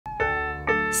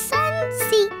Sun,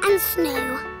 sea and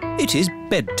snow. It is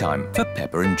bedtime for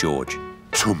Peppa and George.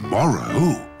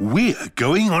 Tomorrow, we're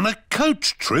going on a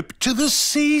coach trip to the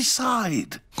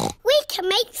seaside. We can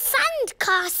make sand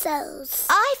castles.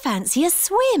 I fancy a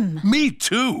swim. Me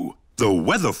too. The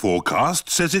weather forecast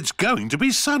says it's going to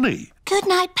be sunny. Good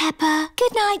night, Peppa.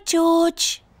 Good night,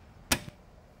 George.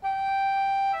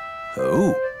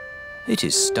 Oh, it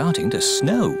is starting to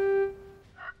snow.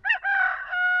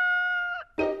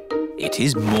 It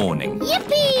is morning.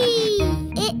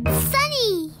 Yippee! It's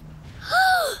sunny.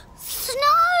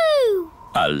 Snow!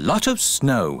 A lot of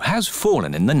snow has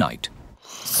fallen in the night.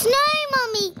 Snow,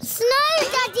 Mummy! Snow,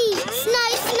 Daddy! Snow,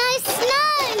 snow,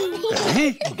 snow!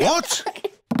 Eh? What?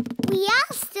 We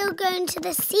are still going to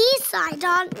the seaside,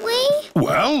 aren't we?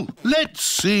 Well, let's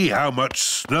see how much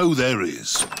snow there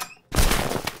is.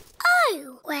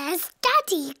 Oh, where's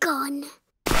Daddy gone?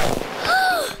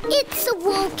 It's a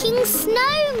walking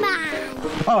snowman.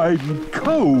 I'm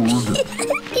cold.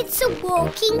 It's a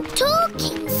walking,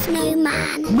 talking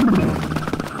snowman.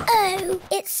 Oh,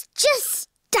 it's just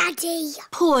Daddy.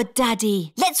 Poor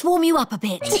Daddy. Let's warm you up a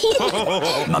bit.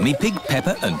 Mummy Pig,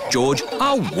 Peppa and George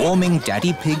are warming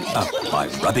Daddy Pig up by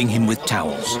rubbing him with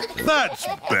towels. That's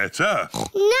better.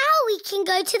 Now we can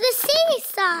go to the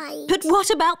seaside. But what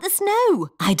about the snow?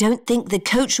 I don't think the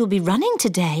coach will be running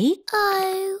today.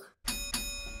 Oh.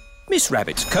 Miss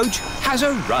Rabbit's coach has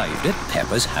arrived at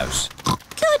Peppa's house.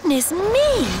 Goodness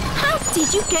me! How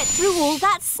did you get through all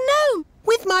that snow?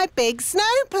 With my big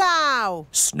snowplow.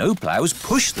 Snowplows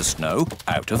push the snow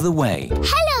out of the way.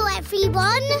 Hello,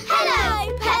 everyone.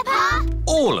 Hello, Peppa.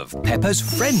 All of Peppa's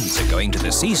friends are going to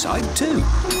the seaside too.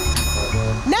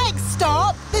 Next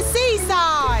stop, the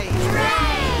seaside.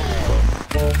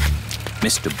 Hooray!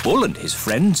 Mr. Bull and his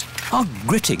friends are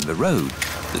gritting the road.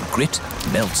 The grit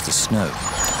melts the snow.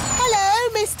 Hello,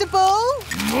 Mr. Bull.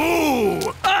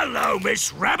 Moo! Hello,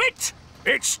 Miss Rabbit.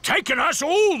 It's taken us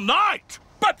all night,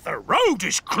 but the road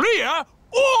is clear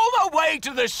all the way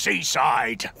to the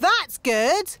seaside. That's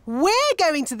good. We're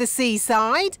going to the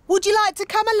seaside. Would you like to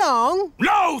come along?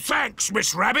 No, thanks,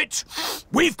 Miss Rabbit.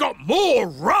 We've got more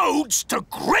roads to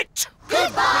grit.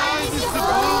 Goodbye, Mr.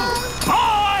 Bull.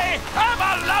 Bye! Have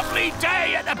a lovely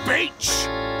day at the beach.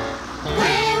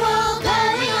 We're all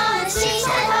going on a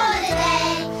seaside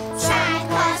holiday.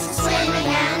 Sandcastles swimming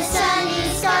and sunny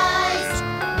skies.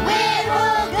 We're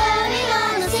all going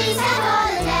on a seaside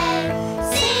holiday.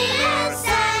 Sea and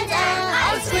sand and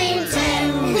ice cream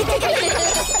too.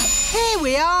 Here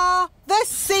we are, the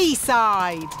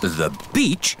seaside. The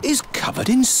beach is covered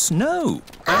in snow.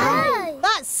 Oh.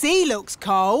 That sea looks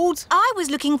cold. I was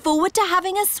looking forward to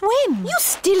having a swim. You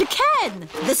still can.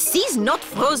 The sea's not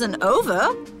frozen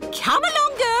over. Come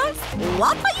along, girls.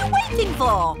 What are you waiting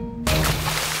for?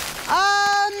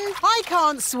 I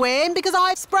can't swim because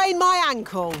I've sprained my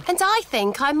ankle. And I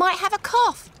think I might have a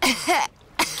cough.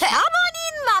 Come on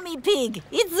in, Mummy Pig.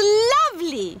 It's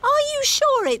lovely. Are you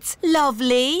sure it's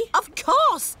lovely? Of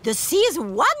course. The sea is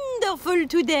wonderful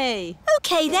today.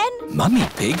 OK, then. Mummy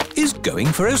Pig is going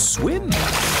for a swim.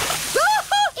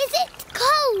 Is it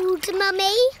cold,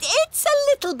 Mummy? It's a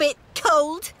little bit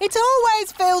cold. It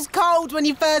always feels cold when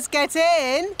you first get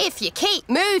in. If you keep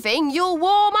moving, you'll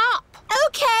warm up.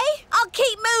 OK, I'll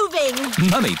keep moving.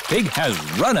 Mummy Pig has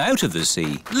run out of the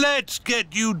sea. Let's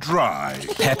get you dry.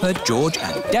 Peppa, George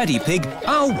and Daddy Pig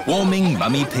are warming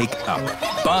Mummy Pig up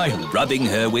by rubbing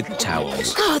her with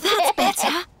towels. Oh, that's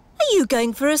better. Are you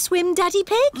going for a swim, Daddy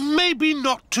Pig? Maybe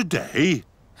not today.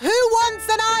 Who wants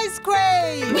an ice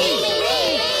cream?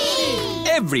 Me!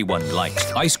 Everyone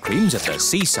likes ice creams at the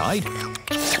seaside.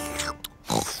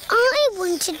 I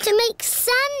wanted to make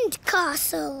sand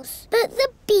castles, but the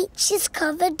beach is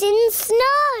covered in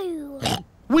snow.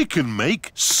 We can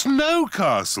make snow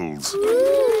castles.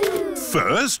 Ooh.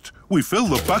 First, we fill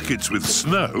the buckets with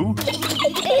snow.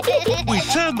 We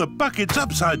turn the buckets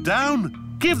upside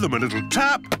down, give them a little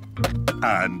tap,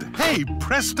 and hey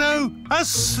presto, a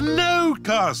snow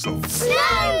castle.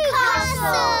 Snow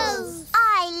castles!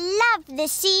 I love the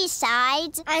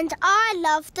seaside. And I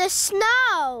love the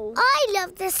snow. I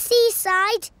love the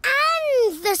seaside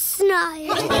and the snow.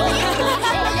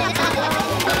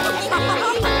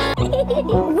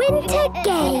 Winter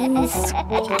games.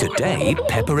 Today,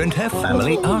 Peppa and her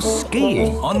family are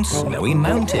skiing on Snowy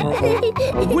Mountain.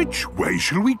 Which way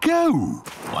shall we go?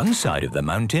 One side of the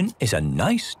mountain is a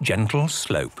nice, gentle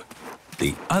slope.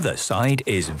 The other side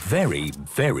is very,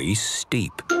 very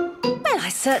steep. Well, I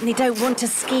certainly don't want to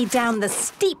ski down the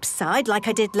steep side like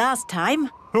I did last time.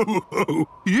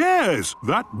 Yes,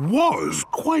 that was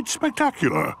quite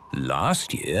spectacular.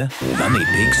 Last year, Mummy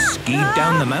Pig skied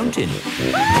down the mountain,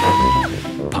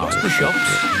 past the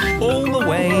shops all the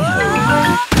way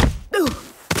home.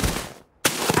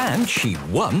 And she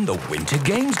won the Winter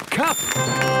Games Cup.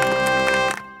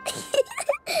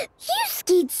 You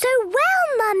skied so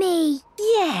well, Mummy.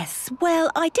 Yes, well,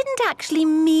 I didn't actually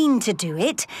mean to do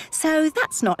it, so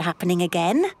that's not happening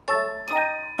again.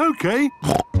 OK,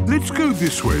 let's go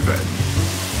this way then.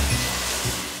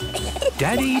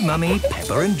 Daddy, Mummy,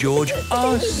 Peppa and George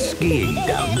are skiing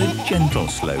down the gentle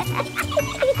slope.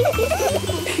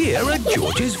 Here are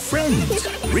George's friends,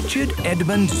 Richard,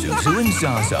 Edmund, Zuzu and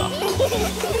Zaza.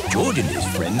 George and his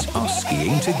friends are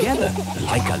skiing together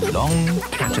like a long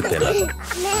caterpillar.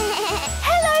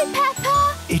 Hello,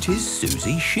 Peppa. It is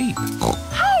Susie Sheep.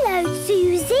 Hello,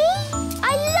 Susie.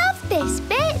 I love this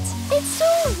bit. It's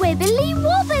all wibbly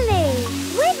wobbly.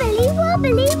 Wibbly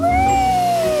wobbly woo!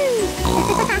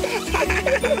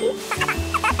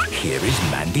 Here is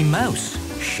Mandy Mouse.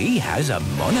 She has a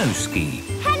monoski.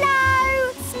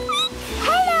 Hello!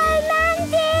 Hello,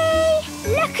 Mandy!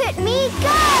 Look at me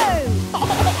go!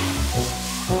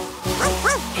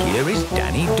 Here is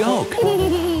Danny Dog.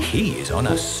 He is on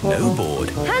a snowboard.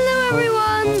 Hello,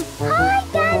 everyone! Hi,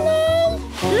 Danny!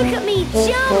 Look at me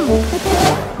jump!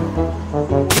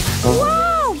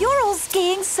 Wow, you're all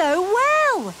skiing so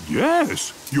well.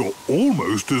 Yes, you're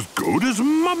almost as good as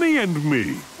Mummy and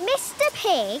me. Mr.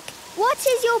 Pig, what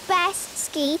is your best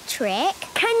ski trick?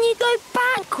 Can you go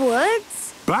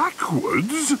backwards?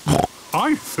 Backwards?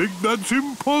 I think that's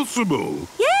impossible.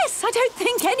 Yes, I don't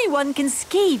think anyone can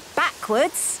ski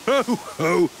backwards. Ho,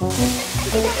 ho.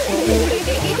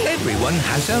 Everyone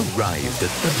has arrived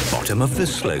at the bottom of the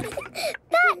slope.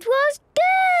 That was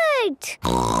good!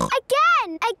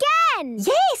 Again!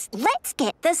 Yes, let's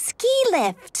get the ski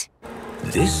lift.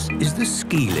 This is the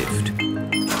ski lift.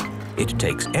 It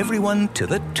takes everyone to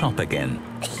the top again.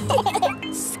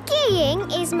 Skiing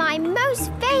is my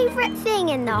most favourite thing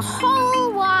in the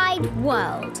whole wide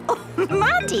world. Oh,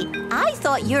 Mandy, I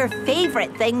thought your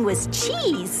favourite thing was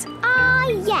cheese. Ah,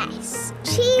 yes.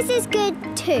 Cheese is good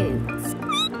too.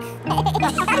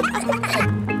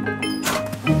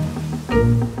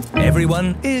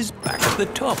 Everyone is back at the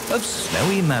top of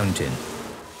Snowy Mountain.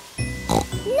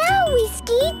 Now we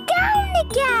ski down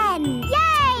again!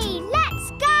 Yay!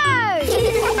 Let's go!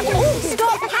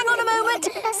 Stop, hang on a moment.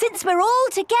 Since we're all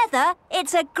together,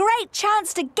 it's a great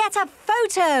chance to get a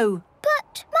photo.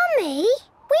 But, Mummy,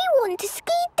 we want to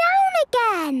ski down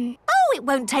again. Oh, it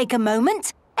won't take a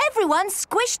moment. Everyone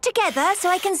squish together so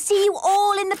I can see you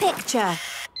all in the picture.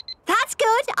 That's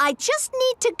good. I just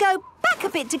need to go back a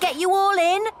bit to get you all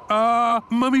in.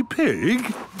 Mummy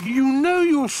Pig, you know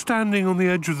you're standing on the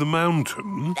edge of the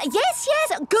mountain. Yes,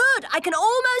 good. I can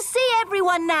almost see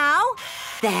everyone now.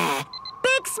 There.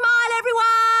 Big smile,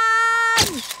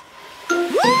 everyone!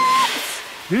 Whoops!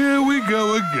 Here we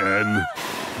go again.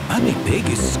 Mummy Pig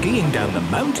is skiing down the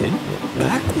mountain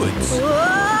backwards.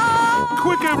 Whoa!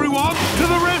 Quick, everyone, to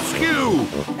the rescue!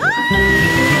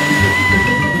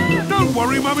 Don't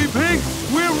worry, Mummy Pig.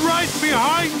 We're right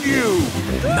behind you.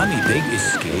 Mummy Pig is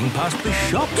skiing past the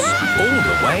shops all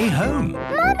the way home.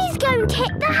 Mummy's going to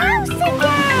hit the house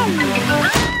again.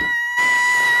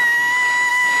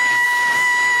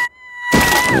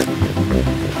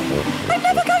 I'm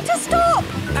never going to stop!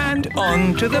 And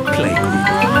on to the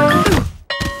playground.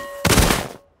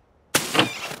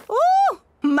 Oh,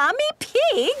 Mummy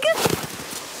Pig!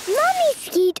 Mummy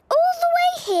skied all the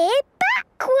way here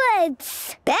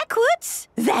backwards. Backwards?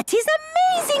 That is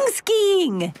amazing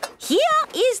skiing! Here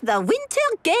is the Winter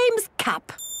Games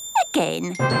Cup.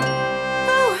 Again.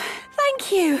 Oh,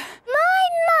 thank you. My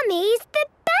mummy's the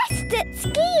best at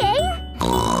skiing.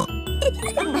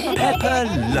 Peppa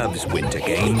loves winter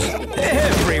games.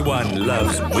 Everyone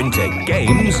loves winter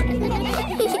games.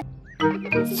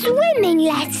 Swimming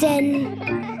lesson.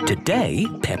 Today,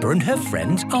 Peppa and her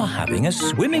friends are having a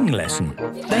swimming lesson.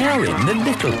 They are in the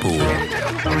little pool.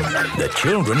 The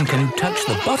children can touch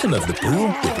the bottom of the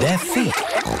pool with their feet.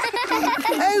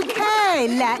 OK,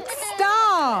 let's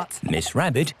start. Miss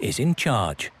Rabbit is in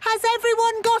charge. Has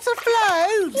everyone got a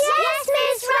float? Yes,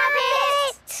 Miss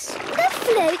Rabbit. The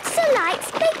floats are like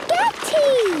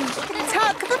spaghetti.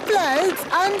 Tuck the floats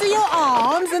under your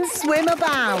arms and swim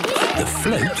about. The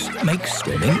floats make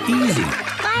swimming easy.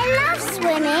 I love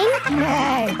swimming.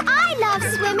 No. I love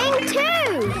swimming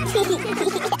too.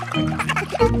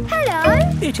 Hello.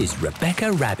 It is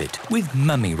Rebecca Rabbit with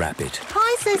Mummy Rabbit.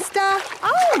 Hi, sister.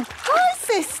 Oh, hi,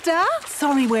 sister.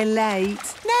 Sorry we're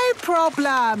late. No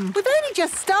problem. We've only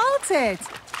just started.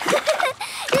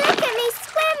 Look at me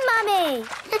swim, Mummy.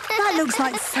 That looks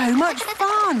like so much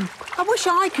fun. I wish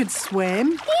I could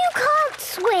swim. You can't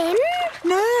swim.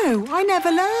 No, I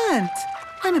never learnt.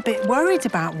 I'm a bit worried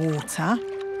about water.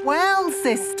 Well,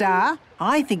 sister,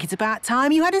 I think it's about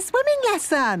time you had a swimming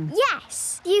lesson.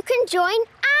 Yes, you can join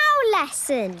our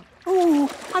lesson. Oh,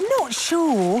 I'm not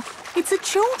sure. It's a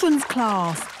children's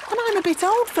class, and I'm a bit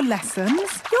old for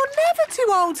lessons. You're never too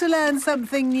old to learn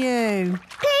something new.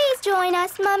 Please join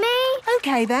us, Mummy.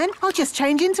 OK, then. I'll just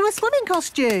change into a swimming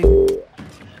costume.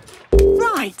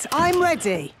 Right, I'm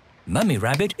ready. Mummy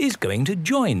Rabbit is going to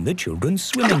join the children's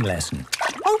swimming lesson.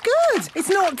 Oh, good. It's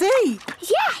not deep.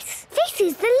 Yes, this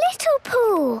is the little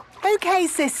pool. OK,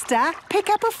 sister, pick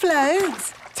up a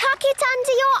float. Tuck it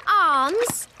under your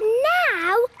arms.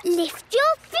 Now lift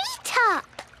your feet up.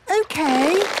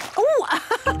 OK. Oh,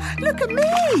 look at me.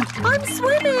 I'm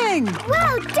swimming.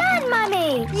 Well done,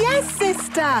 Mummy. Yes,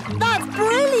 sister. That's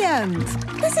brilliant.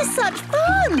 This is such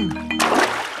fun.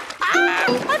 Ah,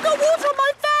 I've got water on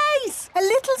my face. A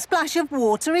little splash of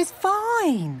water is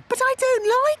fine, but I don't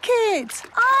like it.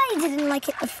 I didn't like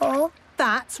it before.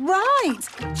 That's right.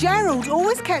 Gerald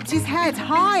always kept his head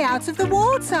high out of the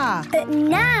water. But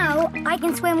now I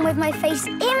can swim with my face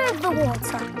in the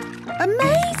water.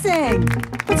 Amazing!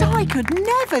 But I could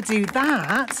never do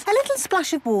that. A little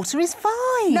splash of water is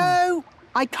fine. No,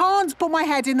 I can't put my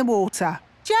head in the water.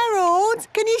 Gerald,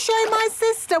 can you show my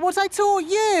sister what I taught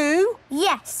you?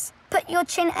 Yes, put your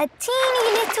chin a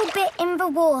teeny little bit in the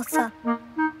water.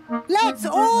 Let's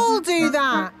all do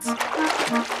that.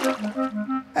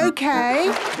 OK,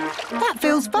 that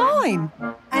feels fine.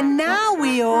 And now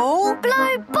we all...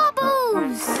 Blow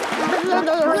bubbles!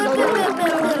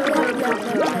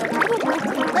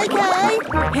 OK,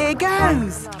 here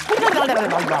goes.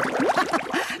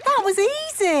 That was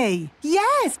easy.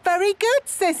 Yes, very good,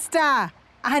 sister.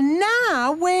 And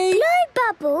now we... Blow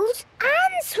bubbles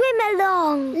and swim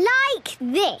along like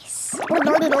this. I'm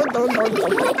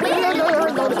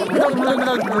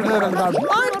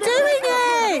doing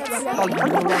it!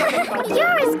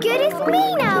 You're as good as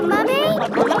me now, Mummy.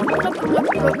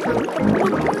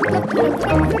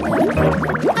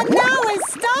 And now it's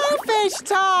starfish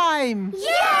time!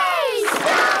 Yay,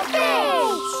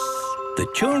 starfish! The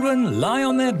children lie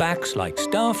on their backs like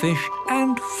starfish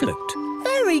and float.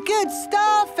 Very good,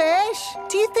 starfish.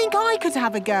 Do you think I could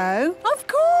have a go? Of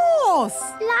course.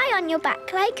 Lie on your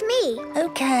back like me.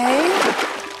 OK.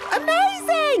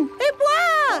 Amazing! It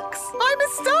works! I'm a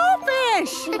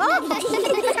starfish!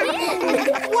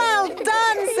 Well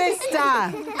done,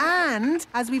 sister! And,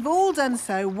 as we've all done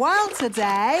so well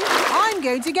today, I'm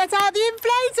going to get out the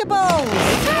inflatables!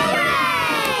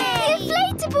 Hooray! The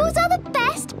inflatables are the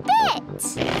best bit!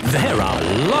 There are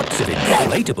lots of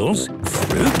inflatables,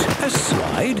 fruit, a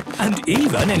slide, and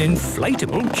even an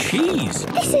inflatable cheese.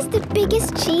 This is the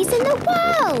biggest cheese in the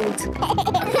world!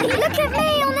 Look at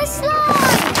me on the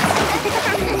slide!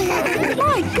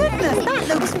 My goodness, that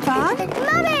looks fun!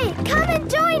 Mummy, come and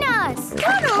join us!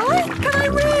 Can I? Can I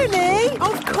really?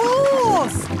 Of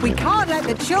course! We can't let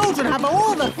the children have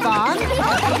all the fun! Do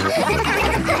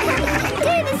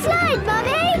the slide,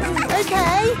 Mummy! OK,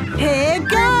 here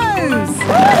goes!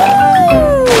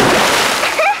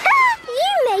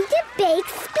 You made a big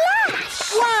splash!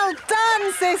 Well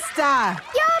done, sister!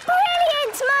 You're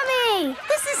brilliant, Mummy!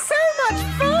 This is so much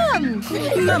fun!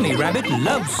 Mummy Rabbit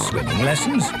loves swimming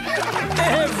lessons.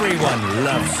 Everyone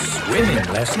loves swimming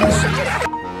lessons.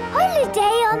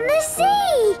 Holiday on the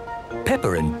sea!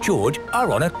 Peppa and George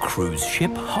are on a cruise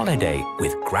ship holiday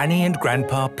with Granny and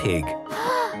Grandpa Pig.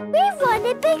 We've won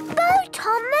a big boat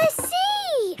on the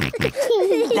sea!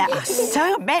 There are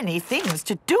so many things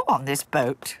to do on this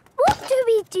boat. What do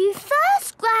we do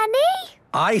first, Granny?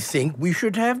 I think we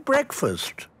should have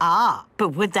breakfast. Ah, but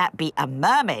would that be a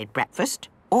mermaid breakfast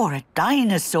or a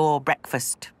dinosaur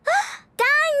breakfast?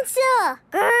 Dinosaur!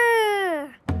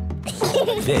 Grrr.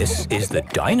 This is the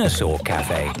Dinosaur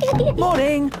Cafe.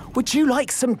 Morning. Would you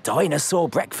like some dinosaur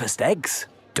breakfast eggs?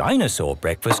 Dinosaur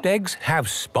breakfast eggs have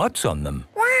spots on them.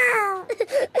 Wow!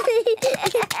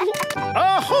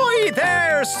 Ahoy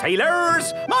there,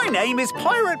 sailors! My name is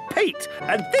Pirate Pete,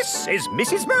 and this is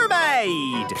Mrs.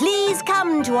 Mermaid. Please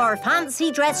come to our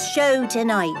fancy dress show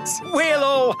tonight. We'll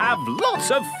all have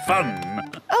lots of fun.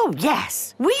 Oh,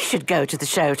 yes. We should go to the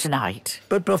show tonight.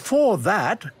 But before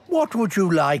that, what would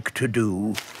you like to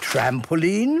do?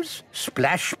 Trampolines?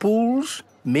 Splash pools?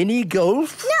 Mini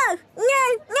golf? No,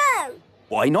 no, no!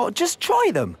 Why not just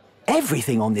try them?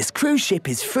 Everything on this cruise ship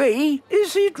is free.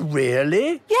 Is it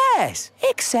really? Yes,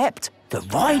 except the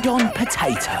ride-on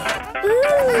potato.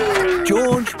 Ooh.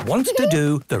 George wants to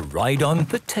do the ride-on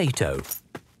potato.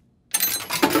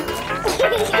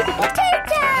 Potato!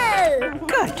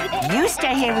 Good. You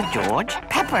stay here with George.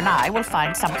 Peppa and I will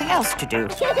find something else to do.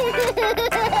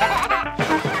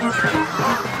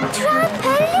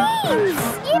 Trampolines!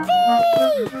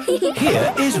 Yippee!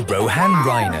 Here is Rohan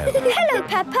Rhino. Hello,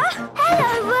 Peppa.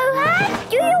 Hello, Rohan.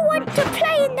 Do you want to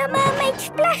play in the mermaid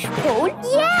splash pool?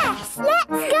 Yes, let's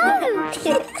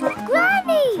go.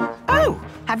 Granny! Oh,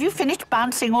 have you finished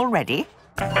bouncing already?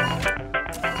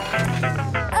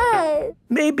 Oh.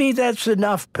 Maybe that's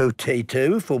enough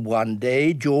potato for one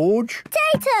day, George.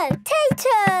 Tato!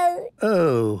 Tato!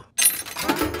 Oh.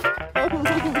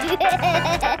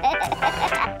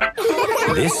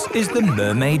 This is the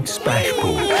mermaid splash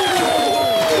pool.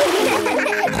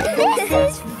 This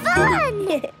is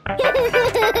fun!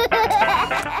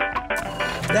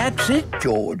 That's it,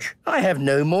 George. I have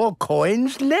no more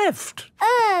coins left.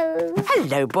 Oh.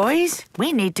 Hello, boys.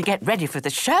 We need to get ready for the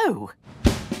show.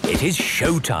 It is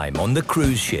showtime on the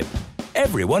cruise ship.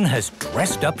 Everyone has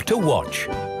dressed up to watch.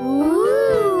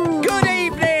 Ooh. Good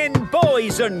evening,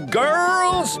 boys and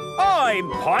girls. I'm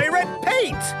Pirate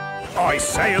Pete. I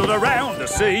sailed around the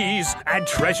seas and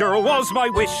treasure was my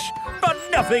wish. But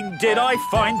nothing did I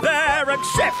find there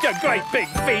except a great big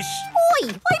fish. Oi,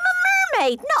 I'm a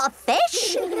mermaid, not a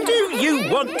fish. Do you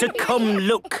want to come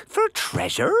look for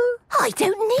treasure? I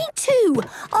don't need to.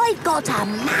 I've got a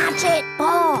magic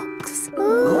box.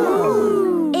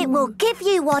 Ooh. It will give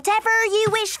you whatever you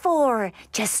wish for.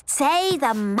 Just say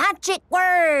the magic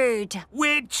word.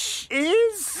 Which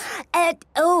is?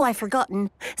 I've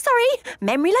forgotten. Sorry,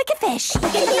 memory like a fish.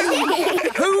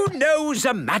 Who knows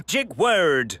a magic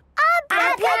word?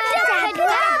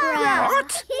 Abracadabra!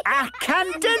 What? A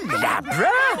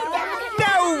candelabra?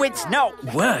 No, it's not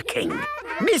working.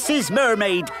 Mrs.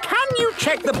 Mermaid, can you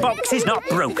check the box is not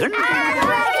broken?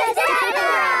 Abracadabra!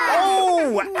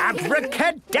 Oh,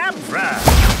 abracadabra!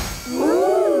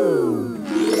 Ooh.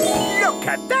 Look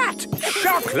at that!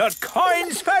 Chocolate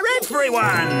coins for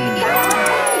everyone!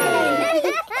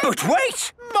 But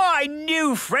wait! My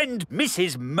new friend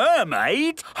Mrs.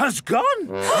 Mermaid has gone!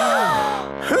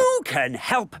 Who can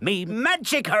help me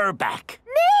magic her back?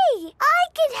 Me! I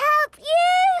can help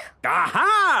you!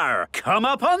 Aha! Come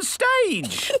up on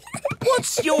stage!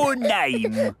 What's your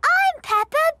name? I'm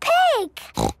Peppa Pig!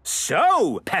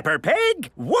 So, Peppa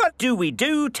Pig, what do we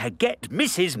do to get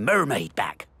Mrs. Mermaid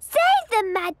back? Say the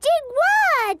magic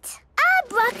word!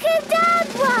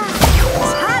 Abracadabra!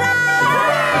 Ta-da!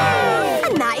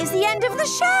 And that is the end of the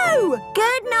show.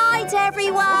 Good night,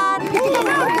 everyone.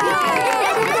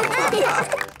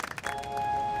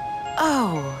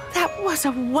 Oh, that was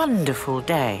a wonderful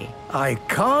day. I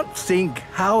can't think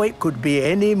how it could be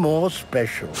any more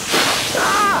special.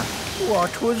 Ah!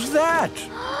 What was that?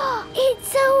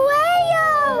 It's a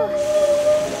whale!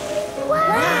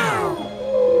 Wow!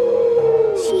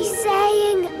 She's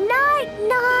saying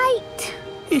night-night.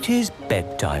 It is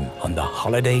bedtime on the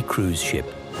holiday cruise ship.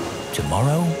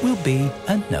 Tomorrow will be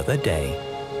another day.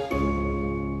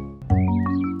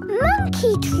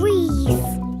 Monkey trees.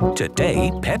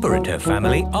 Today, Peppa and her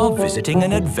family are visiting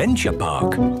an adventure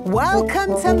park.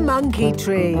 Welcome to Monkey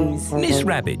Trees. Miss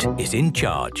Rabbit is in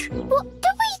charge. What do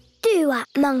we do at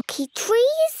Monkey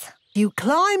Trees? You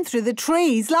climb through the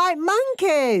trees like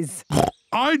monkeys.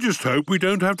 I just hope we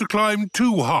don't have to climb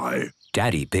too high.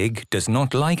 Daddy Pig does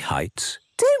not like heights.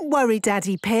 Don't worry,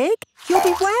 Daddy Pig. You'll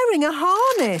be wearing a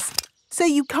harness, so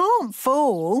you can't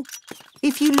fall.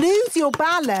 If you lose your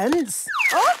balance,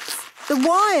 oops, the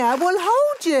wire will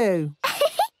hold you.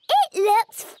 It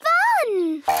looks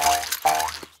fun.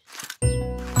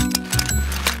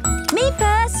 Me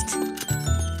first.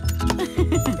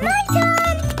 My turn.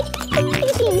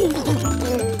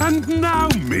 And now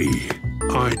me.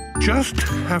 I just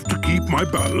have to keep my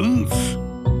balance.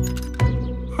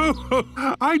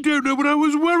 I don't know what I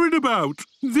was worried about.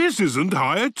 This isn't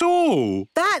high at all.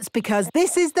 That's because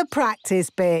this is the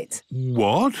practice bit.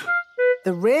 What?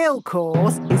 The real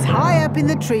course is high up in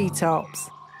the treetops.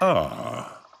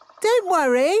 Ah. Don't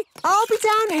worry, I'll be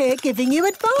down here giving you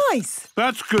advice.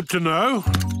 That's good to know.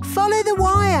 Follow the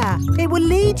wire. It will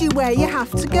lead you where you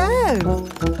have to go.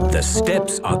 The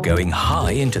steps are going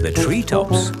high into the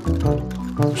treetops.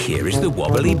 Here is the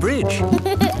wobbly bridge.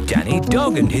 Danny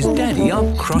Dog and his daddy are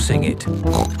crossing it.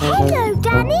 Hello,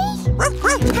 Danny.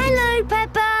 Hello,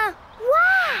 Peppa.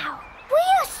 Wow, we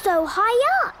are so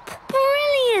high up.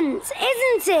 Brilliant,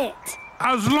 isn't it?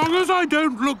 As long as I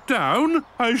don't look down,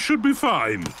 I should be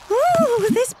fine. Ooh,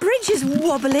 this bridge is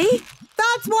wobbly.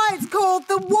 That's why it's called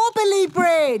the Wobbly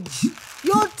Bridge.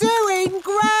 You're doing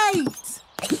great.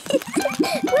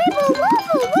 Wibble,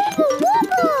 wobble, wibble,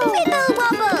 wobble. Wibble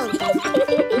wobble.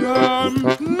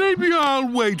 Maybe I'll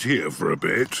wait here for a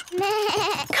bit.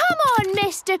 Come on,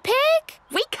 Mr. Pig.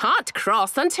 We can't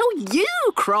cross until you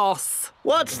cross.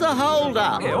 What's the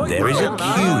hold-up? There is a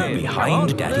queue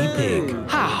behind Daddy Pig.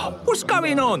 How? What's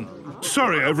going on?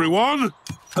 Sorry, everyone.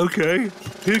 OK,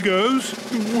 here goes.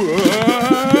 Whoa!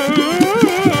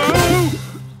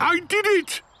 I did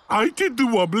it! I did the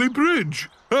wobbly bridge.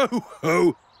 Ho,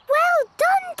 ho. Well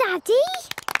done, Daddy.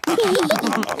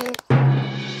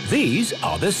 These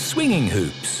are the swinging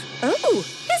hoops. Oh,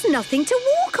 there's nothing to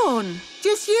walk on.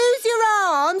 Just use your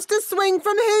arms to swing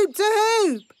from hoop to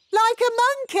hoop, like a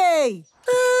monkey.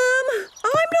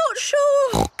 I'm not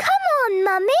sure. Come on,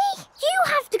 Mummy. You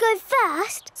have to go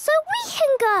first, so we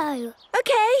can go.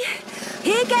 OK,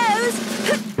 here goes.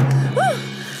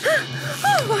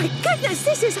 Oh, my goodness,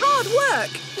 this is hard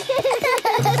work.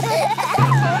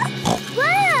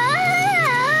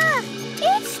 Wow!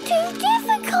 It's too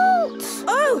difficult.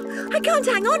 Oh, I can't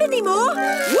hang on anymore.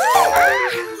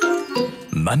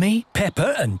 Mummy,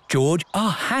 Peppa and George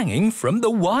are hanging from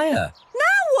the wire.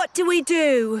 Now what do we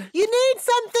do? You need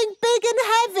something big and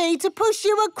heavy to push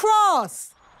you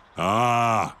across.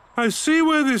 Ah, I see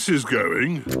where this is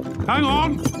going. Hang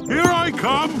on, here I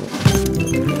come.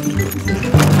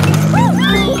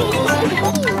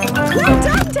 Well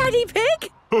done, Daddy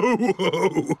Pig. Ho,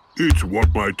 ho. It's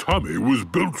what my tummy was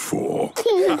built for.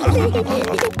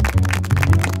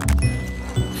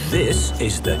 This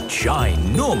is the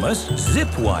ginormous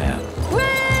zip wire.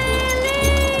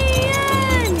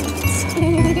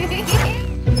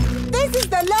 This is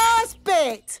the last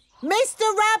bit. Mr.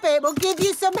 Rabbit will give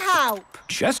you some help.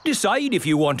 Just decide if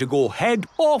you want to go head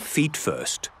or feet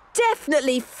first.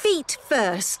 Definitely feet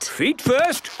first. Feet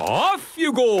first, off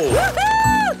you go.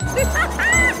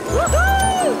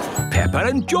 Peppa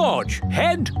and George,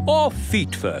 head or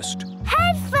feet first?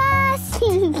 Head first.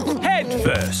 Head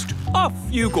first, off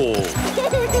you go.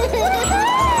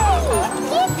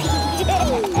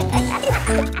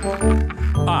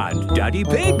 And Daddy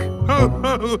Pig?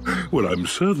 Well, I'm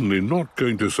certainly not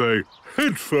going to say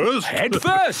head first. Head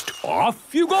first,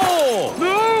 off you go.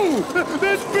 No!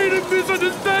 There's been a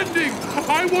misunderstanding.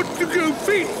 I want to go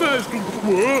feet first.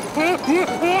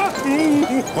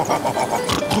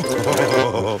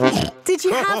 Did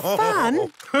you have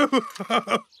fun?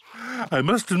 I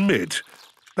must admit,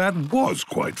 that was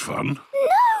quite fun.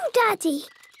 No, Daddy.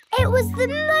 It was the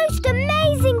most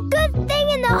amazing good thing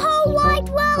in the whole wide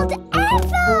world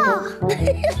ever!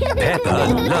 Peppa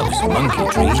loves monkey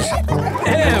trees.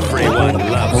 Everyone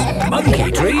loves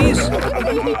monkey trees.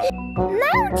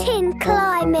 Mountain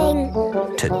climbing.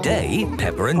 Today,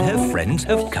 Peppa and her friends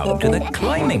have come to the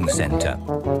climbing centre.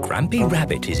 Grampy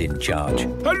Rabbit is in charge.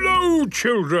 Hello,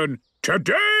 children.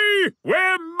 Today,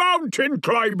 we're mountain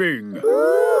climbing.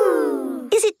 Ooh.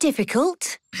 Is it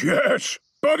difficult? Yes,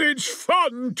 but it's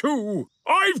fun too.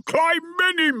 I've climbed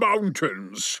many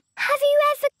mountains. Have you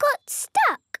ever got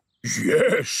stuck?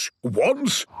 Yes.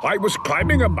 Once I was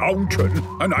climbing a mountain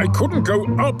and I couldn't go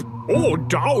up or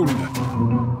down.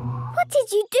 What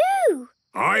did you do?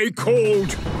 I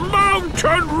called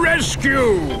Mountain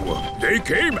Rescue. They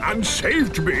came and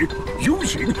saved me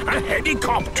using a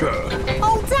helicopter.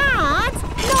 Oh, Dad!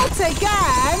 Not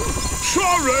again!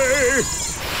 Sorry!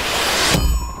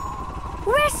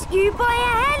 Rescued by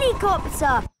a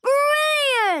helicopter!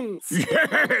 Brilliant!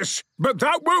 Yes, but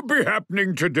that won't be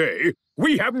happening today.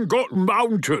 We haven't got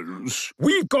mountains.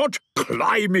 We've got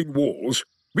climbing walls.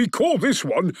 We call this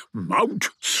one Mount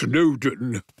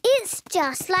Snowdon. It's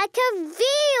just like a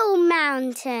real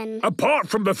mountain. Apart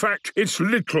from the fact it's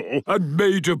little and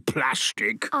made of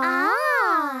plastic.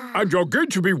 Ah! And you're going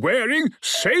to be wearing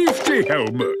safety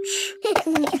helmets.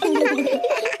 What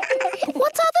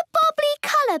are the bubbly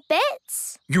colour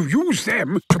bits? You use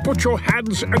them to put your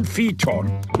hands and feet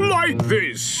on, like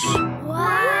this.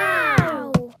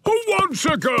 Wow! Who wants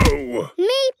a go?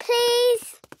 Me,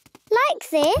 please. Like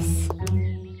this.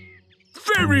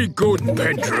 Very good,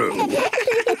 Pedro. Which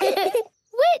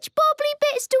bubbly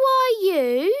bits do I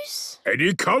use?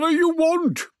 Any colour you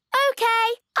want. OK,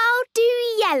 I'll do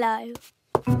yellow.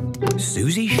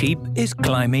 Susie Sheep is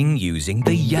climbing using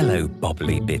the yellow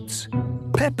bobbly bits.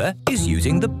 Peppa is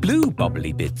using the blue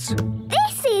bobbly bits.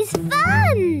 This is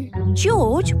fun!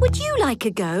 George, would you like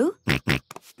a go?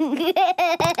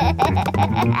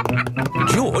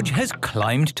 George has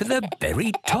climbed to the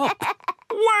very top.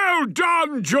 Well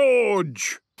done,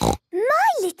 George!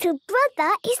 My little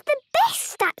brother is the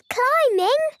best at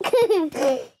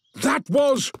climbing. That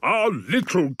was our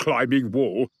little climbing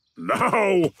wall.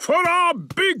 Now for our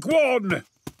big one.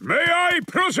 May I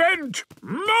present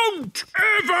Mount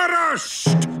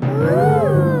Everest?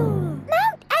 Ooh.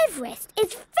 Mount Everest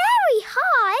is very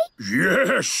high.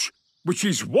 Yes, which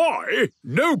is why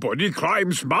nobody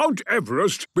climbs Mount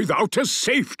Everest without a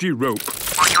safety rope.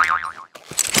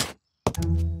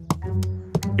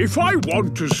 If I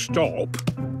want to stop,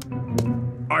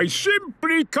 I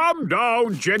simply come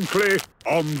down gently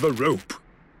on the rope.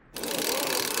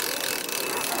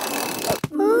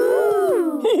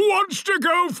 Ooh. Who wants to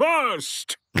go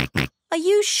first? Are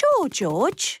you sure,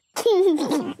 George?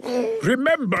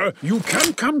 Remember, you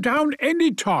can come down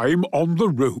any time on the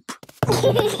rope.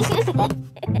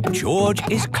 George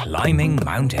is climbing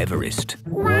Mount Everest.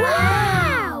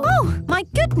 Wow! Oh, my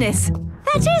goodness!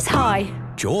 That is high.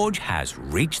 George has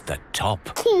reached the top.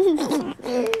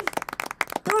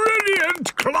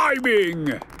 Brilliant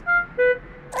climbing!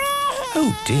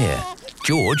 Oh dear,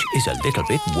 George is a little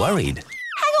bit worried.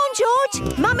 Hang on,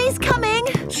 George. Mummy's coming.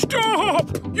 Stop!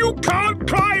 You can't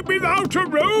climb without a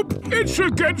rope. It's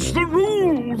against the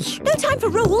rules. No time for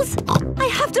rules. I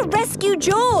have to rescue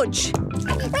George.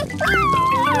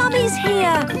 Mummy's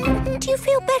here. Do you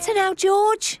feel better now,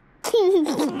 George?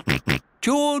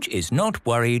 George is not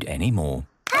worried anymore.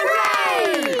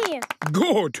 Hooray!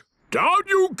 Good. Down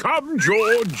you come,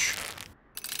 George.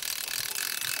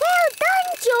 Well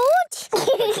done, George.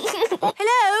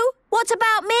 Hello? What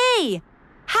about me?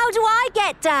 How do I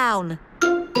get down?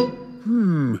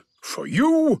 For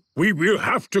you, we will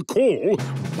have to call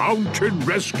Mountain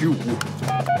Rescue.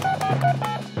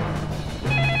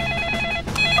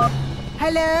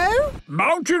 Hello?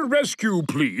 Mountain Rescue,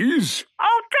 please.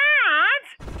 Oh,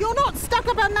 Dad! You're not stuck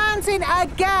up a mountain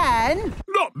again?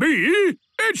 Not me.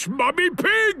 It's Mummy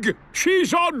Pig.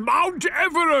 She's on Mount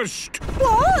Everest.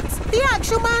 What? The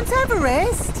actual Mount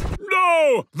Everest?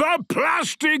 No, the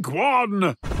plastic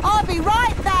one. I'll be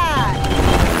right there.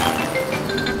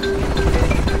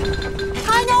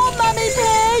 Hang on, Mummy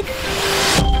Pig!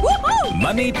 Woohoo!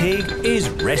 Mummy Pig is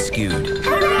rescued.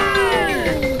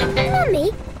 Hooray!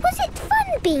 Mummy, was it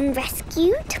fun being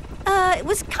rescued? It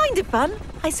was kind of fun,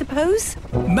 I suppose.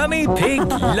 Mummy Pig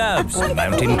loves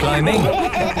mountain climbing.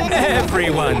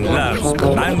 Everyone loves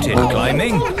mountain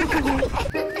climbing.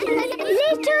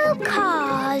 Little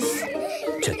cars.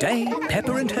 Today,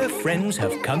 Peppa and her friends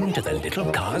have come to the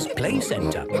Little Cars Play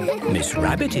Centre. Miss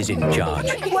Rabbit is in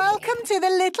charge. Welcome to the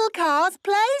Little Cars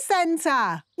Play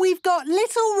Centre. We've got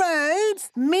little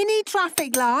roads, mini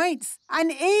traffic lights,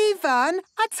 and even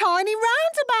a tiny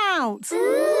roundabout.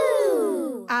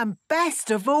 Ooh. And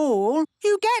best of all,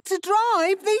 you get to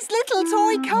drive these little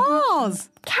toy cars.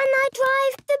 Can I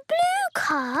drive the blue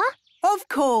car? Of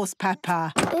course,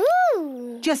 Peppa.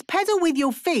 Ooh. Just pedal with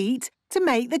your feet to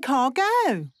make the car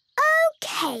go.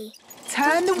 OK.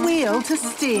 Turn the wheel to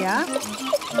steer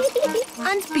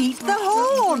and beep the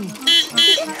horn.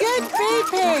 Good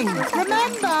beeping.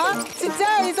 Remember,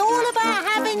 today is all about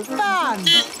having fun.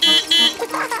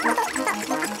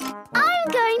 I'm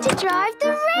going to drive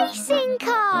the racing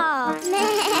car.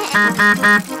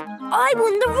 I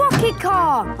won the rocket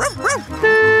car.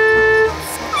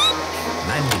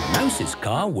 Mandy Mouse's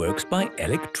car works by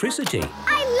electricity.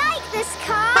 I like this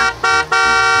car.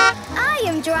 I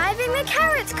am driving the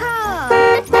carrot car.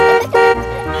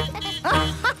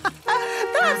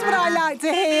 That's what I like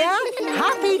to hear.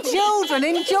 Happy children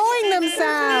enjoying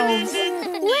themselves.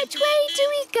 Which way do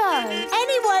we go?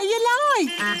 Anywhere you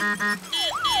like.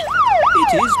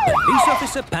 It is Police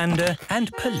Officer Panda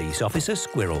and Police Officer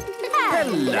Squirrel.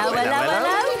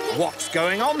 Hello. What's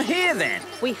going on here, then?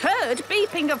 We heard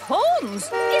beeping of horns.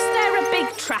 Is there a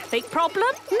big traffic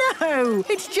problem? No,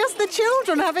 it's just the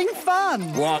children having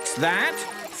fun. What's that?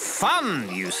 Fun,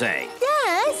 you say?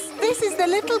 Yes, this is the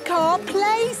Little Car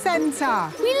Play Centre.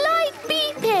 We like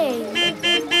beeping.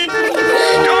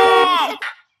 Stop!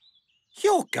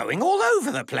 You're going all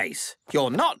over the place. You're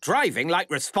not driving like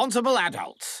responsible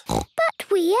adults.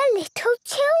 But we are little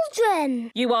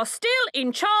children. You are still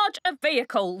in charge of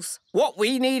vehicles. What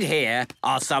we need here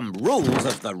are some rules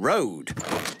of the road.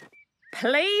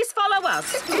 Please follow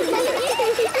us.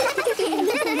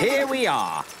 Here we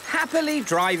are, happily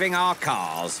driving our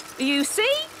cars. You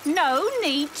see? No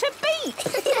need to beep.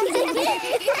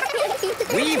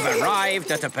 We've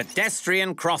arrived at a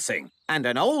pedestrian crossing, and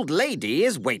an old lady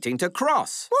is waiting to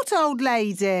cross. What old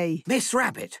lady? Miss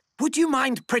Rabbit, would you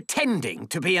mind pretending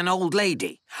to be an old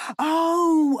lady?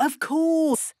 Oh, of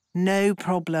course. No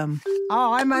problem.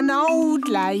 I'm an old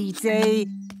lady.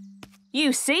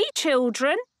 You see,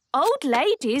 children, old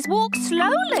ladies walk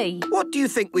slowly. What do you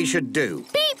think we should do?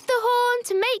 Beep the horn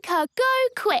to make her go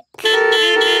quick.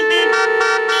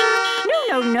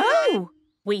 No.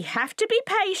 We have to be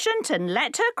patient and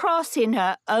let her cross in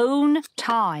her own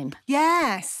time.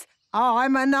 Yes,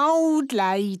 I'm an old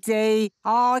lady.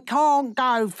 I can't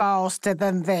go faster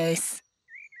than this.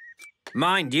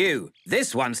 Mind you,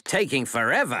 this one's taking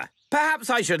forever. Perhaps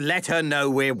I should let her know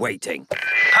we're waiting.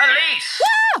 Police!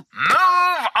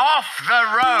 Move off the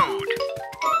road!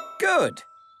 Good.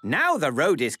 Now the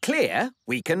road is clear,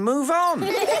 we can move on.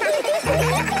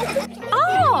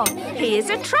 Oh, here's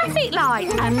a traffic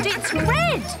light and it's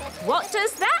red. What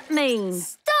does that mean?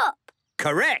 Stop!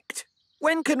 Correct.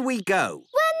 When can we go?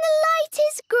 When the light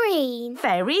is green.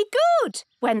 Very good.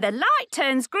 When the light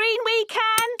turns green, we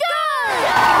can Go!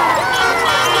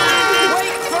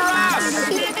 Wait for us!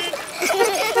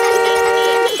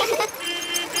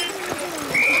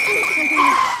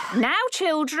 Now,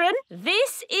 children,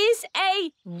 this is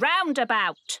a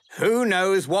roundabout. Who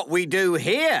knows what we do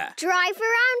here? Drive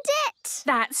around it.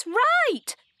 That's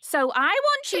right. So I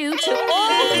want you to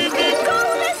all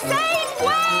go the same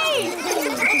way.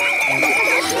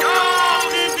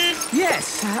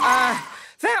 Yes,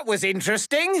 that was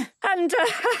interesting. And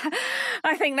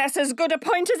I think that's as good a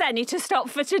point as any to stop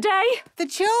for today. The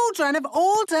children have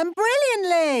all done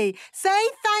brilliantly. Say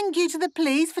thank you to the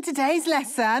police for today's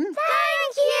lesson.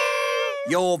 Thank you.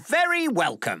 You're very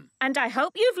welcome. And I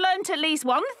hope you've learnt at least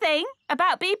one thing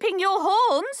about beeping your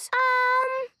horns.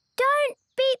 Don't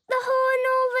beep the horn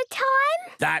all the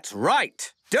time. That's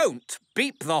right. Don't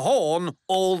beep the horn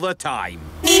all the time.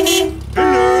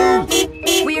 Hello!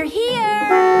 We're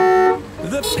here!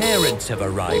 The parents have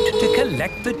arrived to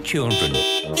collect the children.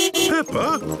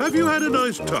 Peppa, have you had a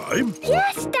nice time?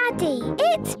 Yes, Daddy.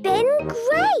 It's been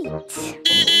great.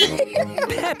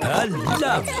 Peppa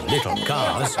loves little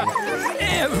cars.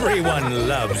 Everyone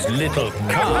loves little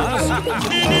cars.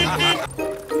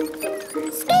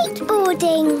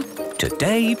 Skateboarding.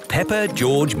 Today, Peppa,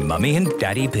 George, Mummy and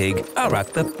Daddy Pig are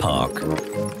at the park.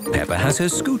 Peppa has her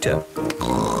scooter.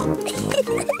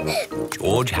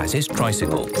 George has his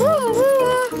tricycle.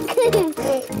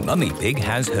 Mummy Pig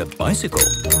has her bicycle.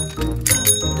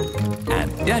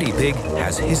 And Daddy Pig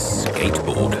has his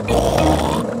skateboard.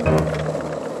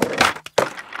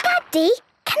 Daddy,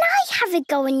 can I have a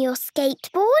go on your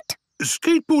skateboard?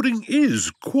 Skateboarding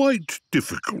is quite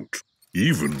difficult,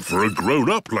 even for a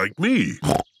grown-up like me.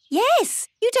 Yes,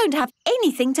 you don't have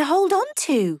anything to hold on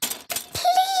to.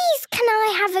 Please, can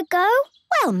I have a go?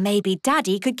 Well, maybe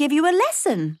Daddy could give you a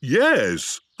lesson.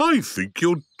 Yes, I think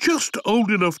you're just old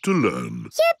enough to learn.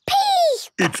 Yippee!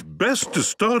 It's best to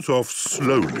start off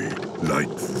slowly,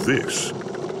 like this.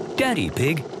 Daddy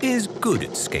Pig is good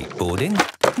at skateboarding.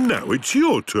 Now it's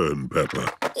your turn,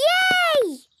 Peppa.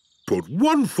 Yay! Put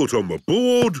one foot on the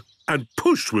board and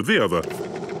push with the other.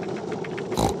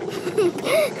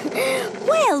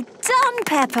 Well done,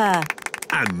 Peppa.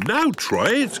 And now try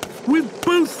it with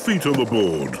both feet on the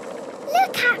board.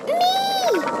 Look at me!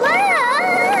 Wow!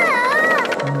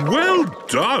 Well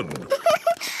done!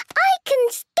 I can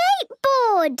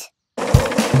skateboard!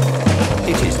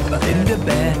 It is Belinda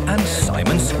Bear and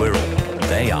Simon Squirrel.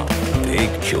 They are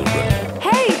big children.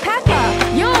 Hey, Peppa!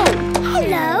 Yo!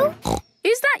 Hello?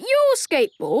 Is that your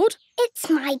skateboard? It's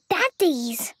my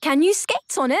daddy's. Can you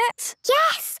skate on it?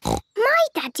 Yes! My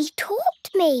daddy taught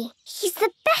me. He's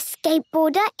the best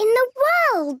skateboarder in the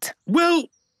world. Well,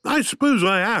 I suppose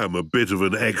I am a bit of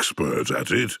an expert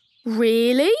at it.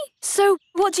 Really? So,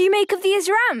 what do you make of these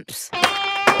ramps?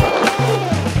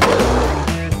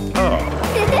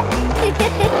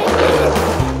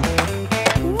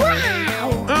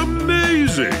 Wow!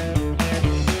 Amazing!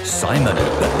 Simon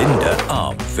and Belinda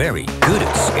are very good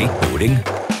at skateboarding.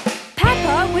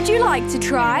 Peppa, would you like to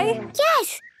try?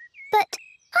 Yes, but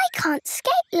I can't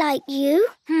skate like you.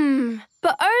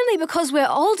 But only because we're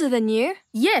older than you.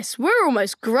 Yes, we're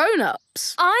almost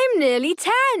grown-ups. I'm nearly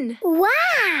 10.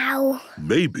 Wow!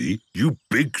 Maybe you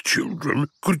big children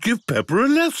could give Peppa a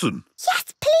lesson.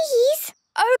 Yes, please.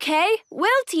 OK,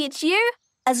 we'll teach you.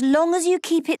 As long as you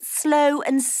keep it slow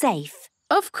and safe.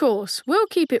 Of course, we'll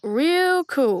keep it real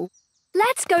cool.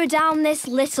 Let's go down this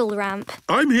little ramp.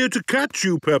 I'm here to catch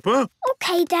you, Peppa.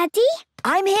 OK, Daddy.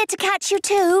 I'm here to catch you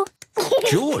too.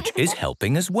 George is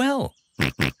helping as well.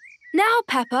 Now,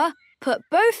 Peppa, put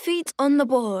both feet on the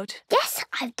board. Yes,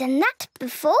 I've done that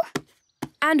before.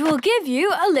 And we'll give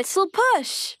you a little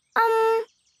push.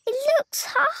 It looks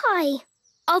high.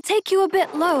 I'll take you a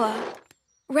bit lower.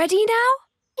 Ready now?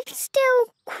 It's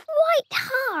still quite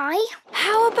high.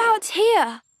 How about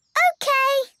here? OK.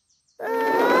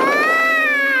 Wow!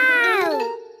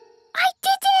 I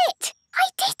did it! I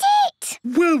did it!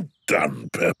 Well done,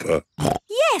 Peppa.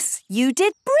 Yes, you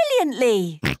did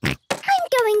brilliantly. I'm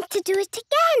going to do it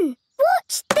again.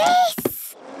 Watch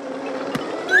this.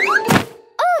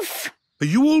 Oof! Are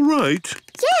you all right?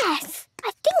 Yes,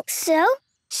 I think so.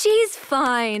 She's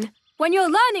fine. When you're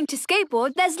learning to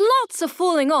skateboard, there's lots of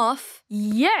falling off.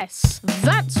 Yes,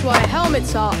 that's why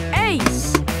helmets are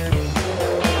ace.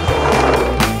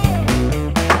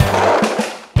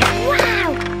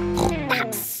 Wow!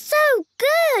 That's so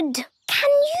good.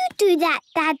 Can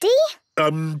Daddy?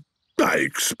 I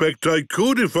expect I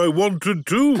could if I wanted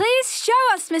to. Please show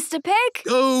us, Mr. Pig.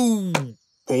 Oh,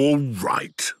 all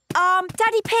right.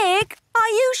 Daddy Pig, are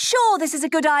you sure this is a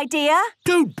good idea?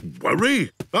 Don't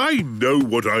worry. I know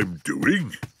what I'm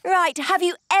doing. Right, have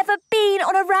you ever been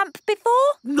on a ramp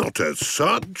before? Not as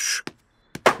such.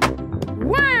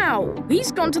 Wow,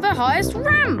 he's gone to the highest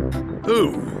ramp.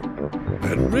 Oh,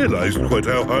 hadn't realised quite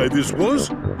how high this was.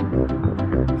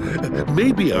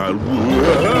 Maybe I'll...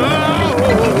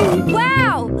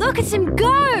 Wow, look at him go.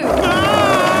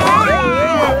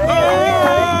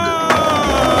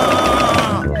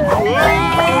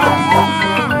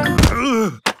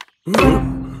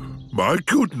 My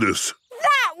goodness.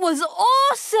 That was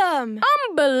awesome.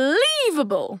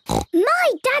 Unbelievable.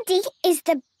 My daddy is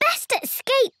the best at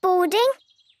skateboarding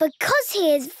because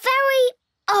he is very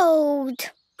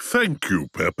old. Thank you,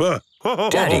 Peppa.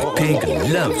 Daddy Pig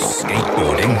loves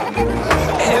skateboarding.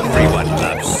 Everyone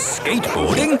loves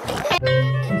skateboarding.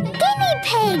 Guinea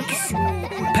pigs.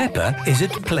 Peppa is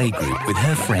at playgroup with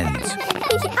her friends.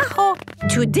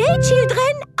 Today,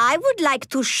 children, I would like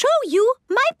to show you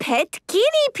my pet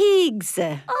guinea pigs.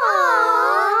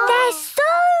 Aww. They're so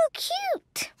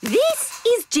cute. This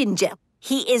is Ginger.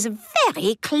 He is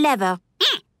very clever.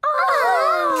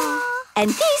 Aww. And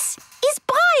this is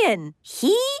Brian.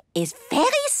 He is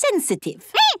very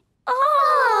sensitive.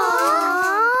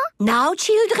 Aww. Now,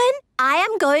 children, I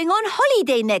am going on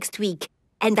holiday next week.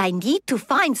 And I need to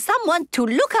find someone to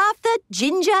look after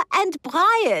Ginger and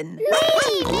Brian. Me!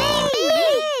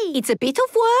 It's a bit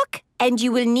of work, and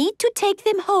you will need to take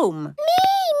them home. Me!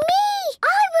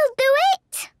 I will do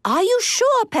it. Are you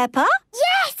sure, Peppa?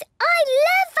 Yes, I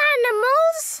love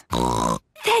animals.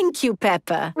 Thank you,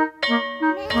 Peppa.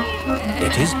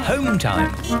 It is home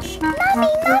time.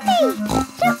 Mummy,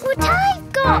 look what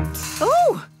I've got.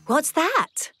 Oh, what's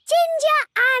that? Ginger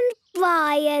and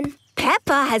Brian.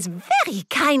 Peppa has very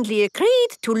kindly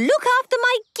agreed to look after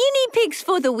my guinea pigs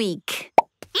for the week.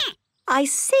 I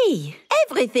see.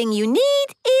 Everything you need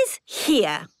is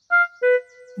here.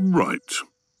 Right.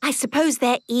 I suppose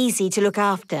they're easy to look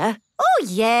after. Oh,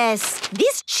 yes.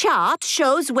 This chart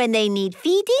shows when they need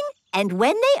feeding and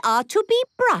when they are to be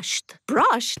brushed.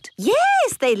 Brushed?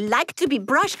 Yes, they like to be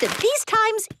brushed at these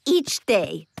times each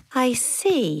day. I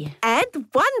see. And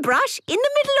one brush in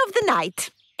the middle of the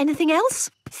night. Anything else?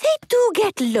 They do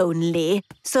get lonely,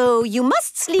 so you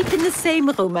must sleep in the same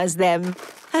room as them.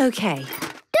 OK.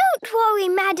 Don't worry,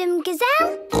 Madam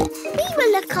Gazelle. We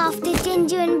will look after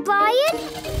Ginger and Brian.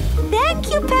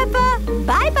 Thank you, Peppa.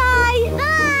 Bye-bye.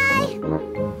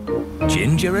 Bye.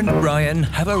 Ginger and Brian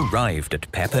have arrived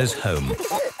at Peppa's home.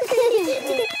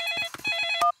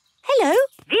 Hello.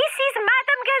 This is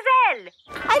Madame Gazelle.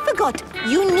 I forgot.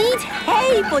 You need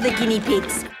hay for the guinea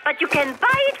pigs. But you can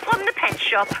buy it from the pet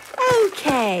shop.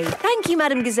 OK. Thank you,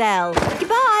 Madam Gazelle.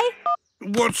 Goodbye.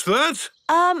 What's that?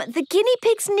 The guinea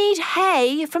pigs need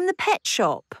hay from the pet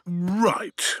shop.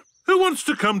 Right. Who wants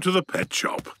to come to the pet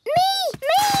shop?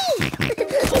 Me!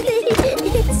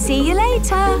 See you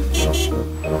later.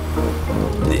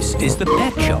 This is the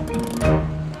pet shop.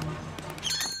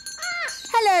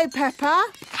 Hello, Peppa.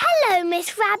 Hello,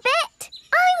 Miss Rabbit.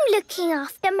 I'm looking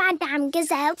after Madame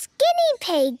Gazelle's guinea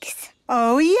pigs.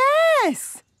 Oh,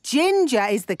 yes. Ginger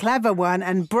is the clever one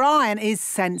and Brian is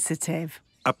sensitive.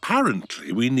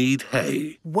 Apparently we need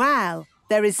hay. Well,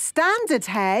 there is standard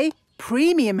hay,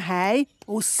 premium hay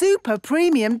or super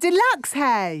premium deluxe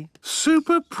hay.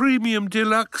 Super premium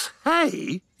deluxe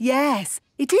hay? Yes,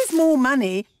 it is more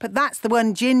money, but that's the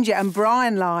one Ginger and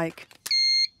Brian like.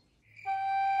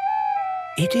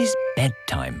 It is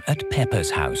bedtime at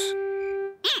Peppa's house.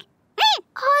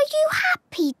 Are you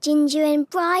happy, Ginger and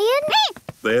Brian?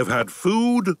 They have had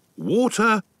food,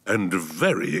 water and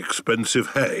very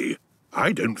expensive hay.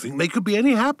 I don't think they could be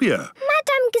any happier.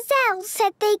 Madame Gazelle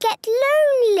said they get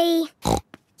lonely.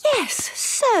 Yes,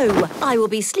 so I will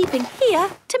be sleeping here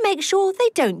to make sure they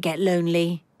don't get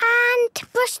lonely. And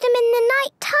brush them in the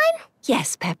night time?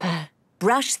 Yes, Peppa.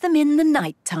 Brush them in the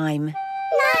night time.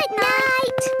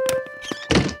 Night-night.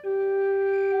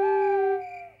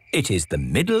 It is the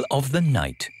middle of the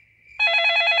night.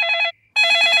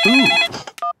 Ooh.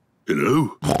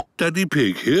 Hello. Daddy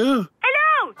Pig here?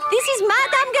 Hello. This is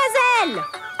Madame Gazelle.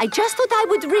 I just thought I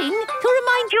would ring to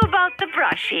remind You about the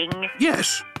brushing.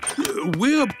 Yes.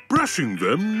 We're brushing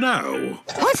them now.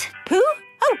 What? Who?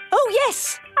 Oh,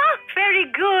 yes. Oh, very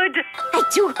good. I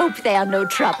do hope they are no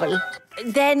trouble.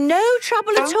 They're no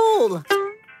trouble at all.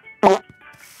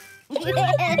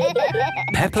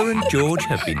 Peppa and George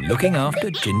have been looking after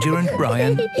Ginger and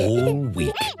Brian all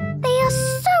week. They are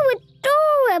so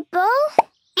adorable.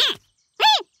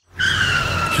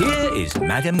 Here is is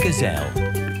Madame Gazelle.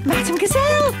 Madame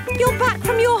Gazelle, you're back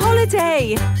from your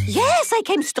holiday. Yes, I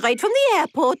came straight from the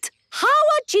airport. How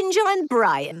are Ginger and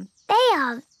Brian? They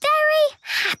are very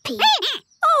happy.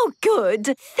 Oh,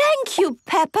 good. Thank you,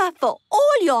 Peppa, for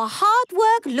all your hard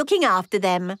work looking after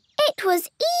them. It was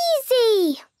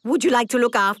easy. Would you like to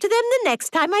look after them the next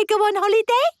time I go on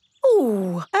holiday?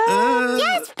 Ooh.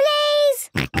 Yes, please.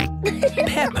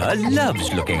 Peppa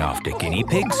loves looking after guinea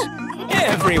pigs.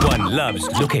 Everyone loves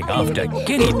looking after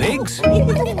guinea pigs.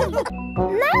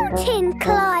 Mountain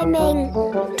climbing.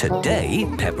 Today,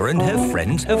 Peppa and her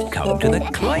friends have come to the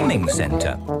climbing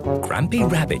centre. Grampy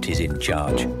Rabbit is in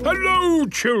charge. Hello,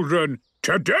 children.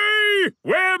 Today,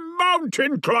 we're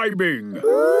mountain climbing.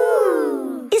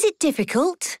 Ooh. Is it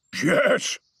difficult?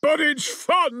 Yes, but it's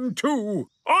fun too.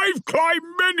 I've climbed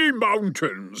many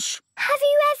mountains. Have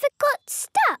you ever got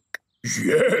stuck?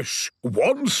 Yes.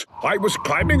 Once I was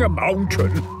climbing a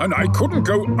mountain and I couldn't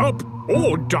go up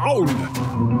or down.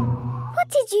 What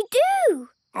did you do?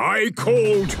 I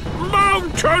called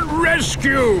Mountain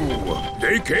Rescue.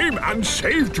 They came and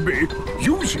saved me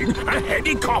using a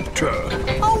helicopter.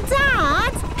 Oh,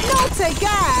 Dad! Not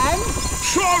again!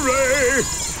 Sorry!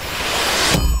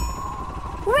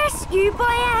 Rescued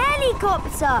by a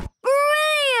helicopter!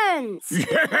 Brilliant!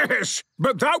 Yes,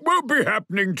 but that won't be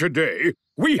happening today.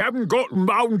 We haven't got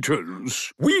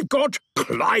mountains. We've got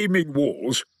climbing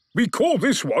walls. We call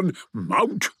this one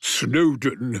Mount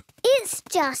Snowdon. It's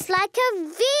just like a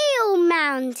real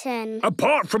mountain.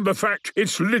 Apart from the fact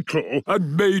it's little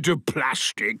and made of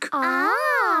plastic.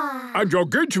 Ah! And you're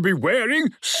going to be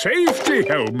wearing safety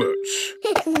helmets.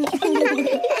 What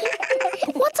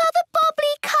are the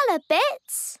bubbly colour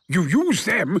bits? You use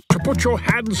them to put your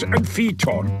hands and feet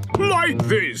on, like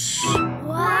this.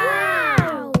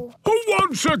 Wow! Who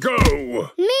wants a go?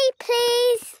 Me,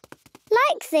 please.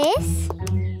 Like this.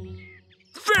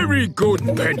 Very good,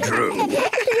 Pedro.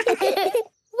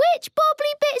 Which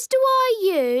bubbly bits do I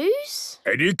use?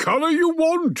 Any colour you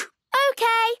want. OK,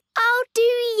 I'll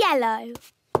do yellow.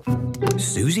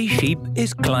 Susie Sheep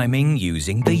is climbing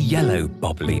using the yellow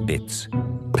bobbly bits.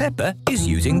 Peppa is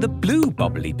using the blue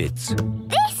bobbly bits.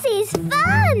 This is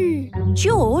fun!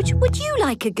 George, would you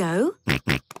like a go?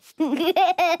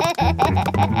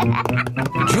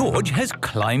 George has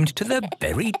climbed to the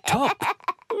very top.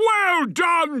 Well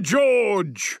done,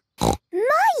 George!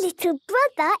 My little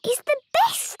brother is the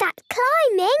best at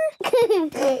climbing.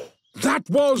 That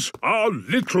was our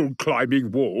little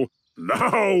climbing wall.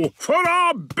 Now for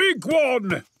our big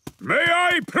one. May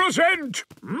I present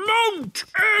Mount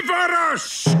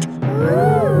Everest?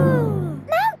 Ooh.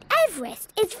 Mount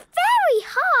Everest is very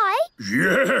high.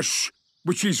 Yes,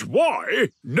 which is why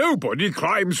nobody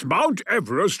climbs Mount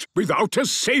Everest without a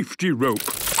safety rope.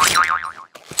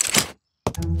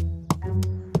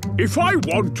 If I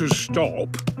want to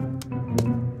stop,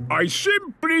 I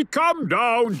simply come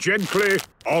down gently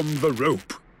on the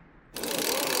rope.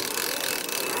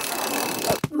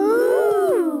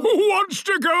 Ooh. Who wants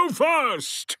to go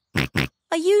first?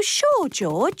 Are you sure,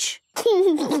 George?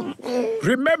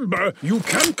 Remember, you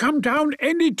can come down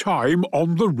any time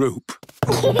on the rope.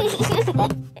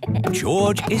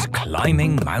 George is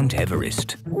climbing Mount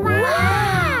Everest.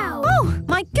 Wow! Oh,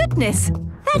 my goodness!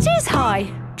 That is high.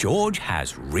 George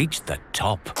has reached the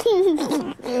top.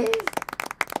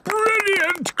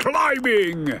 Brilliant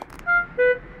climbing!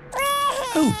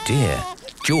 Oh dear,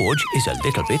 George is a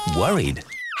little bit worried.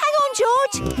 Hang on,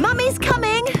 George. Mummy's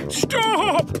coming.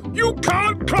 Stop! You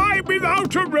can't climb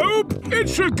without a rope.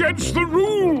 It's against the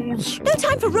rules. No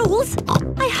time for rules.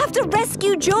 I have to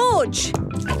rescue George.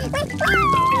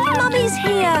 Mummy's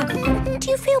here.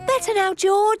 Do you feel better now,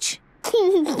 George?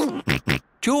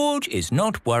 George is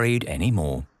not worried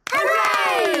anymore.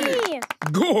 Hooray!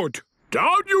 Good.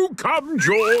 Down you come,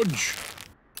 George.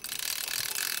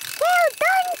 Well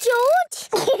done, George.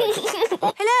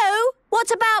 Hello?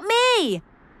 What about me?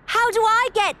 How do I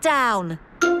get down?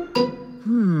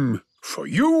 For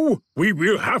you, we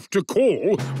will have to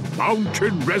call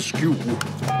Mountain Rescue.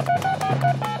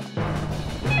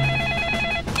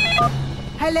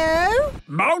 Hello?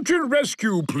 Mountain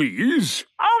Rescue, please.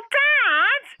 Oh,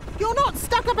 Dad! You're not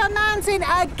stuck up a mountain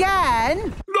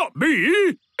again? Not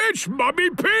me. It's Mummy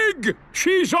Pig.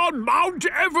 She's on Mount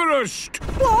Everest.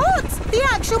 What? The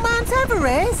actual Mount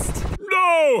Everest?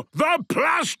 No, the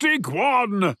plastic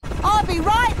one. I'll be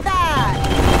right there.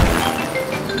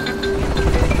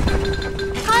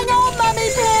 Hang on, Mummy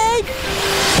Pig.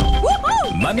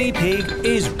 Woohoo! Mummy Pig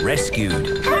is rescued.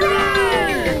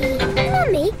 Hooray!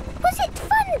 Mummy, was it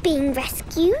fun being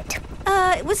rescued?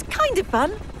 It was kind of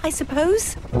fun. I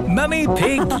suppose. Mummy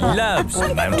Pig loves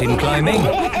mountain climbing.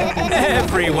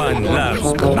 Everyone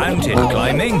loves mountain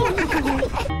climbing.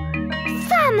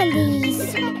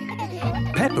 Families.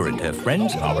 Peppa and her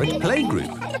friends are at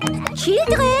playgroup.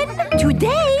 Children,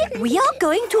 today we are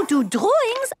going to do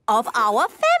drawings of our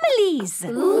families.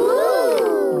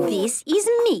 Ooh. This is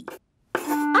me.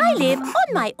 I live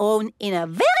on my own in a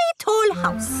very tall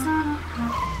house.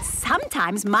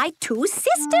 Sometimes my two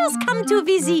sisters come to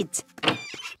visit.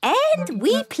 And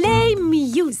we play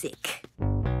music.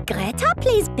 Greta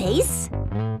plays bass.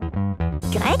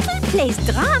 Gretel plays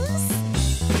drums.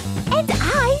 And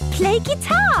I play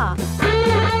guitar.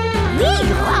 We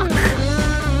rock!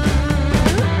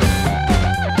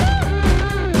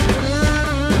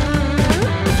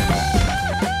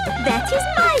 That is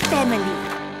my family.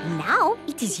 Now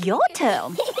it is your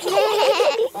turn.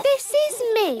 This is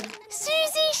me,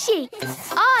 Susie Sheep.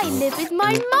 I live with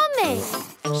my mummy.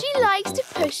 She likes to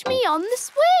push me on the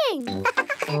swing.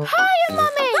 Hiya,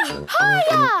 Mummy!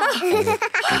 Hiya!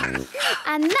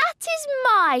 And that is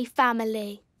my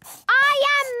family. I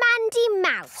am Mandy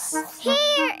Mouse.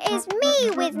 Here is me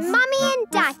with Mummy and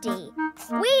Daddy.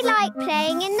 We like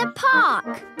playing in the park.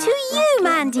 To you,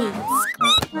 Mandy.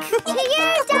 To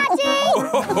you, Daddy.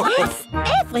 If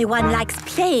everyone likes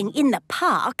playing in the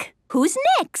park, who's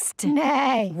next?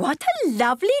 Nay. What a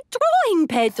lovely drawing,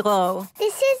 Pedro.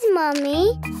 This is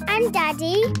Mummy and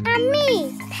Daddy and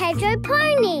me, Pedro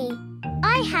Pony.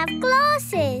 I have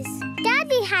glasses.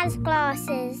 Daddy has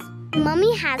glasses.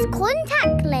 Mummy has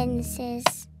contact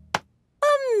lenses.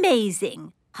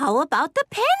 Amazing. How about the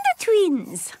Panda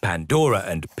Twins? Pandora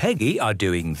and Peggy are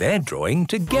doing their drawing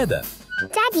together.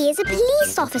 Daddy is a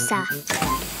police officer.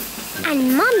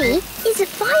 And Mummy is a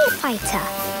firefighter.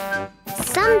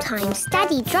 Sometimes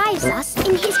Daddy drives us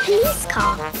in his police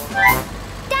car.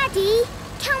 Daddy,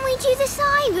 can we do the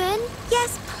siren?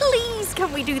 Yes, please,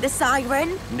 can we do the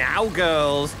siren? Now,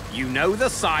 girls, you know the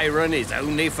siren is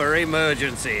only for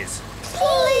emergencies.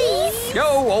 Please!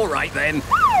 Oh, all right then.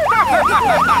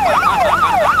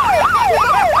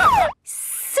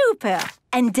 Super.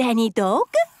 And Danny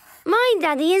Dog? My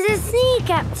daddy is a sea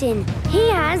captain. He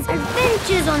has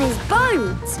adventures on his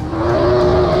boat.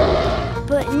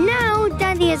 But now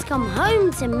Daddy has come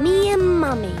home to me and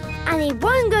Mummy. And he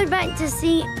won't go back to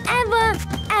sea ever,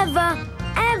 ever,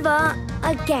 ever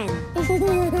again.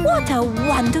 What a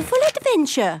wonderful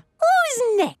adventure. Who's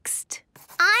next?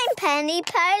 I'm Penny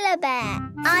Polar Bear.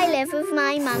 I live with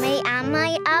my mummy and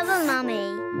my other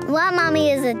mummy. One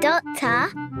mummy is a doctor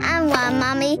and one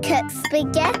mummy cooks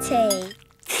spaghetti.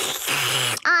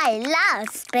 I love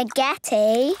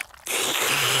spaghetti.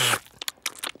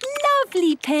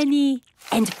 Lovely, Penny.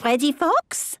 And Freddy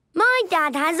Fox? My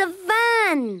dad has a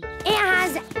van. It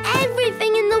has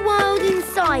everything in the world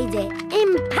inside it,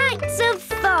 in packs of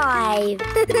 5.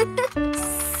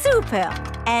 Super.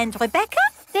 And Rebecca?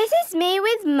 This is me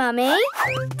with Mummy,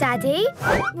 Daddy,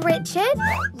 Richard,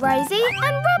 Rosie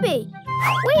and Robbie.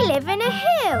 We live in a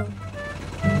hill.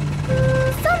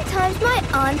 Sometimes my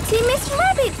auntie Miss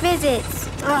Rabbit visits.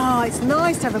 Oh, it's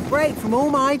nice to have a break from all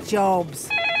my jobs.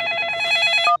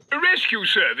 Rescue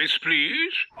service,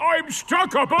 please. I'm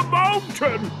stuck up a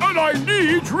mountain and I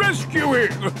need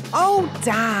rescuing. Oh,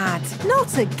 Dad,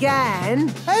 not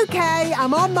again. OK,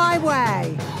 I'm on my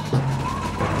way.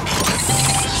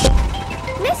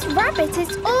 Miss Rabbit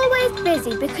is always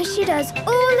busy because she does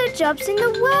all the jobs in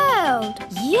the world.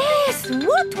 Yes,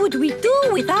 what would we do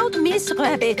without Miss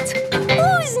Rabbit?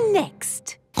 Who's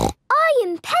next? I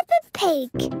am Peppa Pig.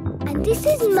 And this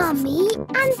is Mummy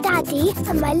and Daddy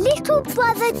and my little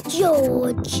brother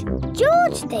George.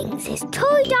 George thinks his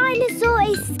toy dinosaur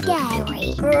is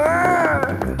scary.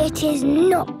 It is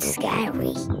not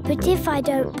scary. But if I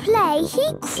don't play,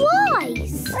 he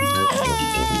cries.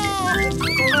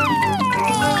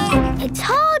 It's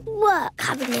hard work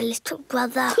having a little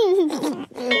brother.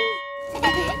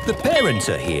 The parents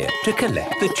are here to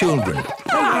collect the children.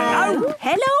 Hello.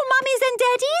 Hello, mummies and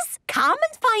daddies. Come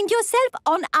and find yourself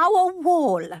on our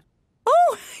wall.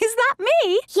 Oh, is that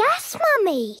me? Yes,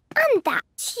 Mummy. And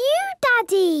that's you,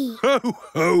 Daddy. Ho,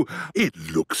 ho! It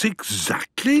looks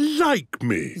exactly like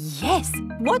me. Yes,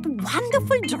 what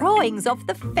wonderful drawings of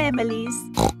the families.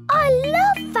 I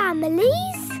love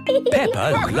families.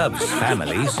 Peppa loves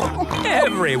families.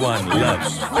 Everyone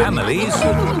loves families.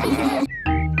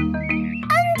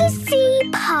 Undersea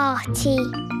party.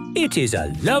 It is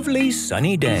a lovely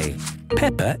sunny day.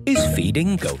 Peppa is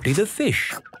feeding Goldie the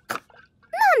fish.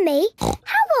 Mummy,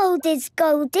 how old is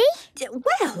Goldie?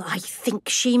 Well, I think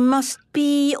she must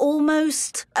be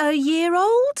almost a year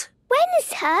old. When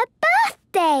is her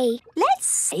birthday? Let's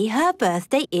say her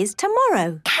birthday is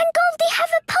tomorrow. Can they have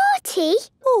a party?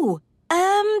 Oh,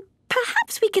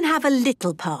 perhaps we can have a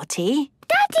little party.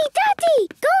 Daddy!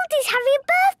 Goldie's having a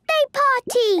birthday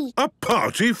party! A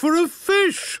party for a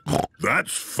fish?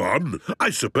 That's fun.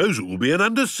 I suppose it will be an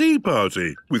undersea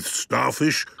party with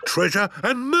starfish, treasure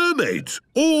and mermaids,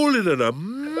 all in an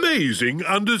amazing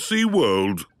undersea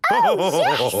world. Oh,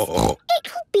 yes!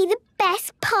 It will be the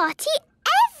best party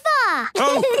ever!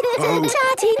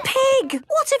 Daddy Pig,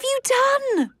 what have you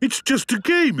done? It's just a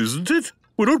game, isn't it?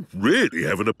 We're not really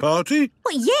having a party.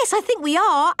 Well, yes, I think we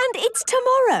are, and it's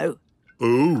tomorrow.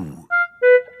 Oh,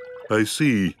 I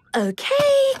see. OK,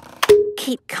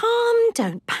 keep calm,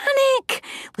 don't panic.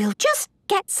 We'll just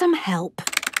get some help.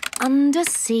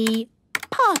 Undersea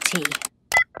party.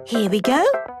 Here we go.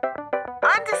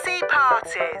 Undersea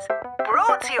parties,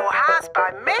 brought to your house by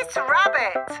Miss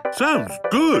Rabbit. Sounds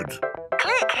good.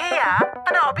 Click here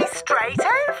and I'll be straight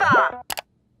over.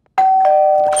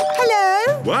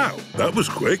 Hello? Wow, that was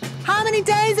quick. How many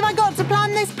days have I got to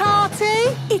plan this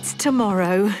party? It's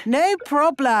tomorrow. No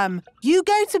problem. You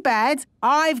go to bed.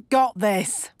 I've got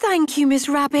this. Thank you, Miss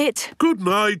Rabbit. Good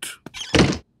night.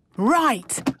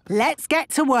 Right, let's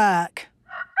get to work.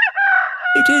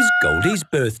 It is Goldie's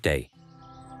birthday.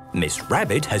 Miss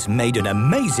Rabbit has made an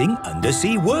amazing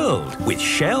undersea world with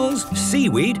shells,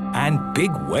 seaweed and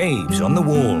big waves on the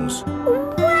walls.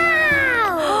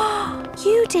 Wow!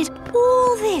 You did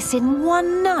all this in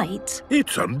one night?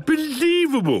 It's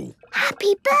unbelievable.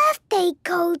 Happy birthday,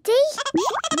 Goldie!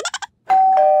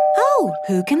 Oh,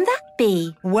 who can that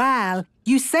be? Well,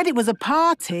 you said it was a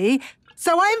party,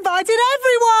 so I invited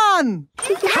everyone!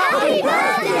 Happy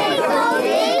birthday,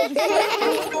 Goldie!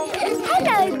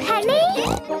 Hello, Penny.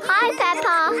 Hi,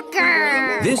 Peppa.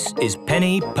 This is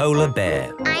Penny Polar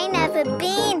Bear. I never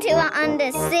been to an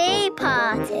undersea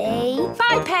party.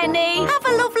 Bye, Penny. Have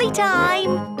a lovely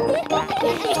time.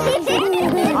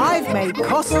 I've made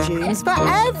costumes for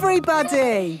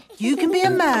everybody. You can be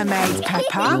a mermaid,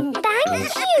 Peppa.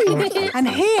 Thank you. And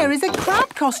here is a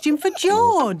crab costume for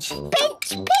George. Pinch,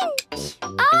 pinch.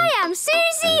 I am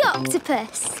Susie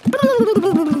Octopus.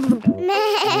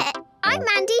 I'm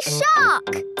Mandy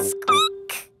Shark.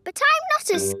 Squeak. But I'm not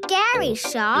a scary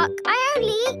shark. I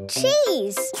only eat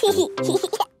cheese.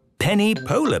 Penny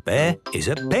Polar Bear is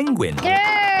a penguin.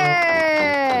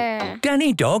 Grrr.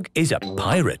 Danny Dog is a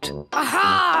pirate.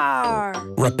 Aha!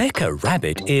 Rebecca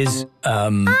Rabbit is,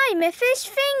 I'm a fish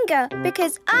finger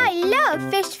because I love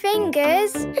fish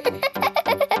fingers.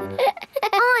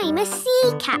 I'm a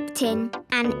sea captain.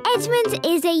 And Edmund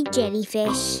is a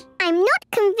jellyfish. I'm not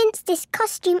convinced this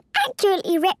costume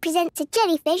accurately represents a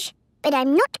jellyfish, but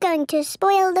I'm not going to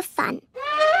spoil the fun.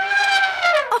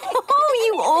 Oh,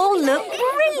 you all look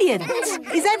brilliant.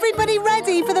 Is everybody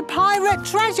ready for the pirate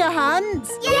treasure hunt?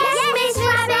 Yes, Miss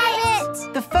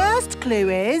Rabbit! The first clue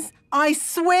is, I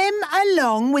swim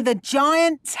along with a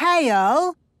giant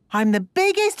tail. I'm the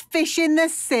biggest fish in the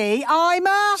sea. I'm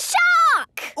a...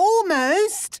 Shark!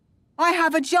 Almost. I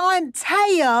have a giant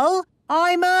tail.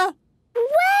 I'm a...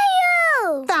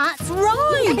 Whale! That's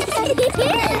right!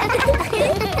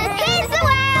 Here's the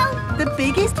whale! The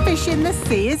biggest fish in the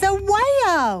sea is a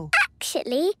whale.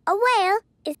 Actually, a whale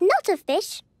is not a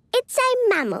fish. It's a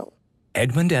mammal.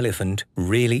 Edmund Elephant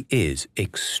really is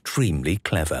extremely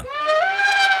clever.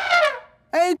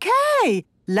 OK,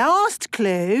 last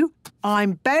clue.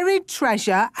 I'm buried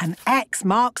treasure and X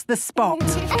marks the spot.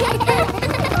 Here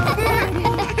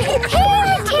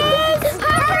it is!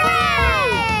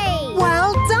 Hooray!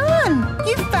 Well done!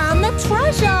 You found the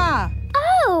treasure!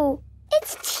 Oh,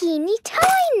 it's teeny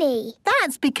tiny.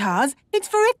 That's because it's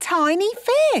for a tiny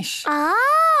fish.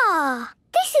 Ah,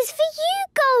 this is for you,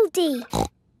 Goldie.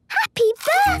 Happy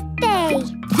birthday!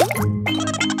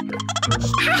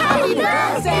 Happy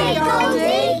birthday,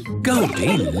 Goldie!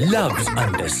 Goldie loves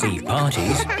undersea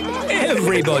parties.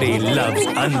 Everybody loves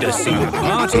undersea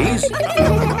parties.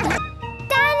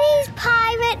 Danny's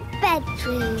pirate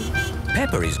bedroom.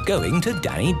 Peppa is going to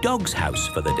Danny Dog's house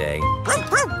for the day.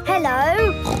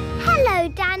 Hello. Hello,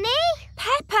 Danny.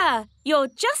 Peppa, you're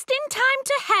just in time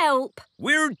to help.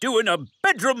 We're doing a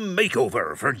bedroom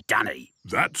makeover for Danny.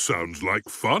 That sounds like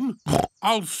fun.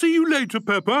 I'll see you later,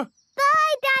 Peppa.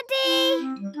 Bye, Daddy.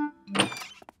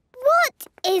 What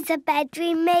is a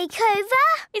bedroom makeover?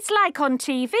 It's like on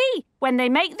TV, when they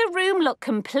make the room look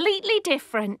completely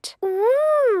different.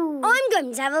 Ooh. I'm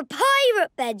going to have a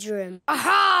pirate bedroom.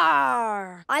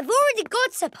 Aha! I've already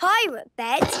got a pirate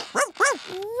bed.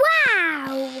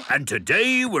 Wow! And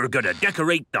today we're going to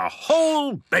decorate the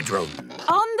whole bedroom.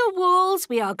 On the walls,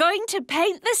 we are going to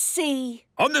paint the sea.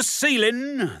 On the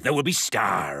ceiling, there will be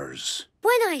stars.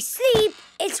 When I sleep,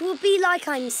 it It will be like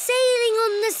I'm sailing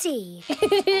on the sea.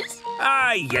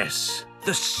 Ah, yes,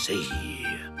 the sea.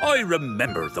 I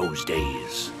remember those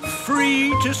days.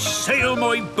 Free to sail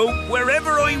my boat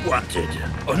wherever I wanted,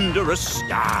 under a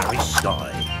starry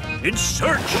sky, in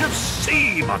search of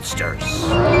sea monsters.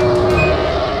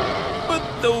 But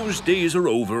those days are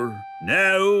over.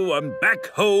 Now I'm back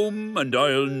home and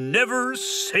I'll never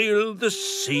sail the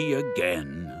sea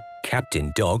again.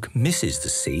 Captain Dog misses the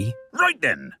sea. Right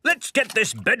then, let's get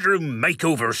this bedroom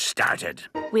makeover started.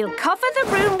 We'll cover the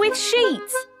room with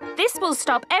sheets. This will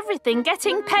stop everything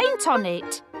getting paint on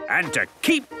it. And to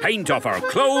keep paint off our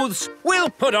clothes, we'll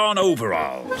put on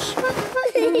overalls.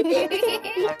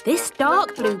 This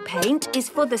dark blue paint is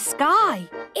for the sky.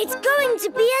 It's going to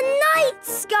be a night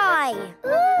sky.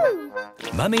 Ooh.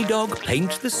 Mummy Dog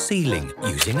paints the ceiling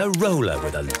using a roller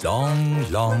with a long,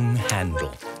 long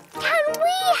handle. Can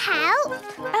we help?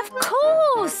 Of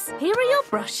course. Here are your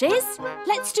brushes.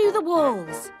 Let's do the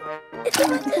walls.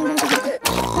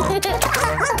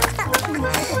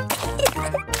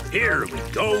 Here we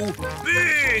go.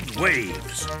 Big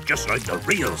waves, just like the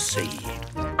real sea.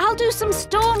 I'll do some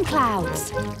storm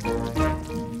clouds.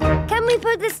 Can we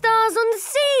put the stars on the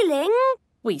ceiling?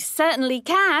 We certainly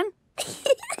can.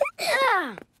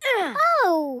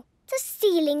 Oh, the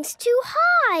ceiling's too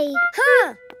high.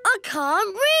 Huh, I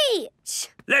can't reach.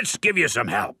 Let's give you some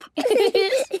help.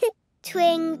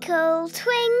 Twinkle,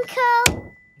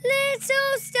 twinkle,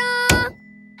 little star,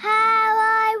 how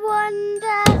I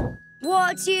wonder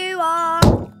what you are.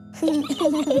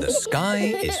 The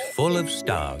sky is full of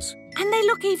stars. And they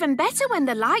look even better when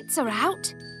the lights are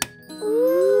out.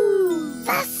 Ooh,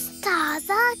 the stars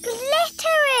are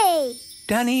glittery.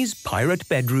 Danny's pirate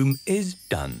bedroom is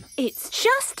done. It's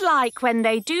just like when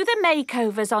they do the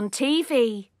makeovers on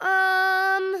TV.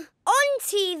 On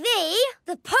TV,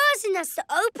 the person has to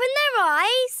open their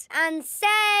eyes and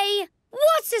say,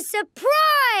 "What a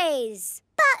surprise!"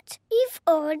 But you've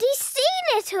already seen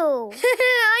it all.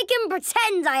 I can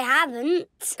pretend I haven't.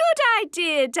 Good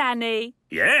idea, Danny.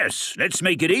 Yes, let's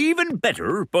make it even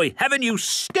better by having you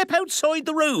step outside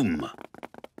the room.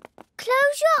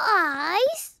 Close your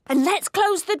eyes. And let's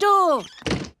close the door.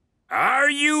 Are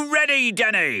you ready,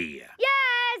 Danny?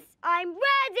 Yes, I'm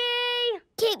ready.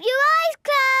 Keep your eyes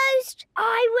closed.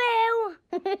 I will.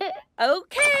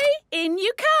 OK, in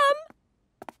you come.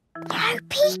 No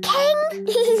peeking.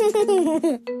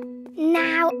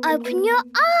 Now open your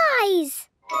eyes.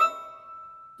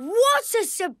 What a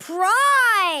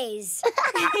surprise!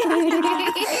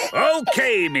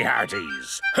 OK, me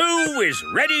hearties. Who is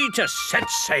ready to set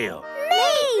sail?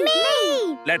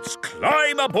 Me! Let's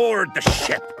climb aboard the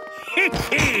ship.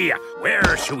 Hee-hee!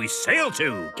 Where shall we sail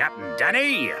to, Captain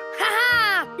Danny?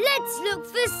 Ha-ha! Let's look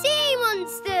for sea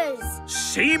monsters.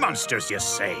 Sea monsters, you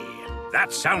say?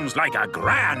 That sounds like a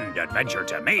grand adventure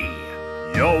to me.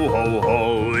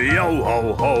 Yo-ho-ho,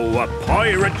 yo-ho-ho, a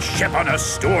pirate ship on a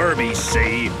stormy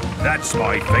sea. That's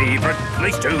my favourite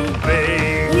place to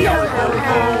be.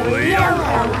 Yo-ho-ho,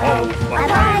 yo-ho-ho, a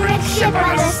pirate ship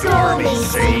on a stormy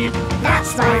sea.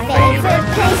 That's my favourite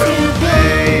place to be.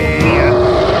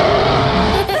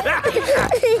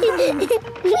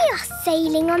 We are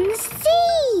sailing on the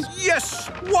sea. Yes,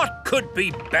 what could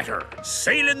be better?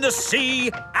 Sailing the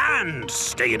sea and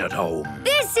staying at home.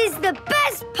 This is the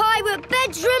best pirate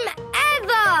bedroom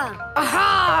ever!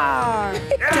 Aha!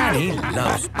 Danny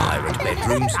loves pirate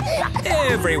bedrooms.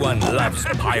 Everyone loves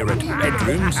pirate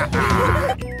bedrooms.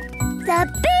 The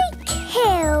Big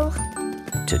Hill.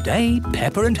 Today,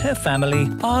 Peppa and her family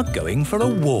are going for a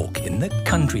walk in the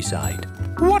countryside.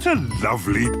 What a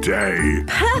lovely day.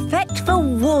 Perfect for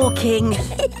walking.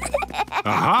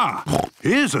 Aha!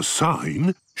 Here's a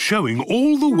sign showing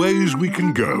all the ways we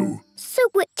can go. So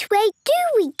which way do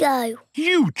we go?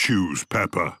 You choose,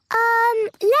 Peppa.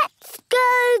 Let's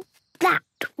go that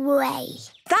way.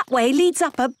 That way leads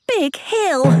up a big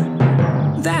hill.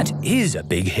 That is a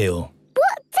big hill.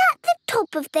 What's at the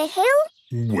top of the hill?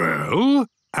 Well,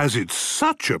 as it's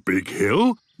such a big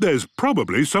hill, there's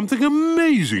probably something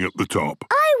amazing at the top.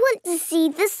 I want to see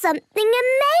the something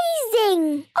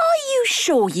amazing. Are you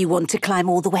sure you want to climb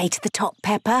all the way to the top,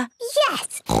 Peppa?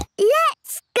 Yes,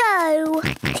 let's go.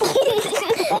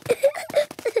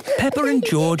 Peppa and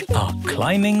George are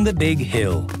climbing the big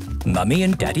hill. Mummy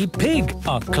and Daddy Pig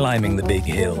are climbing the big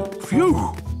hill.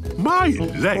 Phew! My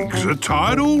legs are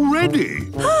tired already.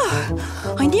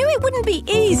 I knew it wouldn't be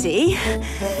easy.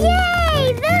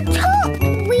 Yay, the top!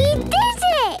 We did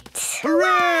it!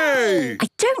 Hooray! I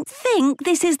don't think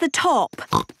this is the top.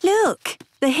 Look,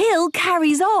 the hill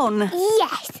carries on.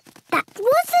 Yes, that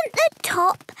wasn't the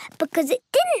top because it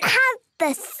didn't have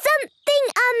the something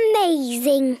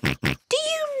amazing. Do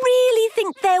you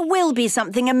there will be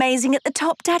something amazing at the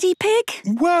top, Daddy Pig?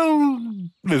 Well,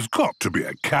 there's got to be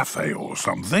a cafe or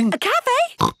something. A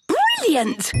cafe?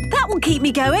 Brilliant! That will keep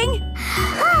me going.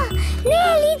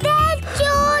 Nearly there,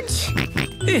 George.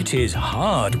 It is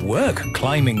hard work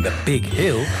climbing the big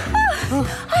hill.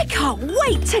 I can't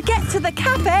wait to get to the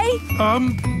cafe.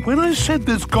 When I said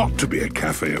there's got to be a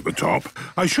cafe at the top,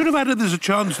 I should have added there's a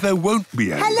chance there won't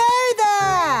be any. Hello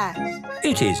there!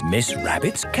 It is Miss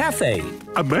Rabbit's cafe.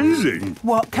 Amazing.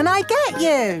 What can I get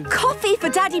you? Coffee for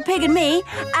Daddy Pig and me,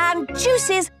 and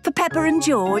juices for Peppa and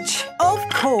George. Of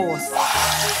course.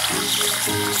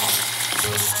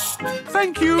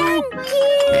 Thank you.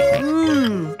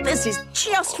 This is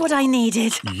just what I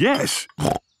needed. Yes.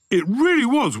 It really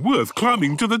was worth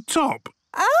climbing to the top.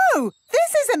 Oh,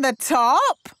 this isn't the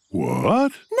top.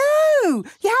 What? No,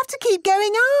 you have to keep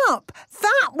going up.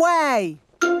 That way.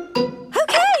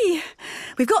 OK,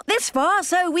 we've got this far,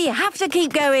 so we have to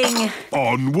keep going.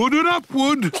 Onward and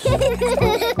upward. Mummy,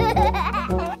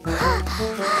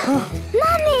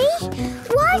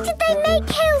 why did they make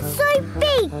hills so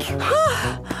big?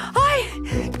 I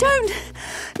don't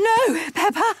know,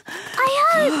 Peppa. I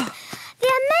hope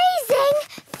the amazing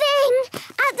thing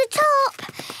at the top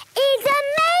is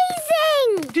amazing.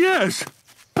 Yes,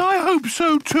 I hope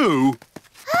so too.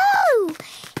 Oh,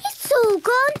 it's all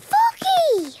gone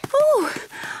foggy. Oh,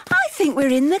 I think we're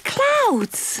in the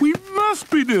clouds. We must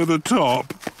be near the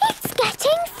top. It's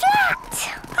getting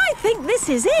flat. I think this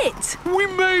is it. We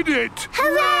made it.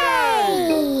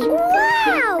 Hooray!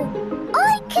 Wow!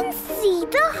 I can see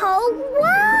the whole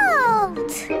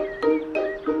world.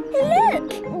 Look,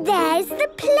 there's the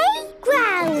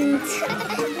playground.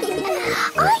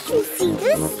 I can see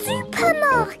the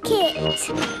supermarket.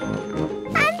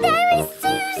 And there is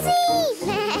Susie.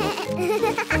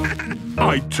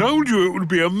 I told you it would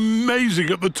be amazing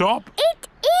at the top. It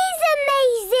is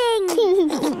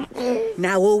amazing.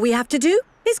 Now all we have to do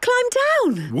is climb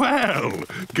down. Well,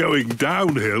 going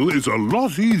downhill is a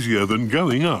lot easier than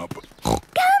going up. Come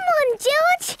on,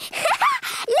 George.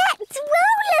 Let's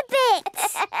roll a bit.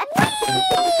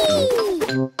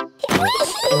 Whee!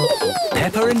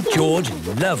 Peppa and George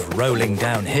love rolling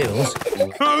down hills.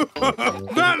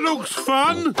 That looks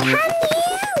fun. Can you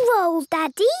roll,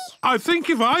 Daddy? I think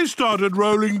if I started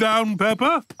rolling down,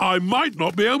 Peppa, I might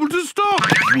not be able to stop.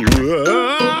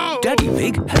 Daddy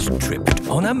Pig has tripped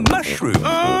on a mushroom.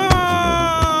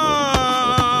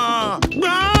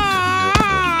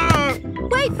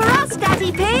 Wait for us,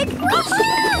 Daddy Pig.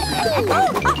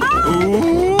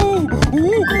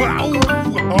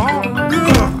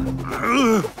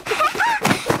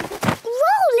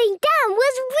 Rolling down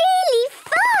was really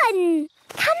fun.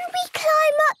 Can we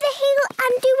climb up the hill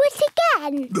and do it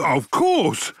again? Of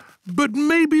course. But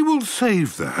maybe we'll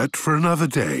save that for another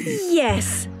day.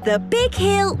 Yes, the big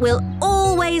hill will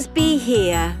always be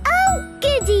here. Oh,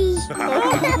 goody.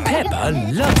 Peppa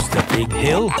loves the big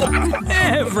hill.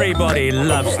 Everybody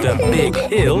loves the big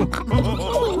hill.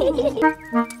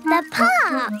 The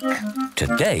park.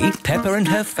 Today, Peppa and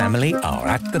her family are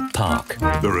at the park.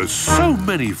 There are so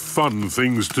many fun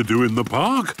things to do in the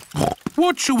park.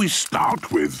 What shall we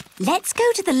start with? Let's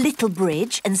go to the little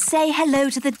bridge and say hello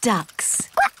to the ducks.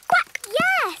 Quack, quack.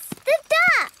 Yes, the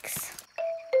ducks.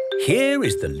 Here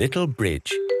is the little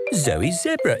bridge. Zoe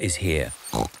Zebra is here.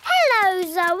 Hello,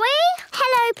 Zoe.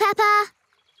 Hello, Peppa.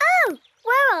 Oh,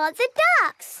 where are the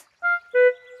ducks?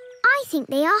 I think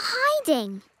they are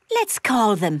hiding. Let's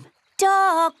call them.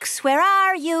 Ducks, where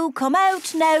are you? Come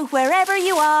out now, wherever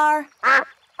you are.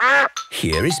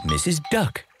 Here is Mrs.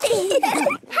 Duck.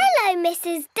 Hello,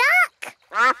 Mrs. Duck.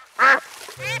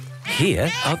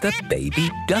 Here are the baby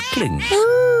ducklings.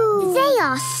 Ooh. They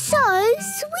are so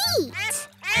sweet.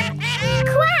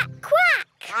 Quack, quack.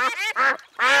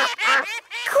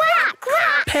 Quack,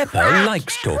 quack. Peppa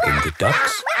likes talking to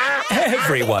ducks.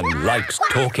 Everyone likes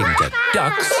talking to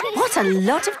ducks. What a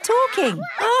lot of talking.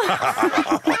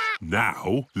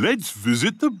 Now, let's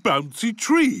visit the bouncy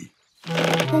tree.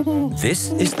 This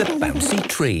is the bouncy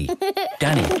tree.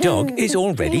 Danny Dog is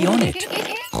already on it.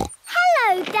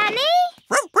 Hello, Danny.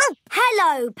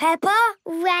 Hello, Peppa.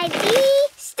 Ready,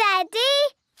 steady,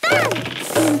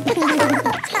 bounce.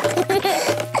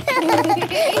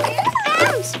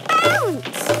 Bounce,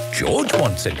 bounce. George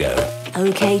wants a go.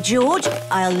 OK, George,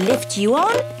 I'll lift you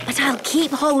on, but I'll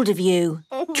keep hold of you.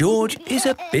 George is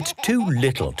a bit too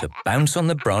little to bounce on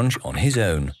the branch on his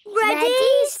own. Ready,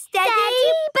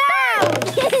 steady,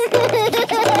 bounce.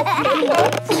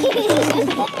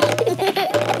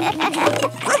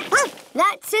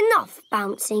 That's enough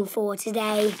bouncing for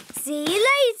today. See you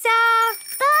later.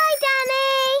 Bye,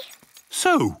 Danny.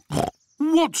 So,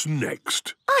 what's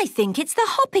next? I think it's the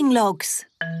hopping logs.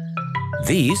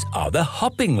 These are the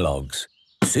hopping logs.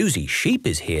 Susie Sheep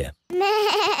is here.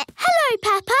 Hello,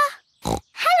 Peppa.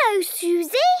 Hello,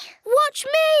 Susie. Watch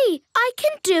me. I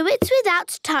can do it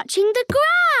without touching the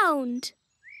ground.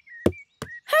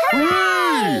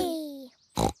 Hooray!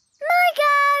 My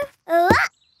go.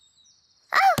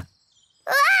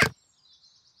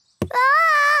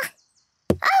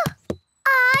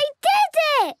 I did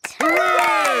it!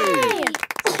 Hooray!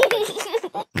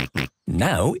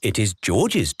 Now it is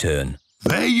George's turn.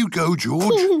 There you go, George.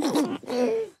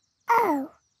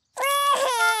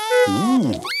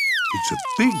 Ooh, it's a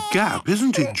big gap,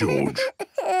 isn't it, George?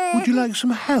 Would you like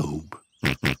some help?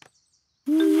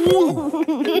 Woo! Woo!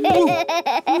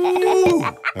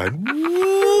 And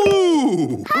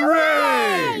woo!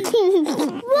 Hooray!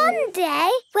 One day,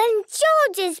 when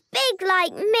George is big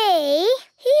like me,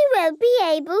 he will be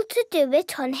able to do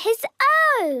it on his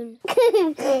own.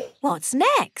 What's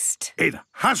next? It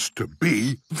has to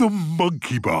be the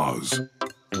monkey bars.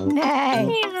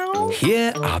 No.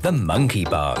 Here are the monkey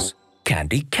bars.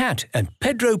 Candy Cat and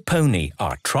Pedro Pony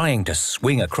are trying to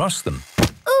swing across them.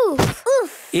 Oof,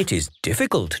 oof. It is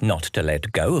difficult not to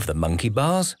let go of the monkey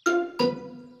bars.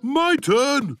 My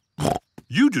turn.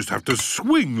 You just have to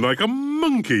swing like a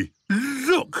monkey.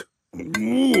 Look.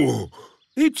 Ooh.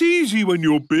 It's easy when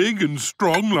you're big and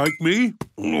strong like me.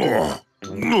 You're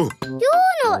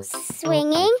not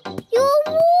swinging, you're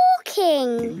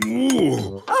walking.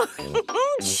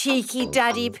 Oh, cheeky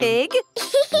Daddy Pig.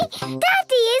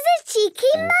 Daddy is a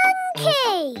cheeky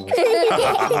monkey.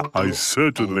 I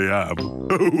certainly am.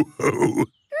 Ho, ho.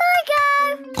 My go.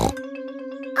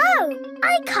 Oh,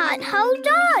 I can't hold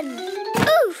on.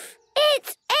 Oof,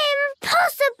 it's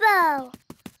impossible.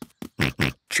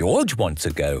 George wants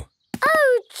a go.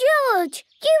 Oh, George,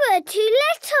 you are too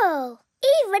little.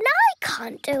 Even I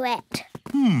can't do it.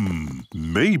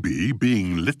 Maybe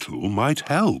being little might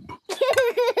help.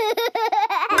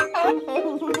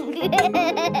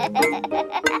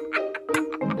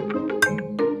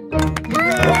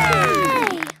 Hooray!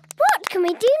 What can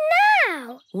we do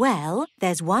now? Well,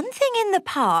 there's one thing in the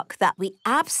park that we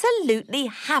absolutely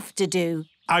have to do.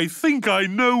 I think I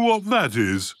know what that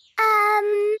is.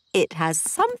 It has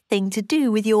something to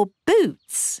do with your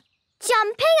boots.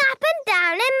 Jumping up and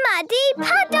down in muddy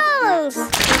puddles.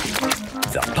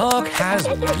 The park has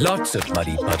lots of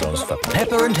muddy puddles for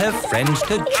Peppa and her friends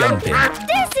to jump in.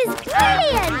 This is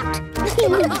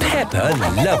brilliant. Peppa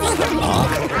loves the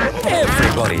park.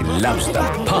 Everybody loves the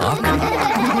park.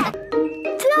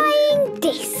 Flying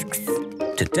discs.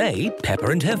 Today, Peppa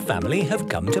and her family have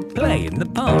come to play in the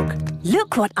park.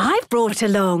 Look what I've brought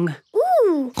along.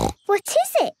 Ooh, what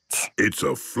is it? It's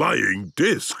a flying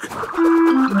disc.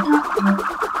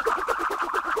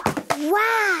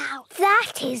 Wow,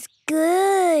 that is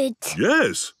good.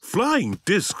 Yes, flying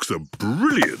discs are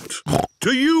brilliant.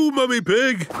 To you, Mummy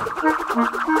Pig.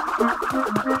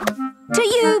 To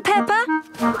you, Peppa.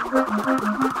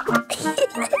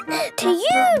 To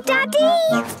you, Daddy.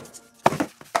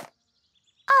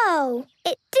 Oh,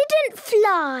 it didn't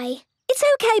fly. It's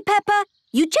okay, Peppa.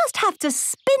 You just have to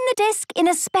spin the disc in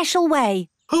a special way.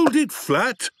 Hold it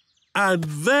flat and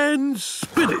then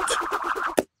spin it.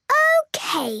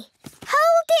 Okay,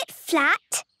 hold it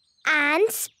flat and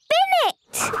spin it.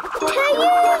 To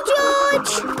you,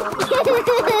 George.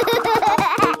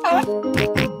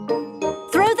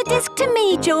 Throw the disc to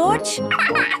me, George.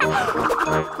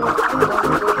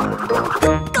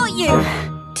 Got you.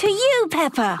 To you,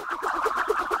 Peppa.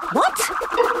 What?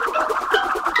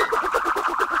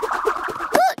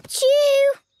 Got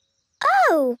you.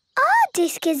 Oh, our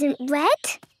disc isn't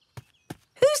red.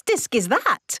 Whose disc is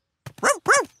that?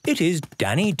 It is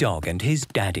Danny Dog and his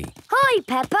daddy. Hi,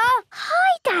 Peppa.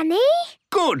 Hi, Danny.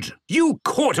 Good! You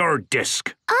caught our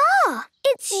disc. Ah,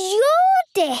 it's your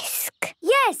disc.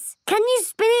 Yes. Can you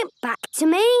spin it back to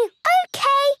me?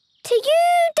 Okay. To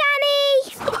you, Danny.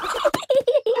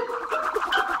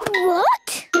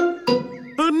 What?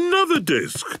 Another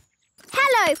disc.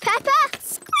 Hello, Peppa.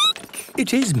 Squeak.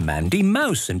 It is Mandy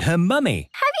Mouse and her mummy.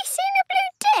 Have you seen a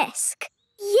blue disc?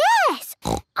 Yes,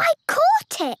 I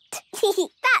caught it.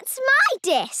 That's my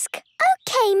disc.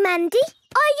 Okay, Mandy,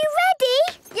 are you ready?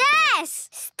 Yes.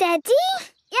 Steady?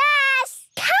 Yes.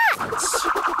 Catch.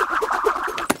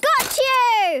 Got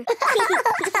you.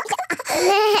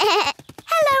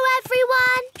 Hello,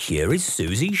 everyone. Here is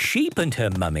Susie Sheep and her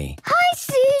mummy. Hi,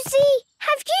 Susie.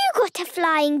 Have you got a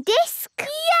flying disc?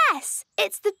 Yes,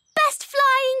 it's the best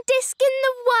flying disc in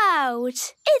the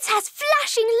world. It has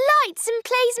flashing lights and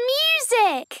plays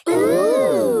music.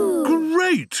 Ooh.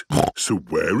 Great! So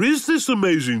where is this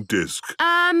amazing disc?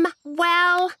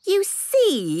 Well, you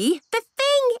see, the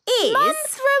thing is... Mum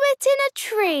threw it in a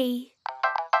tree.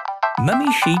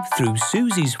 Mummy Sheep threw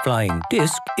Susie's flying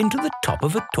disc into the top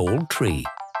of a tall tree.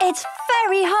 It's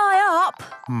very high up.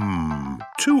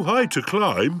 Too high to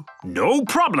climb. No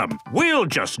problem. We'll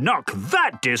just knock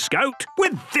that disc out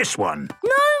with this one.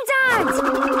 No, Dad!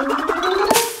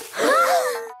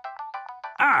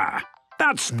 Ah,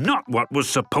 that's not what was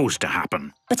supposed to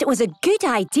happen. But it was a good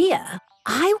idea.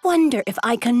 I wonder if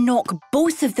I can knock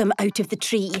both of them out of the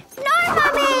tree. No,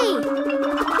 Mummy!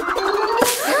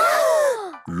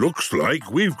 Looks like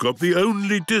we've got the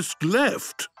only disc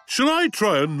left. Shall I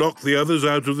try and knock the others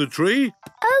out of the tree?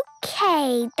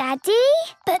 OK, Daddy,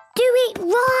 but do it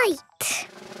right.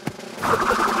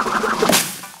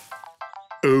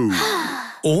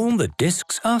 Oh. All the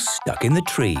discs are stuck in the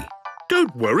tree.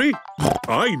 Don't worry.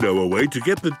 I know a way to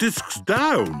get the discs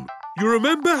down. You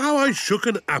remember how I shook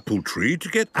an apple tree to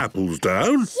get apples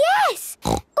down? Yes!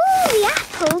 All the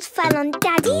apples fell on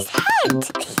Daddy's head.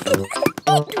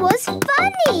 It was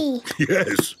funny.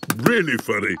 Yes, really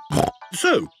funny.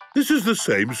 So, this is the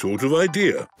same sort of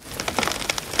idea.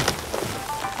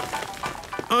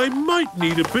 I might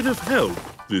need a bit of help.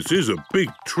 This is a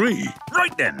big tree.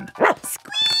 Right then.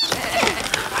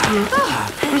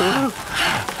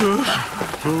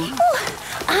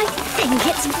 I think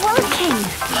it's working.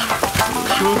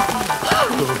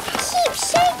 Keep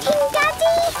shaking,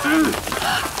 Daddy.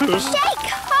 Shake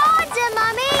harder,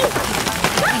 Mummy.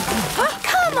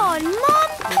 Come on, Mum.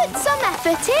 Put some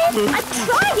effort in. I'm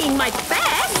trying my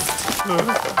best.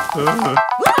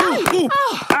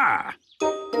 Ah!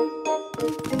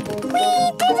 We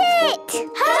did it!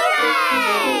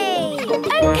 Hooray!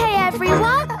 OK,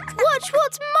 everyone. Watch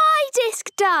what my disc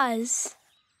does.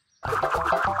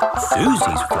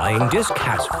 Susie's flying disc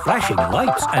has flashing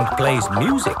lights and plays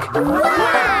music.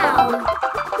 Wow!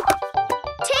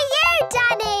 To you,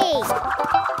 Danny!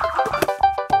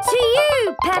 To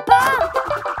you, Peppa!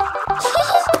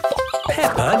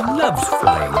 Peppa loves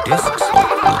flying discs.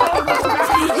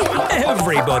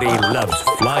 Everybody loves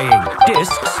flying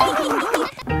discs.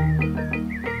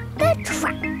 The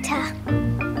tractor.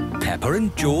 Peppa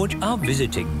and George are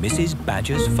visiting Mrs.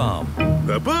 Badger's farm.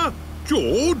 Peppa?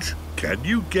 George? Can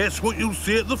you guess what you'll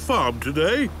see at the farm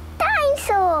today?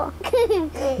 Dinosaur!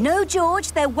 No,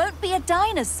 George, there won't be a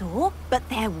dinosaur, but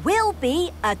there will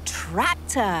be a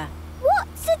tractor.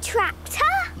 What's a tractor?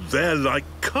 They're like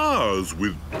cars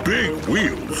with big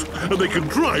wheels, and they can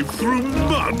drive through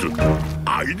mud.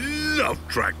 I love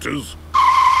tractors.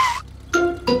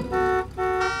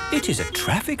 It is a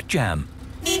traffic jam.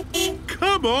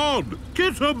 Come on,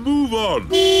 get a move on.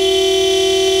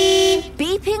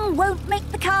 Beeping won't make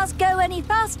the cars go any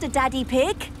faster, Daddy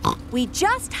Pig. We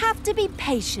just have to be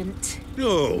patient.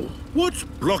 Oh, what's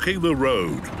blocking the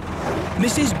road?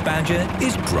 Mrs. Badger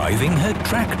is driving her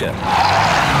tractor.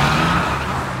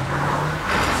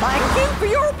 Thank you for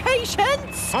your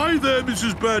patience. Hi there,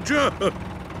 Mrs. Badger.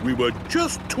 We were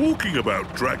just talking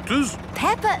about tractors.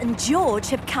 Peppa and George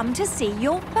have come to see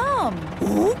your farm.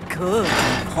 Oh, good.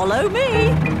 Follow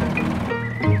me.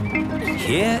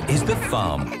 Here is the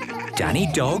farm. Danny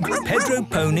Dog, Pedro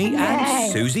Pony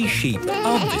and Susie Sheep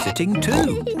are visiting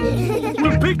too.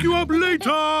 We'll pick you up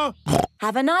later.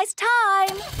 Have a nice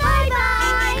time.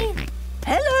 Bye-bye.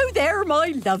 Hello there,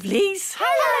 my lovelies.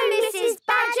 Hello, Mrs.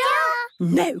 Badger.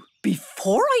 Now,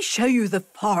 before I show you the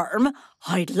farm,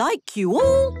 I'd like you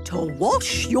all to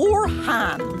wash your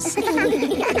hands.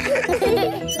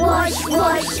 Wash,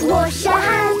 wash, wash your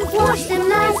hands. Wash them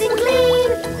nice and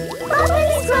clean.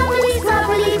 Bubbly, scrubbly,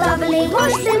 scrubbly, bubbly.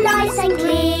 Wash them nice and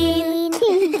clean.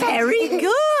 Very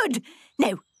good.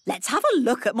 Now, let's have a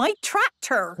look at my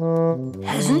tractor.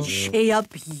 Isn't she a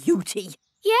beauty?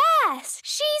 Yes,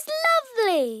 she's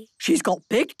lovely. She's got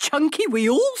big chunky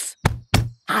wheels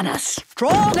and a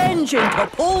strong engine to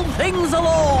pull things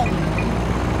along.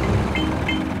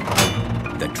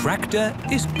 The tractor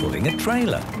is pulling a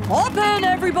trailer. Hop in,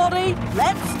 everybody.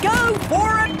 Let's go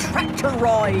for a tractor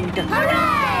ride.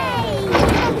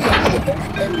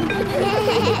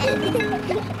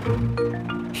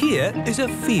 Here is a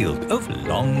field of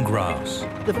long grass.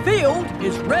 The field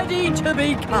is ready to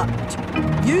be cut.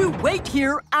 You wait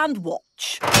here and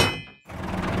watch.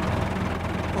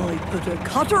 I put a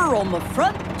cutter on the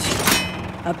front,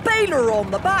 a baler on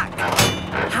the back,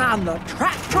 and the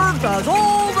tractor does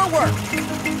all the work.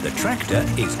 The tractor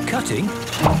is cutting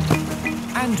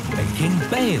and making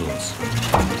bales.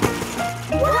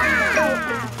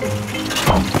 Wow!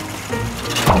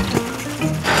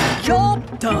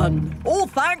 Job done. All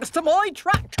thanks to my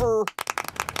tractor.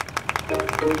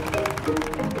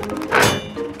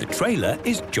 The trailer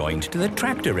is joined to the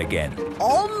tractor again.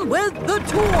 On with the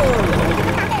tour.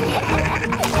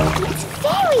 It's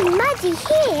very muddy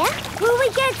here. Will we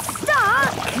get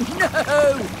stuck?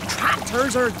 No!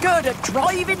 Tractors are good at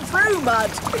driving through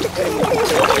mud.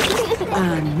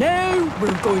 And now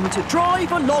we're going to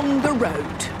drive along the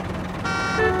road.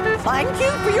 Thank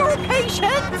you for your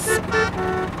patience.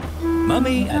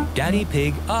 Mummy and Daddy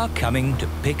Pig are coming to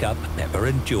pick up Peppa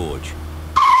and George.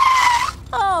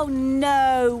 Oh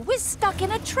no, we're stuck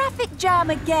in a traffic jam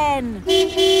again.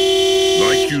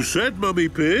 Like you said, Mummy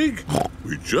Pig,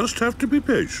 we just have to be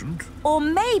patient. Or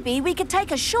maybe we could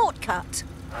take a shortcut.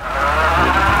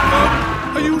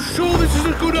 Are you sure this is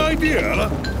a good idea?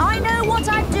 I know what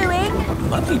I'm doing.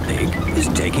 Mummy Pig is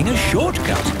taking a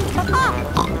shortcut.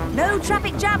 No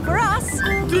traffic jam for us.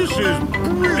 This is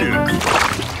brilliant.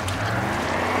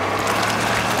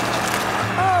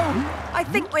 Oh, I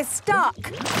think we're stuck.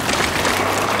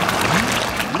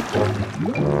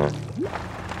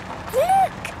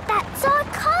 Look, that's our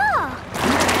car.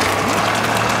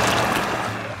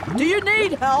 Do you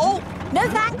need help? No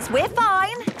thanks, we're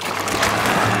fine.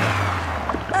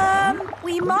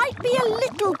 We might be a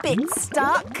little bit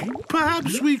stuck.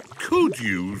 Perhaps we could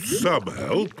use some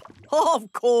help.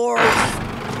 Of course.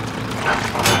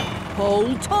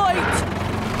 Hold tight.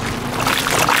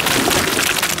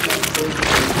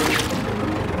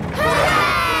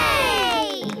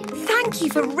 Hooray! Thank you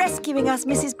for rescuing us,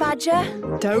 Mrs. Badger.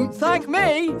 Don't thank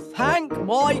me. Thank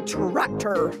my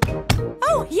tractor.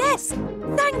 Oh, yes.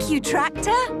 Thank you,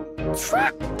 Tractor.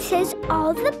 Tractors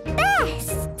are the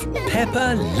best.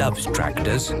 Peppa loves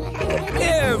tractors.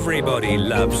 Everybody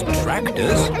loves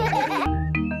tractors.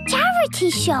 Charity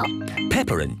shop.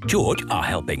 Peppa and George are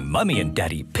helping Mummy and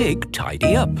Daddy Pig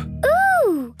tidy up.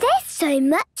 Ooh, there's so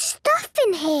much stuff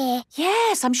in here.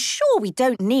 Yes, I'm sure we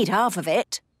don't need half of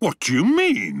it. What do you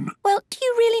mean? Well, do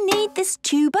you really need this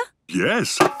tuba?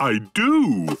 Yes, I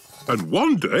do. And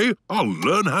one day I'll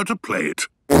learn how to play it.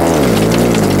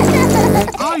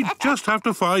 I just have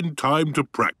to find time to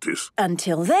practice.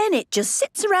 Until then, it just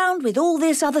sits around with all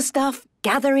this other stuff,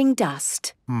 gathering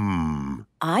dust.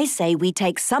 I say we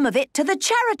take some of it to the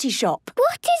charity shop.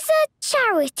 What is a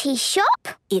charity shop?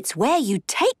 It's where you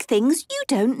take things you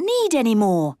don't need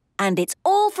anymore. And it's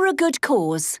all for a good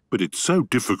cause. But it's so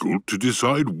difficult to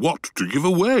decide what to give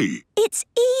away. It's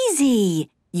easy.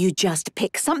 You just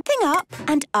pick something up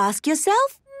and ask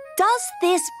yourself, does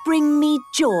this bring me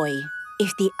joy?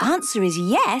 If the answer is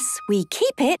yes, we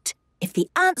keep it. If the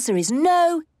answer is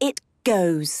no, it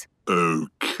goes.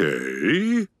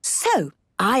 OK. So,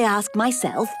 I ask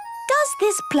myself, does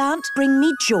this plant bring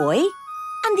me joy?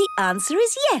 And the answer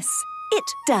is yes, it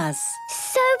does.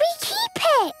 So we keep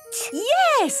it.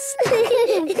 Yes!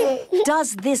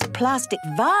 Does this plastic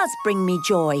vase bring me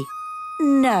joy?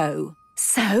 No.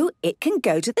 So it can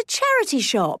go to the charity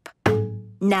shop.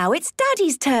 Now it's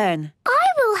Daddy's turn. I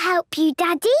will help you,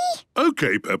 Daddy.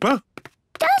 OK, Peppa.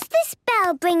 Does this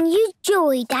bell bring you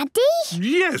joy, Daddy?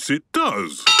 Yes, it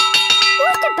does.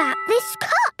 What about this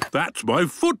cup? That's my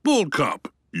football cup.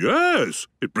 Yes,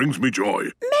 it brings me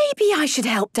joy. Maybe I should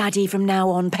help Daddy from now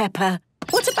on, Peppa.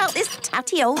 What about this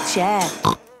tatty old chair?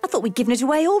 I thought we'd given it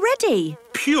away already.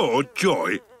 Pure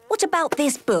joy. What about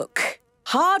this book?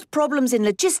 Hard Problems in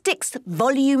Logistics,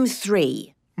 Volume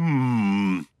 3.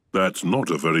 That's not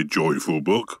a very joyful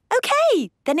book. OK,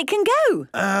 then it can go.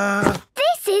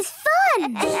 This is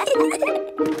fun.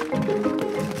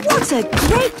 What a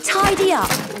great tidy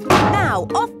up. Now,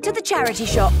 off to the charity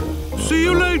shop. See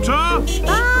you later.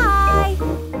 Bye.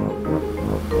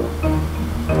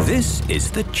 This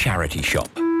is the charity shop.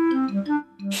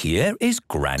 Here is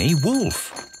Granny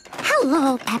Wolf.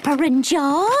 Hello, Peppa and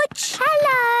George.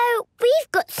 Hello.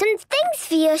 We've got some things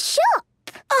for your shop.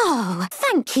 Oh,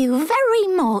 thank you very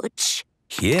much.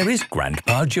 Here is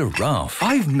Grandpa Giraffe.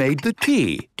 I've made the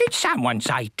tea. Did someone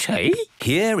say tea?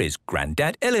 Here is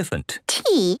Grandad Elephant.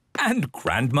 Tea? And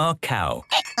Grandma Cow.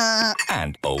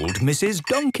 And old Mrs.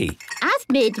 Donkey. I've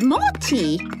made more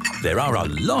tea. There are a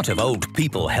lot of old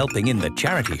people helping in the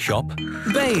charity shop.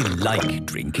 They like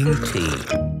drinking tea.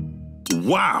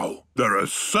 Wow, there are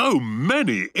so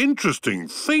many interesting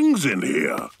things in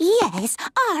here. Yes,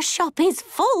 our shop is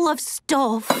full of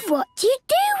stuff. What do you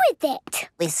do with it?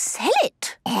 We sell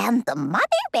it, and the money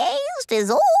raised is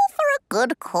all for a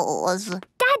good cause.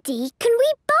 Daddy, can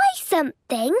we buy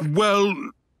something? Well,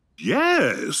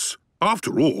 yes.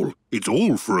 After all, it's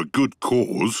all for a good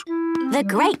cause. The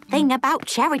great thing about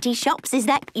charity shops is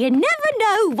that you never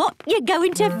know what you're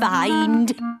going to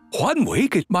find. One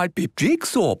week it might be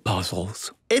jigsaw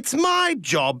puzzles. It's my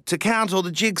job to count all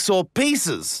the jigsaw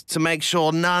pieces to make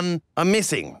sure none are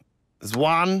missing. There's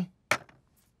 1,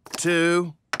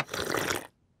 2,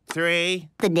 3.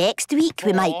 The next week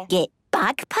we might get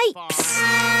bagpipes.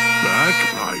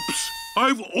 Bagpipes.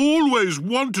 I've always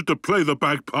wanted to play the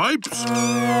bagpipes.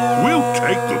 We'll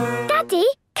take them. Daddy,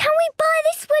 can we buy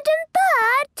this wooden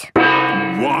bird?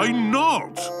 Why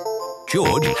not?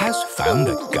 George has found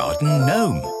a garden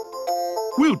gnome.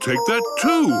 We'll take that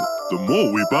too. The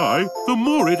more we buy, the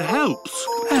more it helps.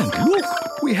 And look,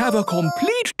 we have a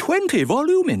complete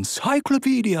 20-volume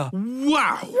encyclopedia.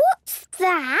 Wow! What's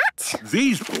that?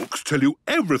 These books tell you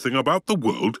everything about the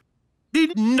world in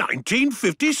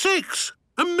 1956.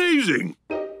 Amazing!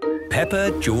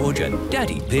 Peppa, George and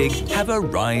Daddy Pig have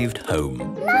arrived home.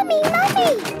 Mummy!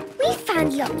 We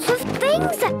found lots of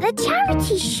things at the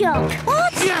charity shop.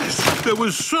 What? Yes! There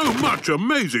was so much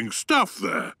amazing stuff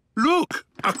there. Look,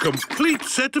 a complete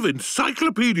set of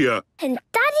encyclopedia. And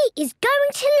Daddy is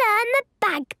going to learn the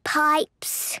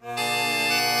bagpipes.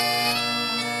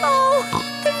 Oh,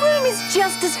 the room is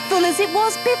just as full as it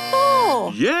was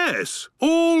before. Yes,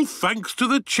 all thanks to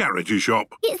the charity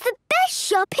shop. It's the best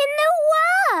shop in the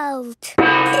world.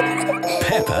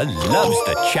 Peppa loves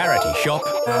the charity shop.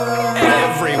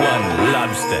 Everyone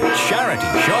loves the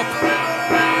charity shop.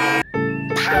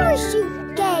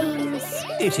 Parachute games.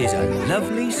 It is a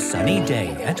lovely sunny day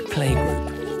at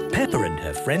playgroup. Peppa and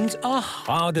her friends are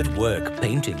hard at work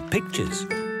painting pictures.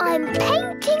 I'm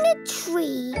painting a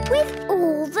tree with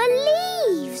all the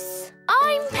leaves.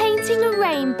 I'm painting a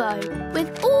rainbow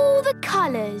with all the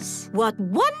colours. What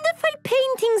wonderful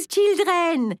paintings,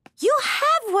 children! You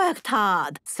have worked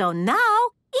hard, so now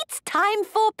it's time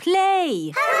for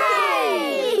play.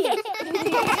 Hooray!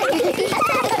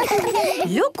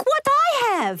 Look what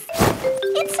I have.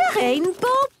 It's a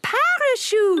rainbow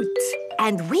parachute.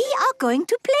 And we are going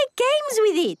to play games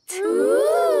with it.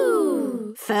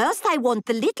 Ooh! First, I want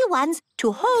the little ones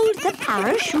to hold the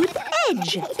parachute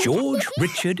edge. George,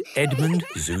 Richard, Edmund,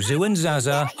 Zuzu and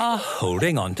Zaza are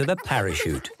holding onto the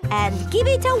parachute. And give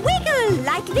it a wiggle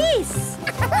like this.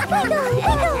 Wiggle,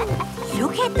 wiggle.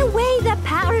 Look at the way the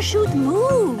parachute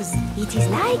moves. It is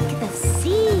like the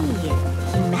sea.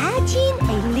 Imagine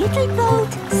a little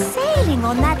boat sailing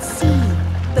on that sea.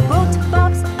 The boat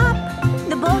bobs up,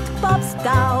 the boat bobs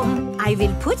down. I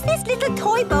will put this little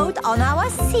toy boat on our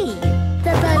sea.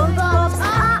 The boat bobs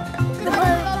up, the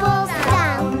boat bobs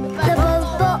down. The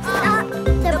boat bobs up,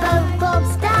 the boat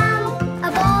bobs down.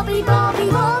 A bobby, bobby,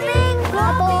 bobbing, a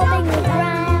bobbing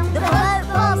around. The boat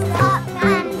bobs up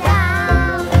and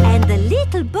down. And the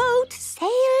little boat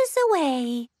sails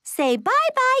away. Say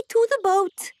bye-bye to the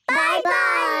boat.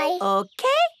 Bye-bye.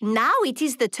 Okay, now it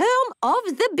is the turn of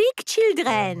the big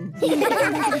children.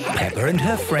 Peppa and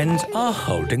her friends are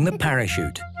holding the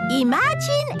parachute.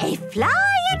 Imagine a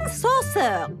flying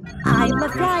saucer. I'm a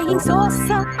flying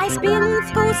saucer. I spin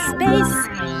through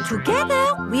space.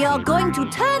 Together, we are going to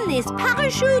turn this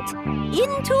parachute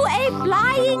into a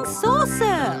flying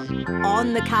saucer.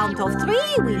 On the count of 3,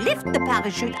 we lift the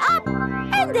parachute up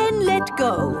and then let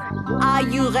go. Are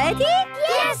you ready?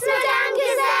 Yes, Madame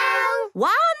Gazelle.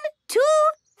 1, 2,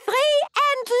 3,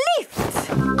 and lift.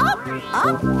 Up,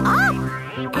 up, up.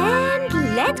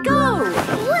 And let go.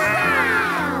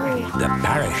 Wow! The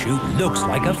parachute looks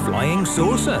like a flying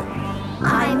saucer.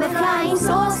 I'm a flying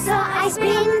saucer. I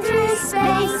spin through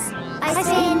space. I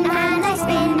spin and I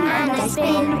spin and I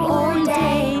spin all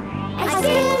day. I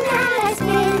spin and I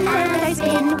spin and I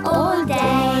spin all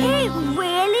day. It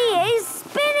really is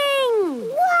spinning.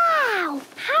 Wow!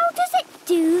 How does it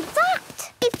do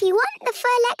that? If you want the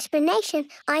full explanation,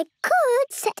 I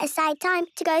could set aside time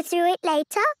to go through it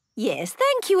later. Yes,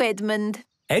 thank you, Edmund.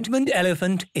 Edmund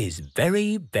Elephant is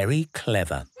very, very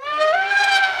clever.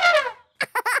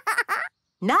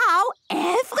 Now,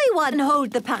 everyone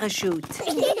hold the parachute.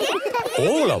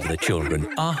 All of the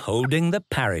children are holding the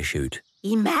parachute.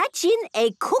 Imagine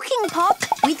a cooking pot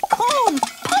with corn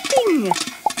popping.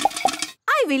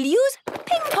 I will use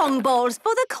ping-pong balls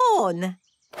for the corn.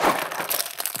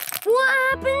 What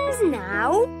happens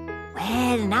now?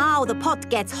 Well, now the pot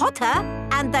gets hotter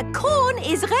and the corn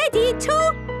is ready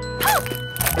to pop!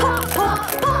 Pop,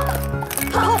 pop, pop!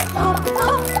 Pop, pop,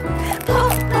 pop!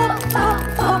 Pop, pop, pop,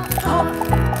 pop, pop!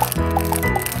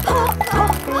 Pop,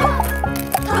 pop, pop!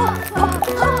 Pop, pop,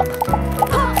 pop!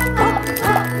 Pop, pop,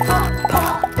 pop, pop,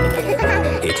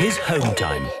 pop! It is home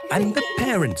time and the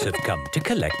parents have come to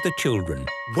collect the children.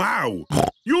 Wow!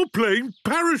 You're playing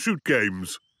parachute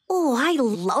games. Oh, I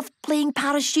loved playing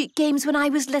parachute games when I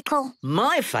was little.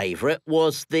 My favourite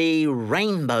was the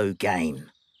rainbow game.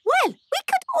 Well, we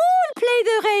could all play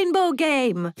the rainbow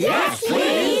game. Yes,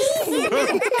 please.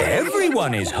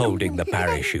 Everyone is holding the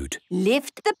parachute.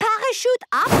 Lift the parachute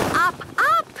up, up,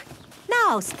 up.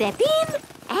 Now step in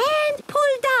and pull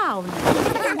down.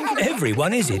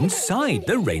 Everyone is inside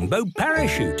the rainbow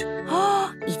parachute.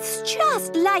 Oh, it's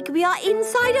just like we are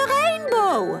inside a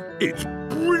rainbow. It's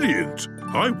brilliant.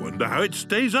 I wonder how it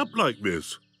stays up like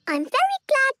this. I'm very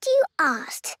glad you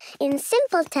asked. In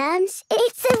simple terms,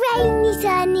 it's a rainy,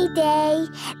 sunny day.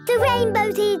 The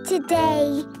rainbow's here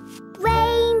today.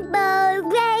 Rainbow,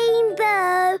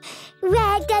 rainbow,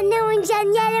 red and orange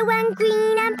and yellow and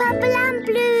green and purple and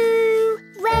blue.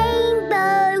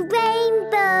 Rainbow,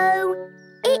 rainbow,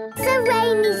 it's a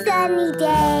rainy, sunny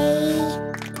day.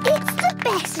 It's the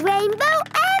best rainbow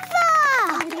ever!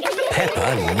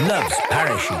 Peppa loves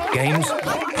parachute games.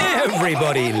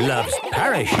 Everybody loves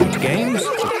parachute games.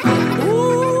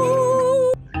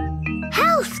 Ooh.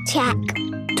 Health check.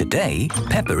 Today,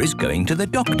 Peppa is going to the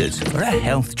doctor's for a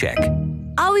health check.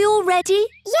 Are we all ready?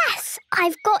 Yes,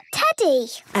 I've got Teddy.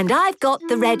 And I've got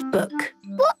the red book.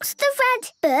 What's the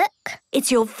red book?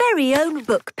 It's your very own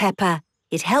book, Peppa.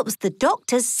 It helps the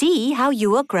doctors see how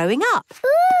you are growing up.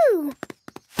 Ooh!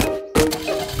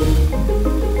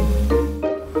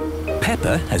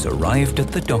 Peppa has arrived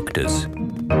at the doctor's.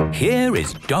 Here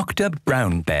is Dr.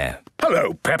 Brown Bear.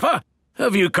 Hello, Peppa.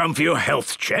 Have you come for your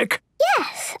health check?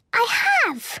 Yes, I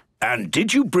have. And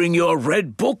did you bring your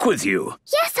red book with you?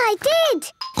 Yes, I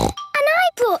did. And I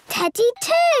brought Teddy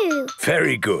too.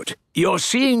 Very good. You're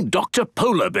seeing Dr.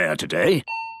 Polar Bear today.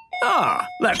 Ah,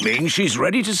 that means she's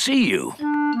ready to see you.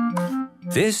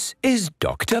 This is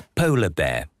Dr. Polar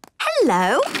Bear.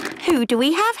 Hello. Who do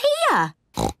we have here?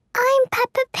 I'm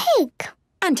Peppa Pig.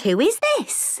 And who is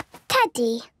this?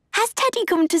 Teddy. Has Teddy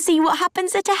come to see what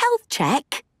happens at a health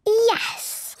check?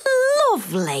 Yes.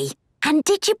 Lovely. And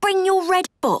did you bring your red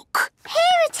book?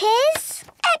 Here it is.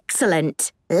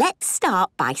 Excellent. Let's start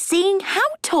by seeing how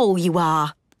tall you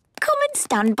are. Come and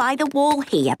stand by the wall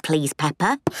here, please,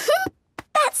 Peppa.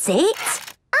 That's it.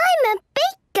 I'm a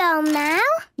big girl now.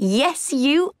 Yes,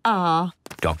 you are.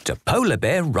 Dr. Polar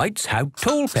Bear writes how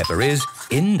tall Peppa is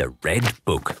in the red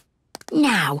book.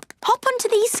 Now, hop onto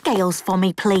these scales for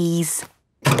me, please.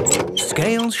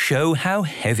 Scales show how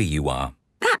heavy you are.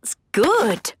 That's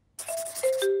good.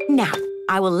 Now,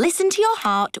 I will listen to your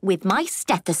heart with my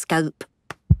stethoscope.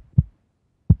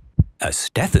 A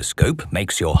stethoscope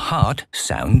makes your heart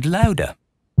sound louder.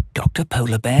 Dr.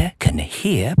 Polar Bear can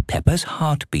hear Peppa's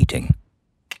heart beating.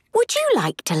 Would you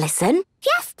like to listen?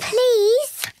 Yes,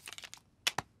 please.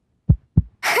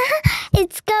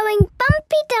 It's going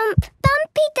bumpy-dump,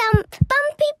 bumpy-dump,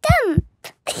 bumpy-dump.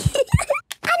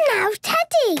 And now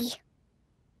Teddy.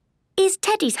 Is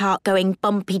Teddy's heart going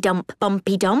bumpy-dump,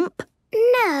 bumpy-dump?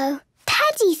 No,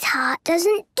 Teddy's heart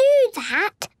doesn't do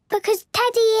that because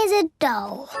Teddy is a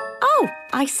doll. Oh,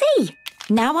 I see.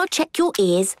 Now I'll check your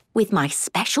ears with my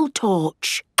special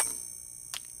torch.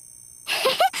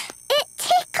 It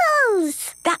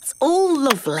tickles. That's all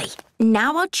lovely.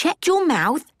 Now I'll check your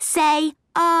mouth. Say,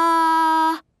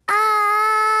 ah.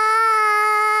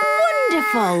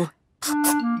 Wonderful.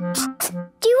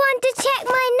 Do you want to check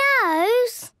my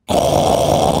nose?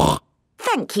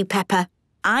 Thank you, Peppa.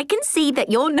 I can see that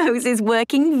your nose is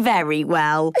working very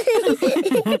well.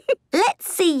 Let's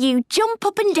see you jump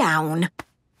up and down.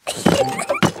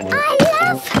 I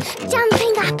love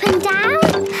jumping up and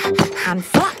down. And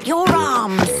flap your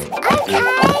arms. OK.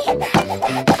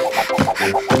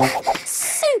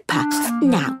 Super.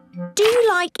 Now, do you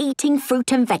like eating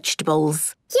fruit and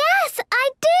vegetables? Yes, I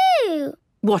do.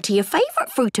 What are your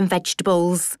favourite fruit and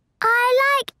vegetables?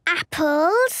 I like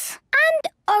apples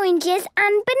and oranges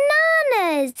and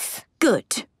bananas.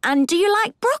 Good. And do you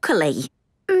like broccoli?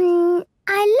 I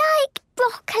like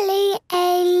broccoli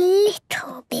a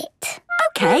little bit.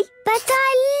 OK. But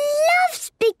I love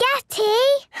spaghetti.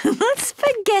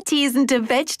 Spaghetti isn't a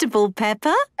vegetable,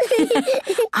 Peppa.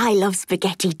 I love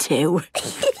spaghetti too.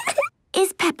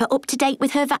 Is Peppa up to date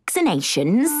with her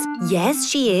vaccinations? Yes,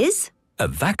 she is. A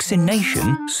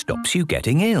vaccination stops you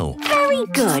getting ill. Very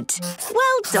good.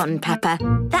 Well done, Peppa.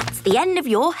 That's the end of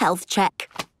your health check.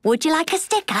 Would you like a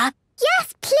sticker?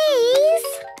 Yes, please.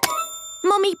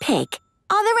 Mummy Pig,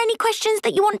 are there any questions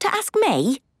that you want to ask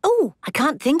me? Oh, I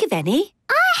can't think of any.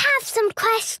 I have some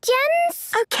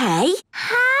questions. OK.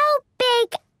 How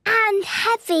big and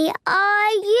heavy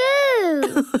are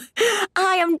you?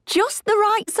 I am just the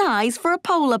right size for a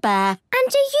polar bear.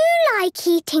 And do you like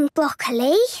eating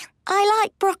broccoli? I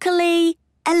like broccoli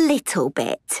a little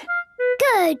bit.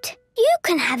 Good. You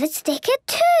can have a sticker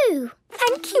too.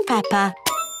 Thank you, Peppa.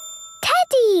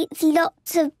 Teddy eats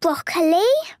lots of broccoli.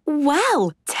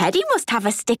 Well, Teddy must have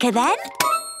a sticker then.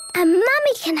 And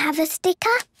Mummy can have a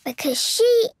sticker because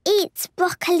she eats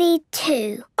broccoli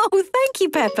too. Oh, thank you,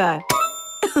 Peppa.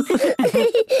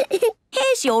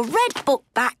 Here's your red book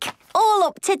back, all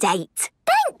up to date.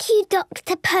 Thank you,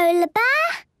 Dr. Polar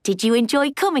Bear. Did you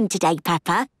enjoy coming today,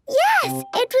 Peppa? Yes,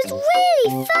 it was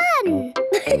really fun.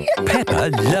 Peppa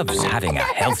loves having a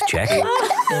health check.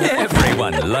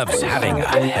 Everyone loves having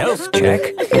a health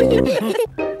check.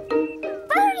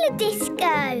 Roller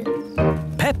disco.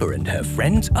 Peppa and her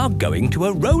friends are going to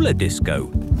a roller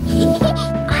disco.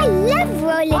 I love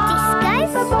roller disco.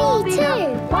 Me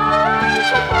too.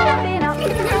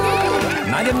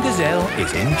 Madame Gazelle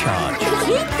is in charge.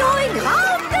 Keep going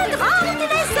round and round in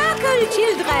a circle,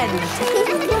 children.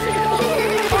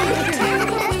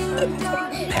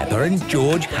 Peppa and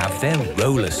George have their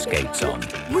roller skates on.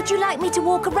 Would you like me to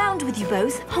walk around with you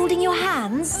both, holding your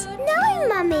hands? No,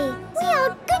 Mummy. We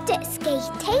are good at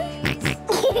skating.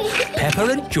 Peppa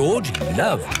and George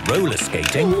love roller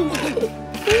skating.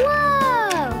 Whoa!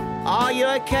 Are you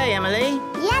okay, Emily?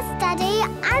 Yes, Daddy.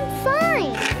 I'm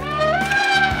fine.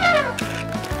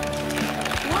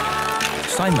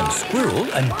 Simon Squirrel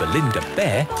and Belinda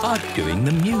Bear are doing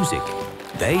the music.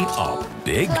 They are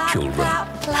big children.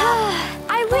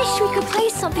 I wish we could play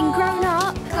something grown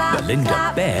up.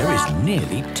 Belinda Bear is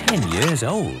nearly 10 years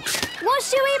old. What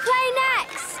should we play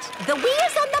next? The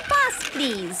wheels on the bus,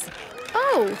 please.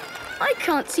 Oh, I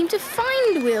can't seem to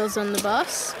find wheels on the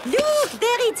bus. Look,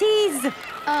 there it is.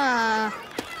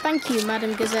 Thank you,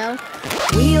 Madame Gazelle.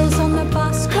 Wheels on the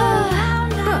bus go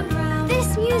round and round.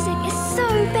 This music is so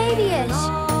babyish.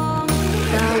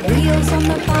 The wheels on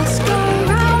the bus go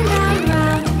round and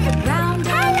round. Round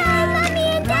and round. Mummy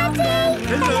and Daddy.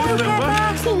 Hello, Peppa.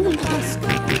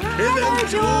 Hello,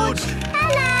 George.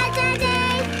 Hello, Daddy.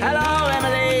 Hello,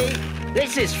 Emily.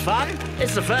 This is fun.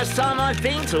 It's the first time I've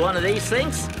been to one of these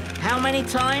things. How many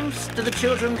times do the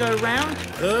children go round?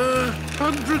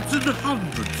 Hundreds and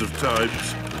hundreds of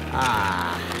times.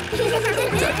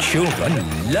 The children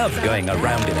love going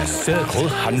around in a circle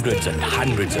hundreds and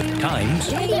hundreds of times.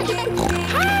 Hello,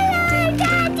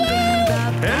 Daddy.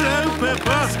 Hello,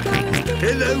 Peppa.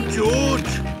 Hello,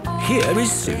 George. Here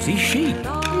is Susie Sheep.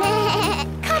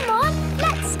 Come on,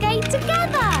 let's skate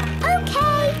together.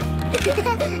 Okay.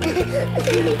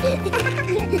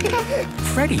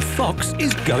 Freddie Fox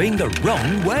is going the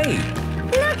wrong way.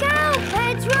 Look out,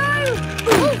 Pedro.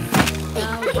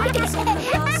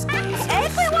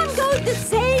 Everyone goes the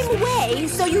same way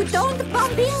so you don't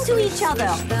bump into each other.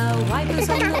 Hello,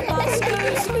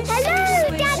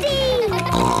 Daddy.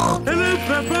 Hello,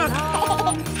 Peppa.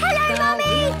 Hello,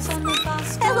 Mummy.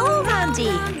 Hello,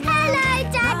 Randy.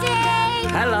 Hello, Daddy.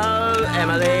 Hello,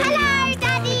 Emily. Hello,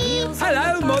 Daddy. Hello,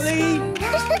 Molly.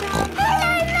 Hello,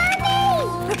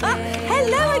 Mummy.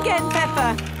 Hello again, Peppa.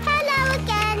 Hello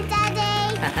again, Daddy.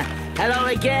 Hello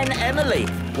again, Emily.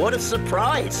 What a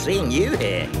surprise seeing you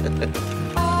here.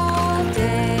 All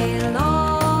day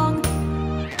long.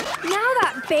 Now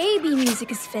that baby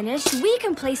music is finished, we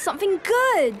can play something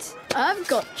good. I've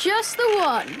got just the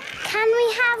one. Can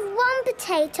we have 1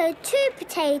 potato, 2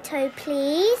 potato,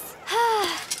 please?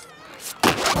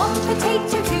 1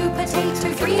 potato, 2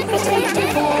 potato, 3 potato,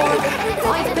 4,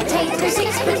 5 potato,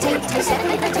 6 potato,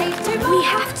 7 potato. We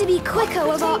have to be quicker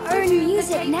with our own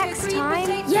music next time.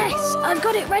 Yes, I've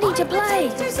got it ready to play.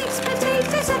 6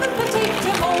 potato, 7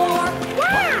 potato, more.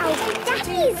 Wow,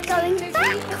 Daddy's going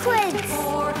backwards.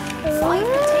 5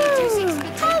 potato, 6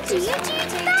 potato. How do you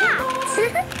do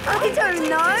that? I don't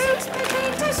know. 6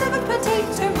 potato, 7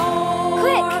 potato, more.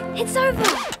 Quick, it's over.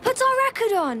 Put our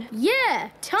record on. Yeah,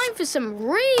 time for some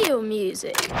real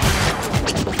music.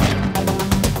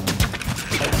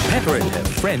 Peppa and her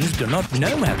friends do not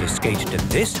know how to skate to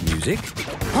this music.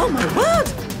 Oh, my word!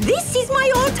 This is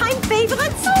my all-time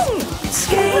favourite song!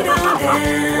 Skate on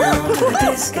down to the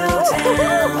disco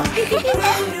town.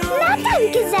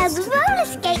 Madame Gazelle's roller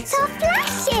skates are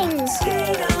flashing.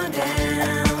 Skate on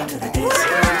down to the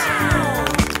disco town.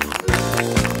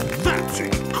 That's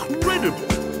incredible.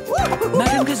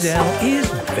 Madame Gazelle is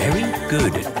very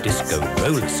good at disco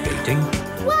roller skating.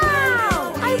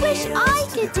 Wow! I wish I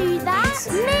could do that.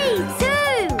 Me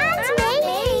too. And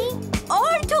me.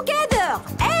 All together!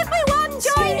 Everyone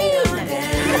join in!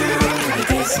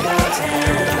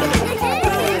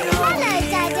 Hello,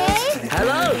 Daddy.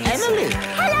 Hello, Emily.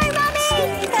 Hello, Mummy.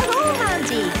 Hello,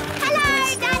 Randy. Hello,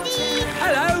 Daddy.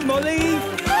 Hello, Molly.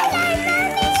 Hello,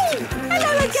 Mummy.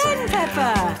 Hello again, Peppa.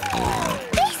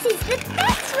 This is the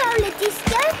best roller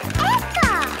disco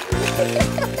ever.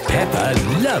 Peppa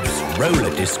loves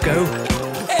roller disco.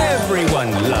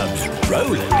 Everyone loves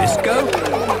roller disco.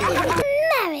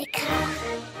 America.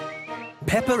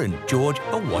 Peppa and George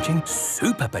are watching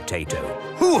Super Potato.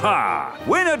 Who Hoo-ha!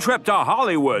 Win a trip to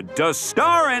Hollywood to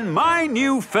star in my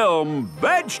new film,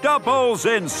 Vegetables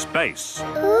in Space.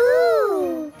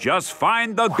 Ooh! Just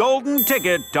find the golden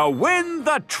ticket to win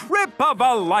the trip of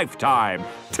a lifetime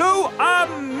to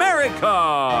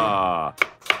America!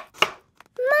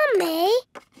 Mummy,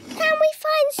 can we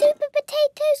find Super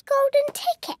Potato's golden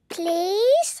ticket,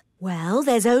 please? Well,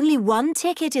 there's only one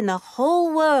ticket in the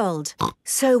whole world,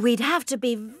 so we'd have to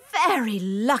be very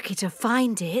lucky to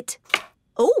find it.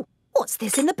 Oh, what's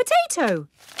this in the potato?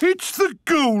 It's the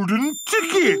golden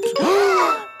ticket!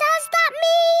 Does that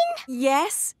mean?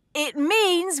 Yes, it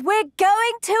means we're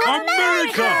going to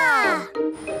America!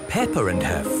 Peppa and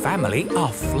her family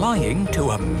are flying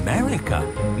to America.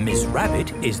 Miss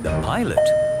Rabbit is the pilot.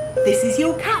 This is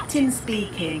your captain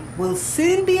speaking. We'll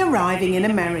soon be arriving in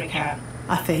America,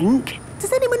 I think.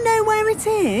 Does anyone know where it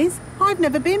is? I've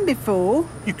never been before.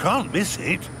 You can't miss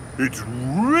it. It's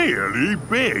really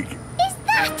big. Is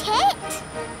that it?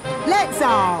 Let's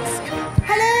ask.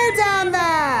 Hello down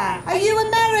there. Are you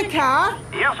America?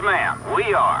 Yes, ma'am,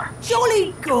 we are.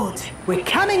 Jolly good. We're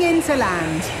coming in to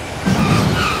land.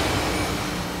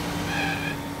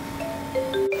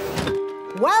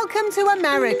 Welcome to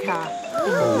America.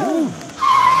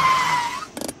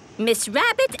 Miss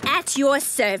Rabbit at your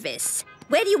service.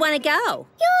 Where do you want to go?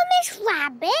 You're Miss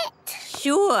Rabbit?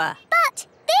 Sure. But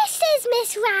this is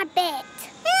Miss Rabbit.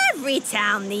 Every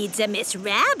town needs a Miss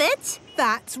Rabbit.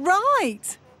 That's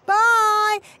right.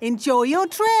 Bye. Enjoy your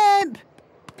trip.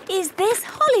 Is this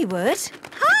Hollywood?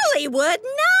 Hollywood?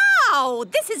 No!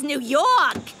 This is New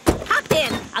York. Hop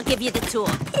in. I'll give you the tour.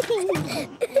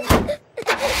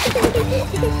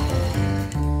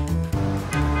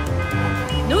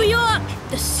 New York,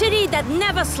 the city that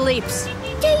never sleeps.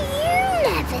 Do you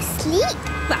never sleep?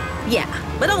 Well, yeah,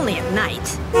 but only at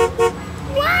night.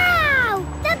 Wow!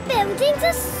 The buildings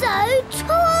are so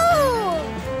tall!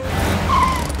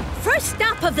 First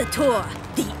stop of the tour,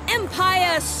 the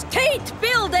Empire State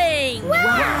Building!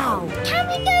 Wow! Can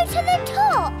we go to the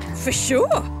top? For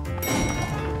sure.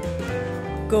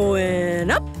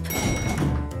 Going up.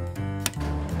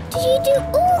 Do you do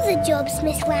all the jobs,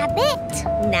 Miss Rabbit?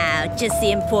 No, just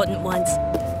the important ones.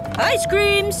 Ice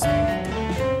creams!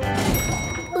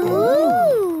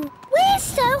 Ooh! We're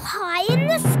so high in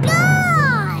the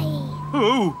sky!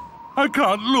 Oh, I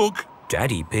can't look.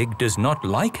 Daddy Pig does not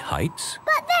like heights.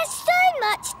 But there's so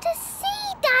much to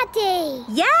see, Daddy!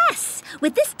 Yes!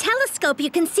 With this telescope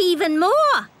you can see even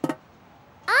more.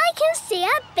 I can see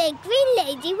a big green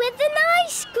lady with an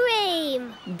ice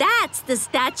cream. That's the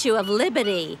Statue of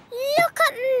Liberty. Look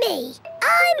at me.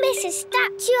 I'm Mrs.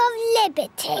 Statue of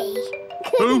Liberty.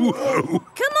 Oh.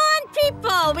 Come on,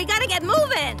 people. We gotta get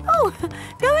moving. Oh,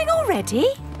 going already?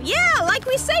 Yeah, like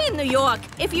we say in New York.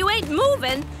 If you ain't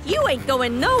moving, you ain't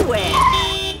going nowhere.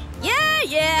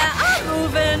 Yeah, I'm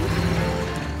moving.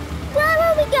 Where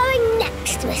are we going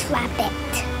next, Miss Rabbit?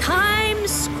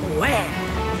 Times Square.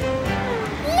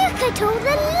 Look at all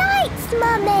the lights,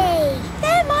 Mummy!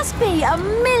 There must be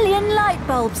 1,000,000 light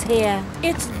bulbs here.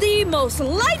 It's the most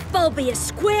light bulbiest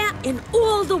square in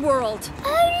all the world.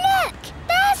 Oh, look!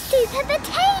 There's Super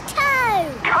Potato!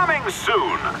 Coming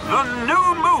soon, the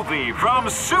new movie from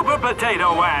Super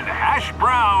Potato and Hash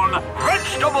Brown,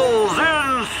 Vegetables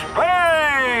in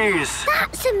Space!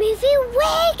 That's a movie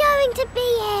we're going to be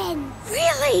in!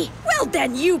 Really? Well,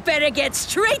 then you better get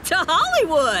straight to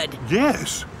Hollywood.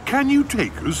 Yes. Can you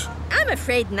take us? I'm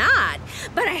afraid not,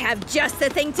 but I have just the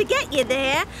thing to get you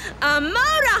there. A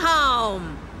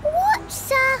motorhome.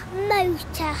 What's a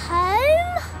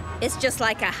motorhome? It's just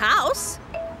like a house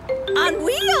on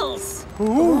wheels.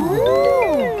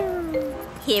 Ooh.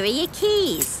 Here are your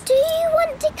keys. Do you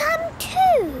want to come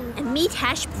too? And meet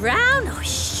Hash Brown? Oh,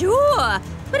 sure.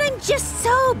 But I'm just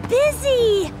so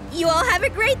busy. You all have a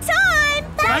great time.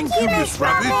 Thank you, Miss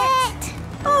Rabbit.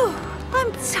 Oh,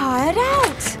 I'm tired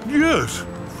out. Yes,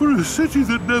 for a city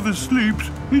that never sleeps,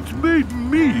 it's made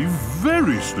me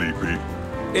very sleepy.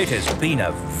 It has been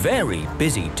a very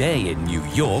busy day in New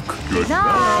York. Good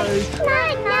night.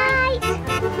 Night-night.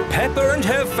 Peppa and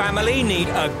her family need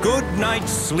a good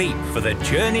night's sleep for the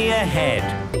journey ahead.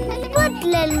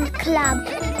 Woodland Club.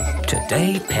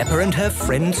 Today, Peppa and her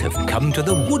friends have come to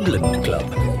the Woodland Club.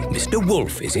 Mr.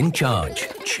 Wolf is in charge.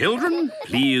 Children,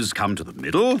 please come to the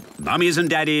middle. Mummies and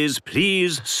daddies,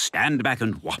 please stand back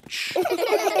and watch.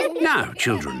 Now,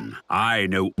 children, I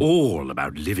know all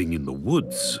about living in the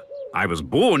woods. I was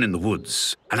born in the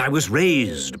woods, and I was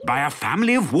raised by a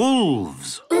family of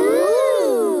wolves.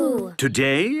 Ooh!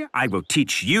 Today, I will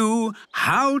teach you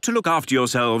how to look after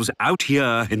yourselves out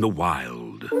here in the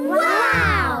wild.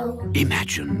 Wow!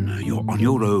 Imagine you're on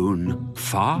your own,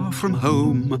 far from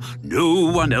home,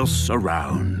 no one else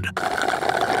around.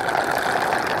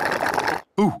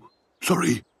 Oh,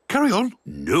 sorry. Carry on.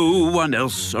 No one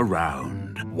else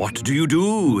around. What do you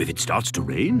do if it starts to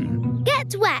rain?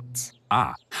 Get wet.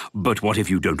 Ah, but what if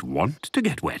you don't want to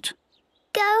get wet?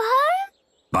 Go home?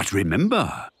 But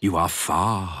remember, you are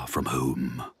far from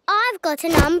home. I've got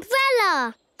an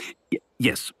umbrella.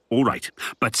 Yes, all right.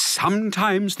 But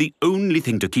sometimes the only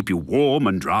thing to keep you warm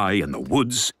and dry in the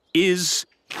woods is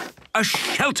a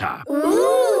shelter.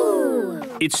 Ooh!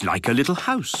 It's like a little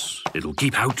house. It'll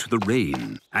keep out the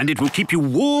rain, and it will keep you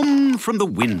warm from the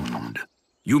wind.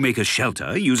 You make a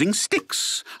shelter using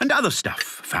sticks and other stuff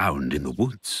found in the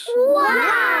woods.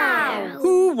 Wow!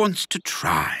 Who wants to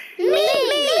try? Me!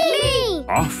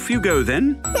 Off you go,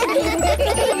 then.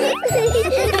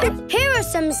 Here are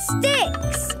some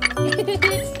sticks.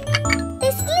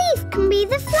 This leaf can be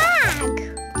the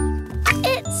flag.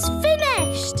 It's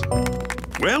finished.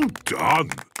 Well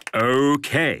done.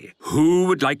 OK. Who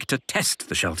would like to test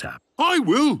the shelter? I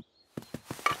will.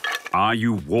 Are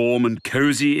you warm and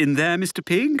cosy in there, Mr.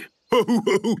 Pig?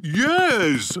 Oh,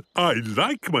 yes. I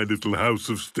like my little house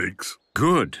of sticks.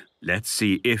 Good. Let's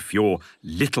see if your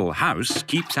little house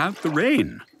keeps out the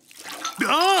rain.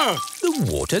 Ah! The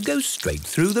water goes straight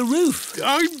through the roof.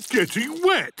 I'm getting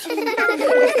wet.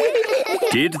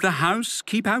 Did the house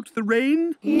keep out the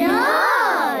rain?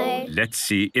 No! Let's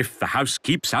see if the house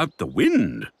keeps out the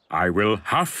wind. I will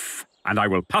huff, and I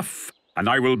will puff, and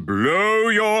I will blow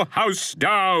your house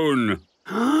down.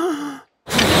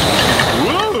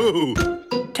 Whoa!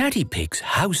 Daddy Pig's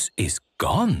house is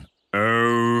gone.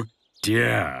 Oh,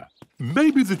 dear.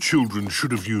 Maybe the children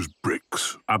should have used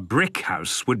bricks. A brick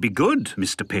house would be good,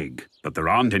 Mr. Pig. But there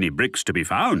aren't any bricks to be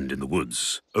found in the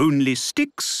woods. Only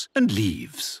sticks and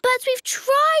leaves. But we've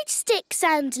tried sticks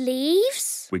and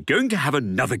leaves. We're going to have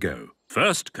another go.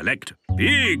 First, collect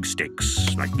big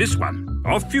sticks, like this one.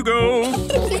 Off you go.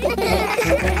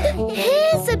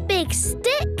 Here's a big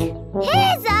stick.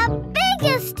 Here's a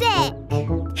bigger stick.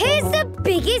 Here's the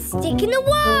biggest stick in the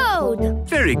world.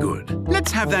 Very good.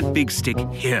 Let's have that big stick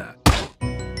here.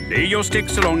 Lay your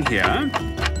sticks along here.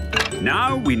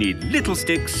 Now we need little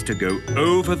sticks to go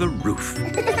over the roof.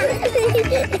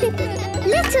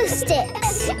 Little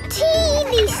sticks.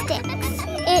 Teeny sticks.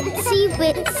 Itsy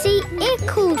witsy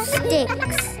ickle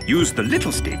sticks. Use the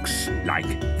little sticks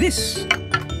like this. Is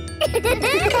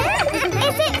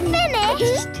it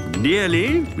finished?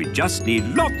 Nearly. We just need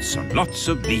lots and lots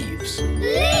of leaves.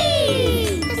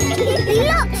 Leaves!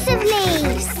 Lots of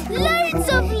leaves! Loads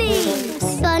of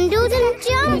leaves! Bundles and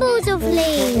jumbles of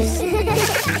leaves!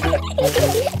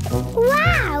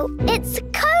 Wow! It's a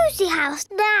cosy house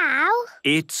now!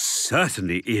 It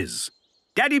certainly is.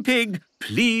 Daddy Pig,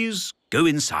 please go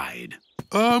inside.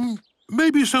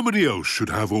 Maybe somebody else should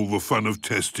have all the fun of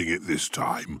testing it this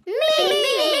time. Me!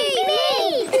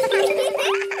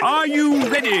 Are you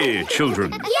ready,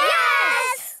 children?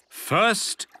 Yes!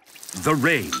 First, the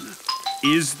rain.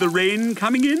 Is the rain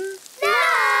coming in?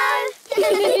 No!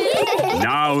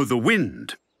 Now the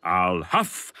wind. I'll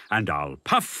huff and I'll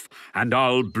puff and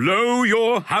I'll blow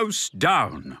your house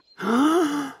down.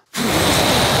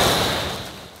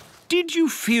 Did you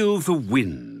feel the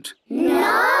wind?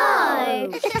 No!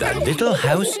 The little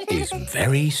house is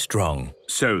very strong.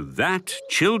 So that,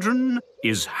 children,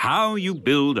 is how you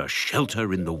build a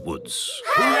shelter in the woods.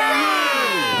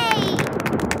 Hooray!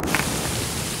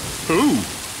 Oh,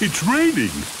 it's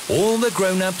raining. All the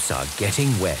grown-ups are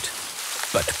getting wet.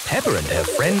 But Peppa and her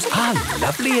friends are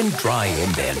lovely and dry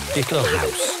in their little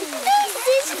house. This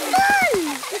is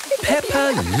fun!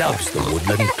 Peppa loves the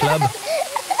Woodland Club.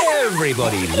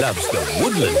 Everybody loves the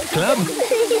Woodland Club.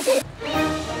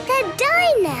 The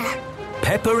diner.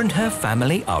 Peppa and her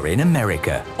family are in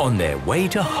America on their way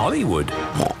to Hollywood.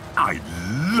 I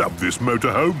love this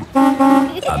motorhome.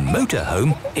 A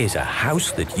motorhome is a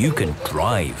house that you can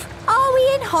drive. Are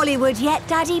we in Hollywood yet,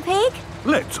 Daddy Pig?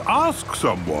 Let's ask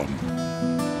someone.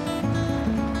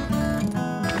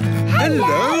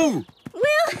 Hello.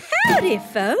 Well, howdy,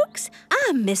 folks.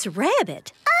 I'm Miss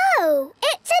Rabbit. Oh,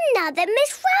 it's another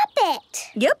Miss Rabbit.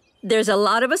 Yep, there's a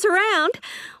lot of us around.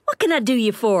 What can I do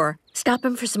you for?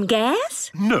 Stopping for some gas?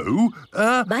 No,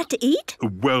 Bite to eat?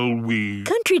 well, we...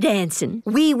 Country dancing?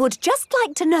 We would just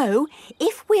like to know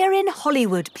if we're in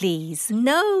Hollywood, please.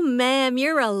 No, ma'am,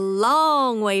 you're a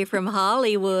long way from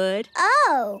Hollywood.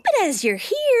 Oh. But as you're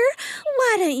here,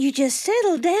 why don't you just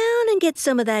settle down and get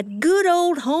some of that good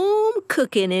old home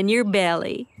cooking in your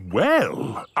belly?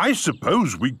 Well, I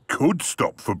suppose we could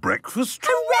stop for breakfast.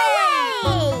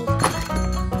 Hooray!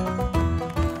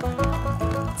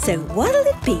 So what'll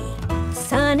it be?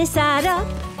 Sunny side up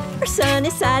or sunny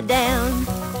side down.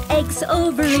 Eggs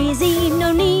over easy,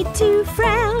 no need to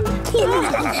frown.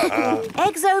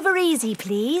 Eggs over easy,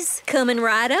 please. Coming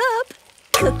right up.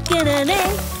 Cooking an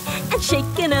egg and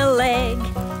shaking a leg.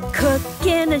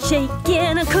 Cooking and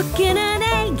shaking and cooking an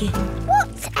egg.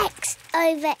 What's X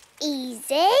over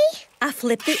easy? I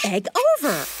flip the egg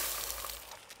over.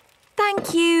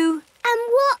 Thank you. And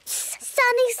what's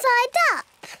sunny side up?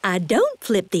 I don't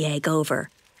flip the egg over.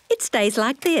 It stays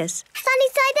like this. Sunny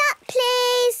side up,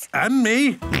 please. And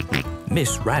me.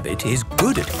 Miss Rabbit is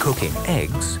good at cooking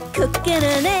eggs. Cooking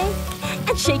an egg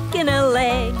and shaking a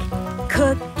leg.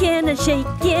 Cooking and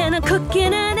shaking and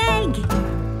cooking an egg.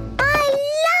 I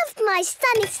love my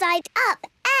sunny side up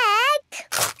egg.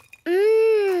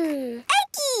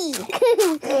 Eggy.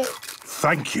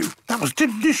 Thank you. That was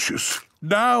delicious.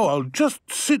 Now I'll just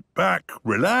sit back,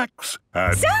 relax,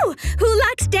 and... So, who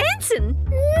likes dancing?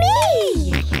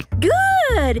 Me!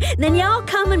 Good! Then y'all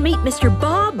come and meet Mr.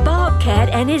 Bob Bobcat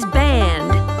and his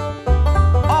band.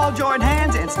 All join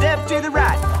hands and step to the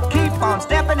right. Keep on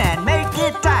stepping and make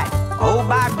it tight. Oh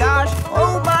my gosh,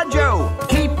 oh my Joe.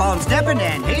 Keep on stepping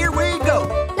and here we go.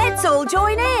 Let's all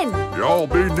join in. Y'all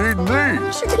be needing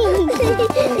these.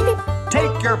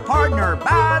 Take your partner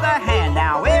by the hand.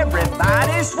 Now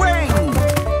everybody swing.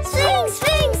 Swing,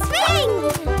 swing, swing.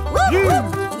 Whoop, whoop.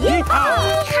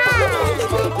 Yeehaw.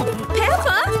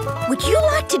 Peppa, would you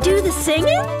like to do the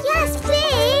singing? Yes,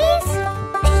 please.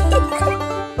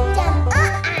 Jump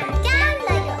up and down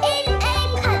like you're in a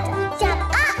puddle. Jump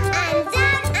up and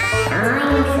down and...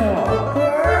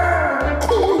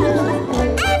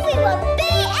 Everyone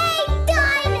be a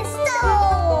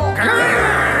dinosaur!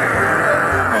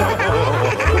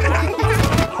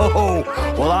 Oh,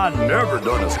 well, I never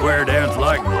done a square dance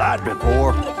like that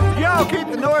before. Y'all keep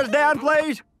the noise down,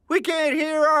 please. We can't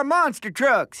hear our monster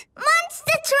trucks.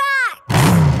 Monster truck!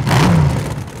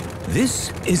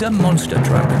 This is a monster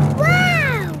truck.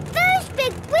 Wow! Those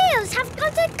big wheels have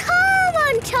got a car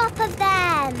on top of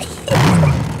them.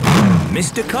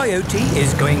 Mr. Coyote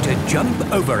is going to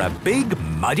jump over a big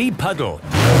muddy puddle.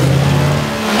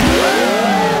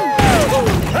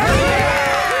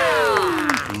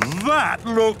 That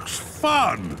looks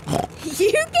fun.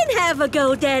 You can have a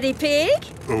go, Daddy Pig.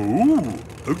 Oh,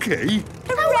 okay.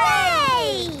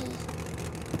 Hooray!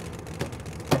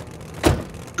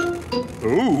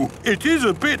 Oh, it is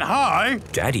a bit high.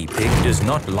 Daddy Pig does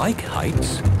not like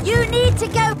heights. You need to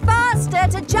go faster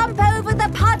to jump over the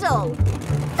puddle.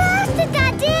 Faster,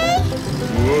 Daddy!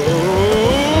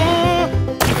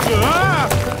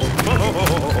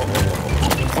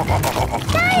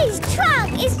 Daddy's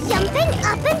truck is jumping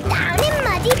up and down in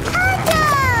muddy puddles.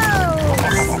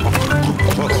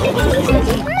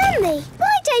 Mummy,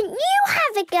 why don't you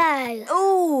have a go?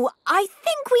 Oh, I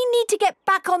think we need to get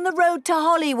back on the road to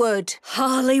Hollywood.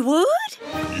 Hollywood?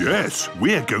 Yes,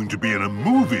 we're going to be in a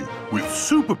movie with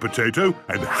Super Potato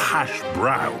and Hash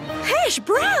Brown. Hash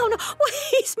Brown? Well,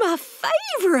 he's my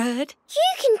favourite.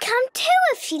 You can come too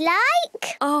if you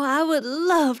like. Oh, I would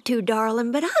love to,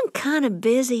 darling, but I'm kind of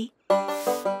busy.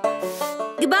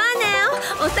 Goodbye now.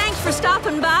 Oh, thanks for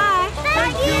stopping by.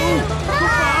 Thank you.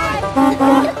 Bye.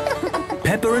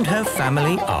 Peppa and her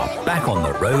family are back on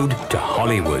the road to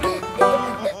Hollywood.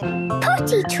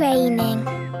 Potty training.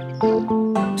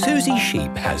 Susie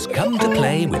Sheep has come to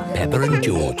play with Peppa and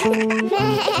George.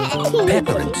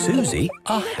 Peppa and Susie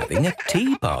are having a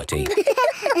tea party. Would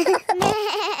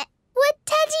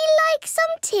Teddy like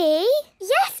some tea?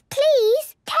 Yes,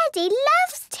 please. Teddy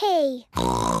loves tea.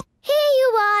 Here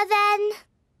you are, then.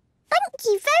 Thank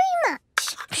you very much.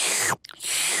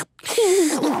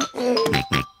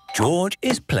 George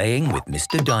is playing with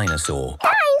Mr. Dinosaur.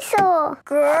 Dinosaur.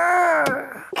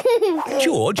 Grrr.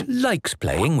 George likes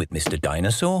playing with Mr.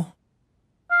 Dinosaur.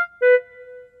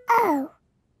 Oh.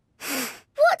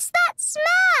 What's that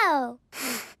smell?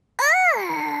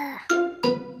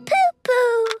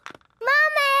 Poo-poo.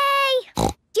 Mummy!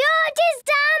 George has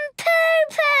done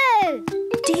poo-poo.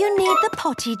 Do you need the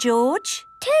potty, George?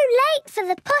 Too late for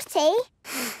the potty.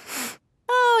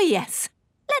 Oh, yes.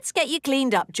 Let's get you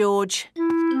cleaned up, George.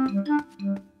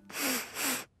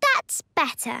 That's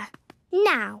better.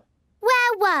 Now,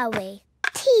 where were we?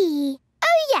 Tea.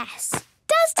 Oh, yes.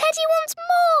 Does Teddy want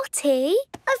more tea?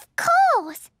 Of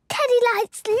course. Teddy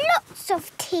likes lots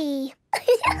of tea.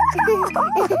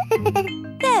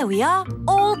 There we are,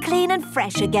 all clean and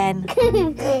fresh again.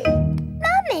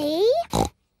 Mummy,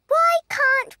 why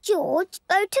can't George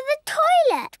go to the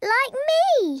toilet like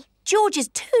me? George is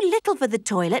too little for the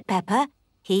toilet, Peppa.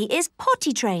 He is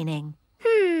potty training.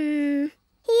 He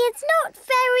is not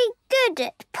very good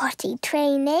at potty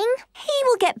training. He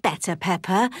will get better,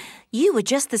 Peppa. You were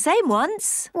just the same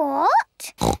once.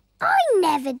 What? I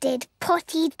never did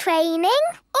potty training.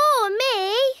 Or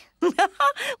me.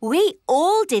 We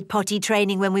all did potty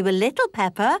training when we were little,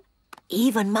 Peppa.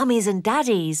 Even mummies and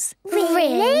daddies.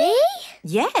 Really?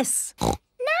 Yes. Now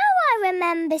I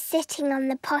remember sitting on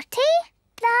the potty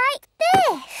like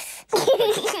this.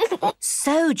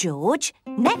 So, George,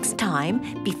 next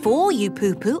time, before you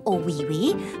poo-poo or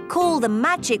wee-wee, call the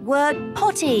magic word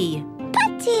potty.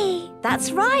 Potty.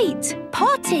 That's right,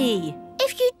 potty.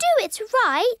 If you do it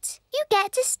right, you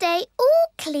get to stay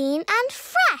all clean and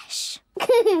fresh.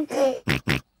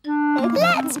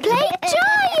 Let's play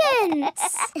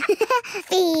giants!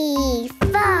 Fee,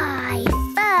 fi,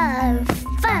 fo,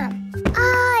 fum.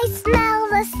 I smell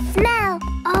the smell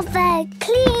of a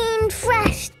clean,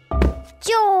 fresh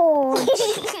George.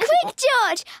 Quick,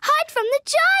 George, hide from the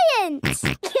giants.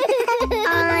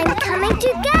 I'm coming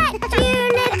to get you,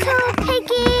 little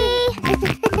piggy.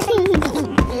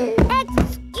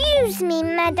 Excuse me,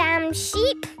 Madame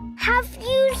Sheep. Have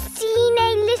you seen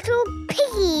a little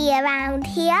piggy around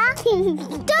here?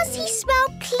 Does he smell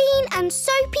clean and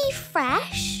soapy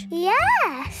fresh?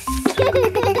 Yes. He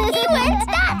went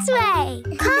that way.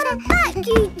 Come back,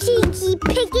 you cheeky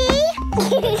piggy.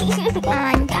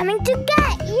 I'm coming to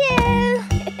get you.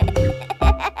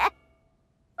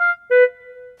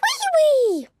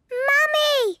 Wee-wee!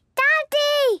 Mummy!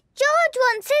 Daddy! George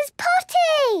wants his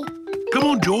potty. Come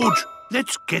on, George.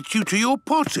 Let's get you to your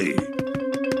potty.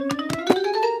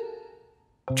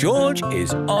 George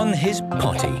is on his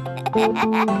potty.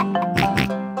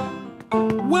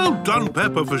 Well done,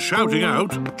 Peppa, for shouting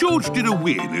out. George did a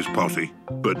wee in his potty.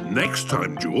 But next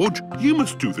time, George, you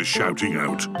must do the shouting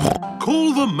out.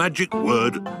 Call the magic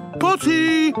word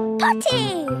potty.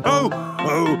 Potty! Oh,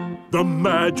 the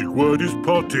magic word is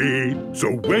potty.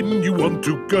 So when you want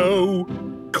to go,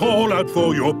 call out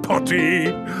for your potty.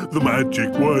 The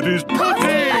magic word is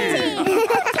potty.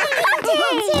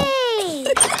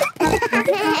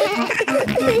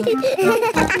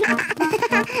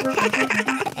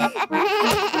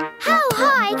 How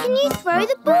high can you throw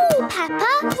the ball,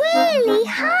 Peppa? Really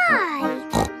high.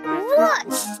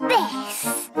 Watch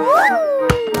this. Woo!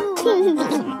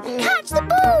 Catch the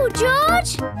ball,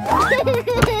 George.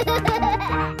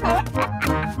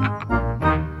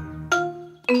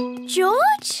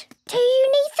 George, do you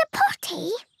need the potty?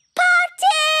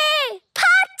 Potty!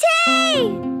 Potty!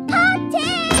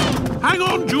 Potty! Hang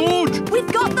on, George.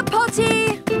 We've got the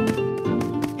potty.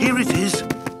 Here it is.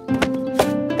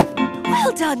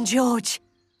 Well done, George.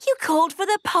 You called for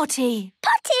the potty.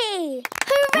 Potty!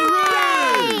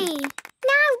 Hooray!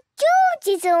 Now George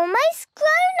is almost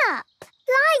grown up,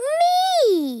 like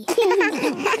me.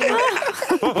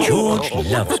 George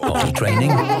loves potty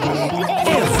training.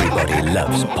 Everybody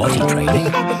loves potty training.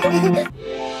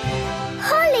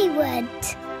 Hollywood.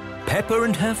 Peppa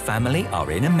and her family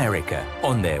are in America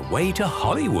on their way to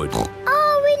Hollywood.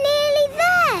 Are we nearly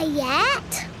there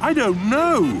yet? I don't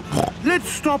know. Let's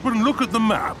stop and look at the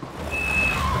map.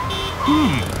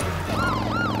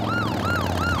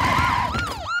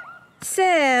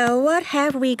 So, what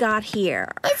have we got here?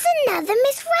 It's another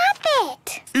Miss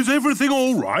Rabbit. Is everything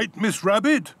all right, Miss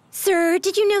Rabbit? Sir,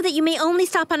 did you know that you may only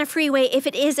stop on a freeway if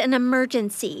it is an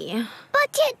emergency?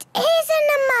 But it is an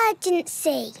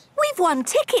emergency. We've won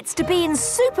tickets to be in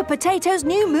Super Potato's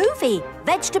new movie,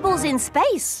 Vegetables in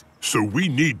Space. So we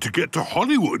need to get to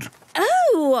Hollywood.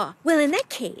 Oh! Well, in that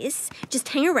case, just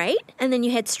hang a right and then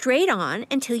you head straight on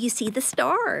until you see the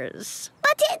stars.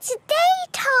 But it's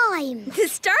daytime. The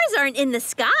stars aren't in the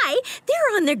sky.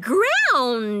 They're on the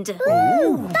ground.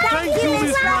 Ooh, thank you,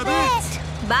 Miss Rabbit.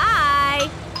 Bye.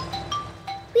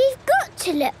 We've got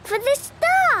to look for the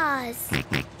stars.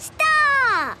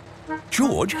 Star!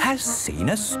 George has seen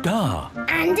a star.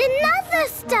 And another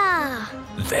star.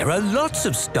 There are lots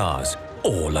of stars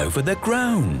all over the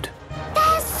ground.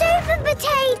 There's Super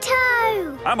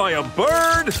Potato. Am I a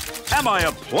bird? Am I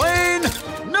a plane?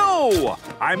 No!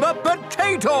 I'm a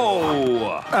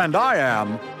potato! And I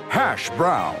am Hash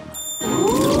Brown.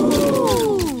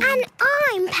 Ooh. And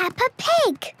I'm Peppa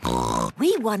Pig.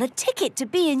 We won a ticket to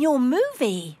be in your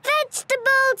movie.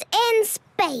 Vegetables in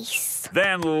Space.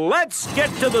 Then let's get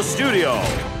to the studio.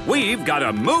 We've got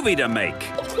a movie to make.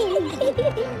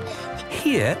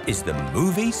 Here is the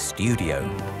movie studio.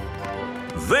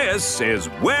 This is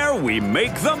where we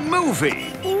make the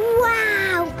movie.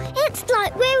 Wow! It's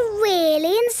like we're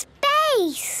really in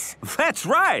space. That's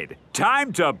right.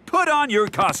 Time to put on your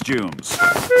costumes.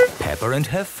 Peppa and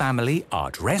her family are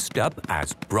dressed up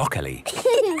as broccoli.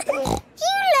 You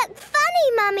look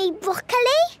funny, Mummy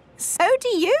Broccoli. So do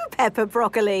you, Peppa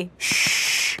Broccoli.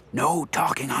 Shh! No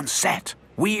talking on set.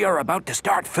 We are about to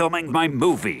start filming my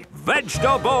movie,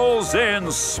 Vegetables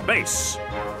in Space.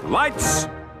 Lights,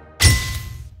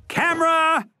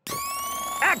 camera,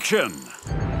 action!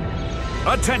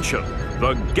 Attention!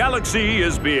 The galaxy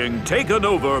is being taken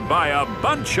over by a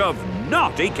bunch of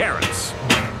naughty carrots.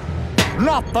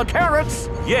 Not the carrots!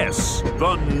 Yes,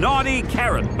 the naughty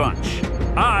carrot bunch.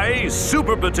 I,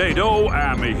 Super Potato,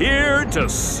 am here to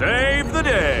save the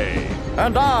day.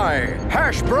 And I,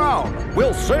 Hash Brown,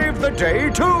 will save the day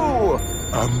too!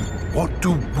 What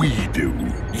do we do?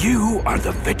 You are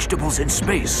the vegetables in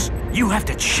space. You have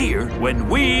to cheer when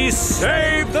we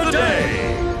save the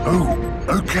day. Oh,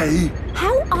 okay.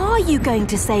 How are you going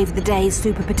to save the day,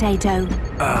 Super Potato?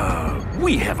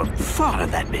 We haven't thought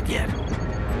of that bit yet.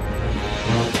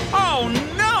 Oh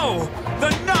no! The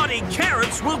naughty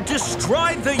carrots will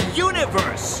destroy the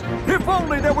universe! If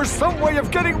only there was some way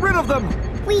of getting rid of them!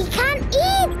 We can't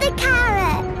eat the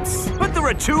carrots. But there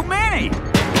are too many!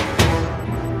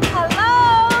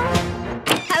 Hello?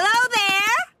 Hello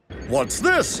there? What's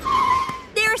this?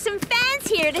 There are some fans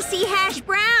here to see Hash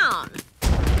Brown.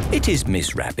 It is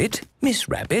Miss Rabbit, Miss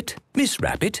Rabbit, Miss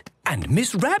Rabbit, and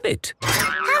Miss Rabbit.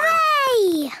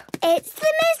 Hooray! It's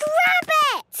the Miss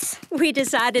Rabbit! We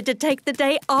decided to take the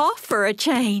day off for a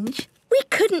change. We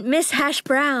couldn't miss Hash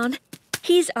Brown.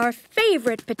 He's our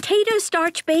favourite potato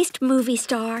starch-based movie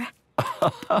star.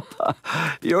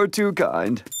 You're too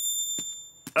kind.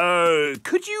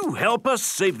 Could you help us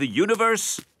save the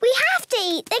universe? We have to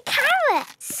eat the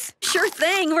carrots. Sure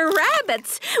thing, we're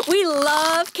rabbits. We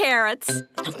love carrots. Save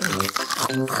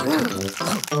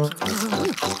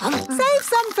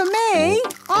some for me.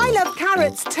 I love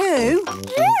carrots too.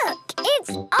 Look, it's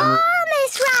our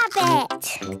Miss Rabbit.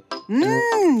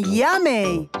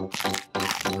 Yummy.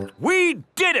 We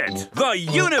did it! The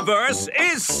universe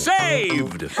is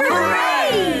saved!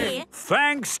 Hooray!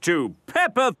 Thanks to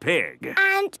Peppa Pig.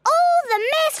 And all the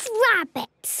Miss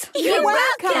Rabbits. You're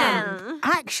welcome.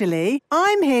 Actually,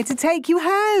 I'm here to take you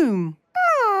home.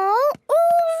 Oh,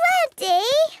 already?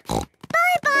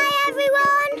 Bye-bye,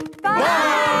 everyone.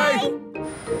 Bye!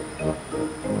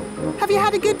 Have you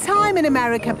had a good time in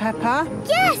America, Peppa?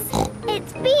 Yes,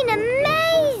 it's been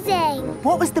amazing.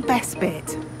 What was the best bit?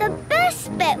 The best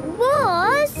bit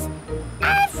was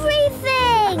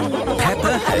everything.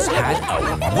 Peppa has had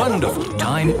a wonderful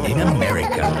time in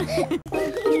America.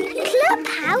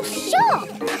 Clubhouse shop.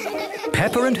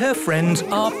 Peppa and her friends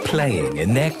are playing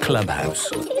in their clubhouse.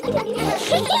 What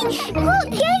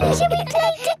game should we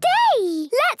play today?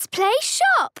 Let's play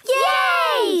shop.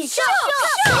 Yay!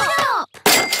 Shop!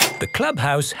 The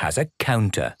clubhouse has a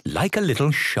counter, like a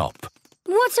little shop.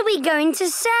 What are we going to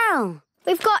sell?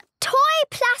 We've got toy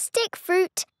plastic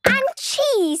fruit and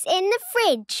cheese in the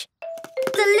fridge.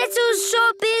 The little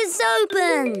shop is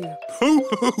open. Ho,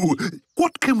 ho!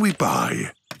 What can we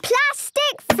buy?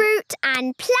 Plastic fruit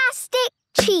and plastic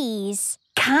cheese.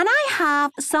 Can I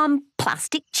have some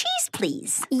plastic cheese,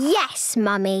 please? Yes,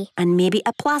 Mummy. And maybe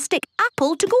a plastic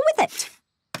apple to go with it.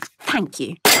 Thank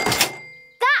you.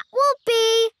 That will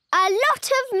be a lot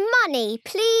of money,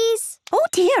 please. Oh,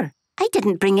 dear. I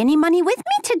didn't bring any money with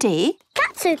me today.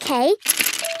 That's okay.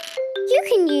 You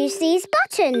can use these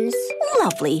buttons.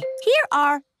 Lovely. Here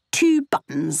are 2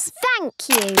 buttons. Thank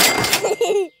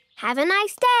you. Have a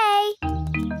nice day.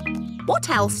 What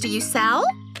else do you sell?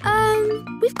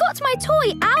 We've got my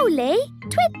toy Owlie.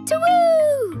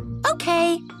 Twit-to-woo!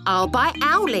 OK, I'll buy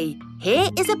Owlie. Here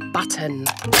is a button.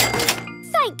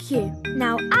 Thank you.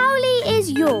 Now Owlie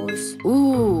is yours.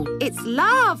 Ooh, it's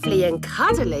lovely and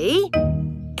cuddly.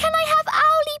 Can I have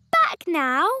Owlie back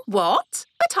now? What?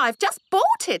 But I've just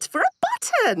bought it for a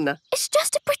button. It's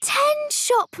just a pretend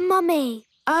shop, Mummy.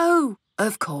 Oh,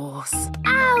 of course.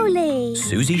 Owlie.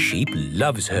 Susie Sheep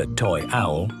loves her toy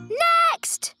owl.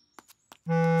 Next!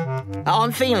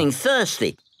 I'm feeling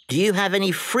thirsty. Do you have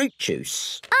any fruit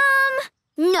juice?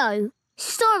 No.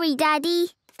 Sorry,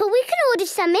 Daddy. But we can order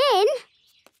some in.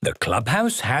 The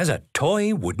clubhouse has a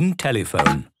toy wooden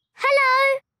telephone.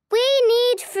 Hello. We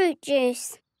need fruit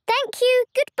juice. Thank you.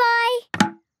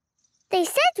 Goodbye. They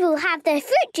said we'll have the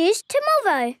fruit juice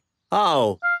tomorrow.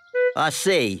 Oh, I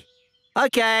see.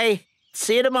 OK,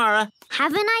 see you tomorrow.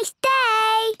 Have a nice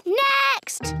day.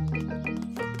 Next!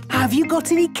 Have you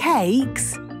got any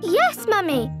cakes? Yes,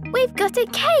 Mummy. We've got a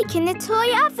cake in the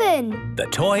toy oven. The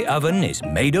toy oven is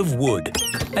made of wood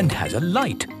and has a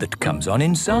light that comes on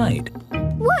inside.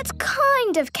 What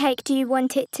kind of cake do you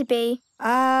want it to be?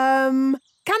 Can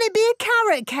it be a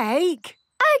carrot cake?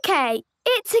 OK,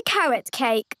 it's a carrot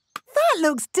cake. That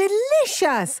looks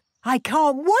delicious. I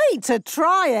can't wait to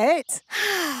try it.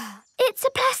 It's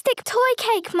a plastic toy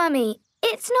cake, Mummy.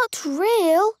 It's not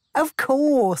real. Of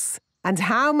course. And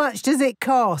how much does it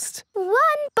cost? 1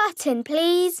 button,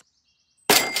 please.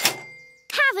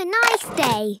 Have a nice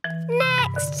day.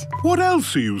 Next. What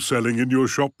else are you selling in your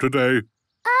shop today?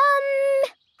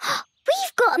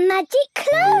 We've got magic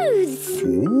clothes.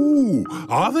 Ooh,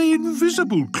 are they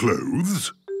invisible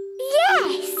clothes?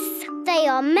 Yes. They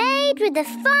are made with the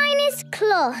finest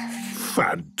cloth.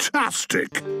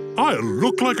 Fantastic! I'll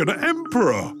look like an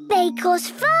emperor. They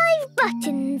cost 5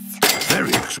 buttons.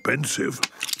 Very expensive.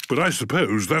 But I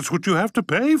suppose that's what you have to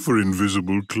pay for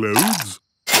invisible clothes.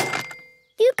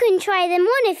 You can try them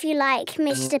on if you like,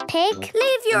 Mr. Pig.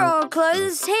 Leave your old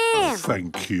clothes here.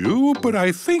 Thank you, but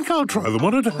I think I'll try them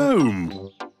on at home.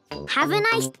 Have a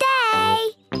nice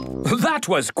day. That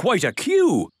was quite a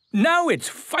queue. Now it's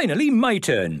finally my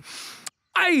turn.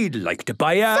 I'd like to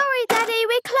buy a... Sorry, Daddy,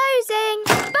 we're closing.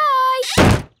 Bye.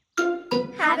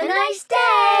 Have a nice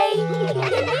day.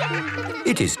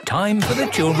 It is time for the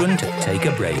children to take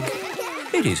a break.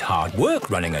 It is hard work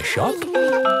running a shop.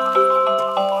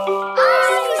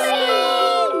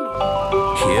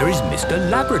 Here is Mr.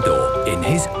 Labrador in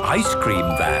his ice cream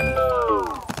van.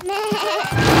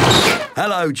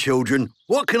 Hello, children.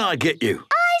 What can I get you?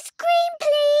 Ice cream,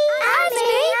 please. And me.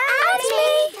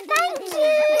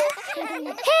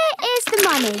 Here is the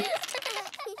money.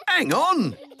 Hang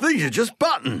on. These are just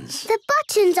buttons. The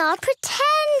buttons are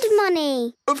pretend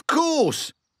money. Of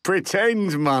course.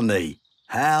 Pretend money.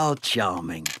 How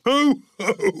charming. Oh,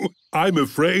 I'm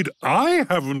afraid I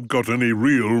haven't got any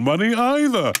real money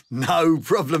either. No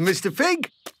problem, Mr.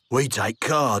 Pig. We take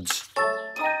cards.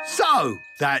 So,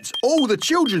 that's all the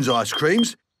children's ice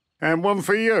creams. And one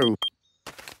for you.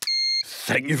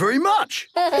 Thank you very much.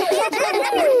 This is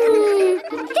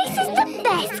the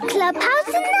best clubhouse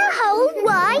in the whole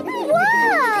wide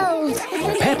world.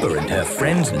 Peppa and her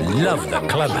friends love the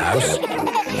clubhouse.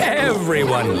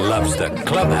 Everyone loves the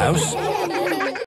clubhouse.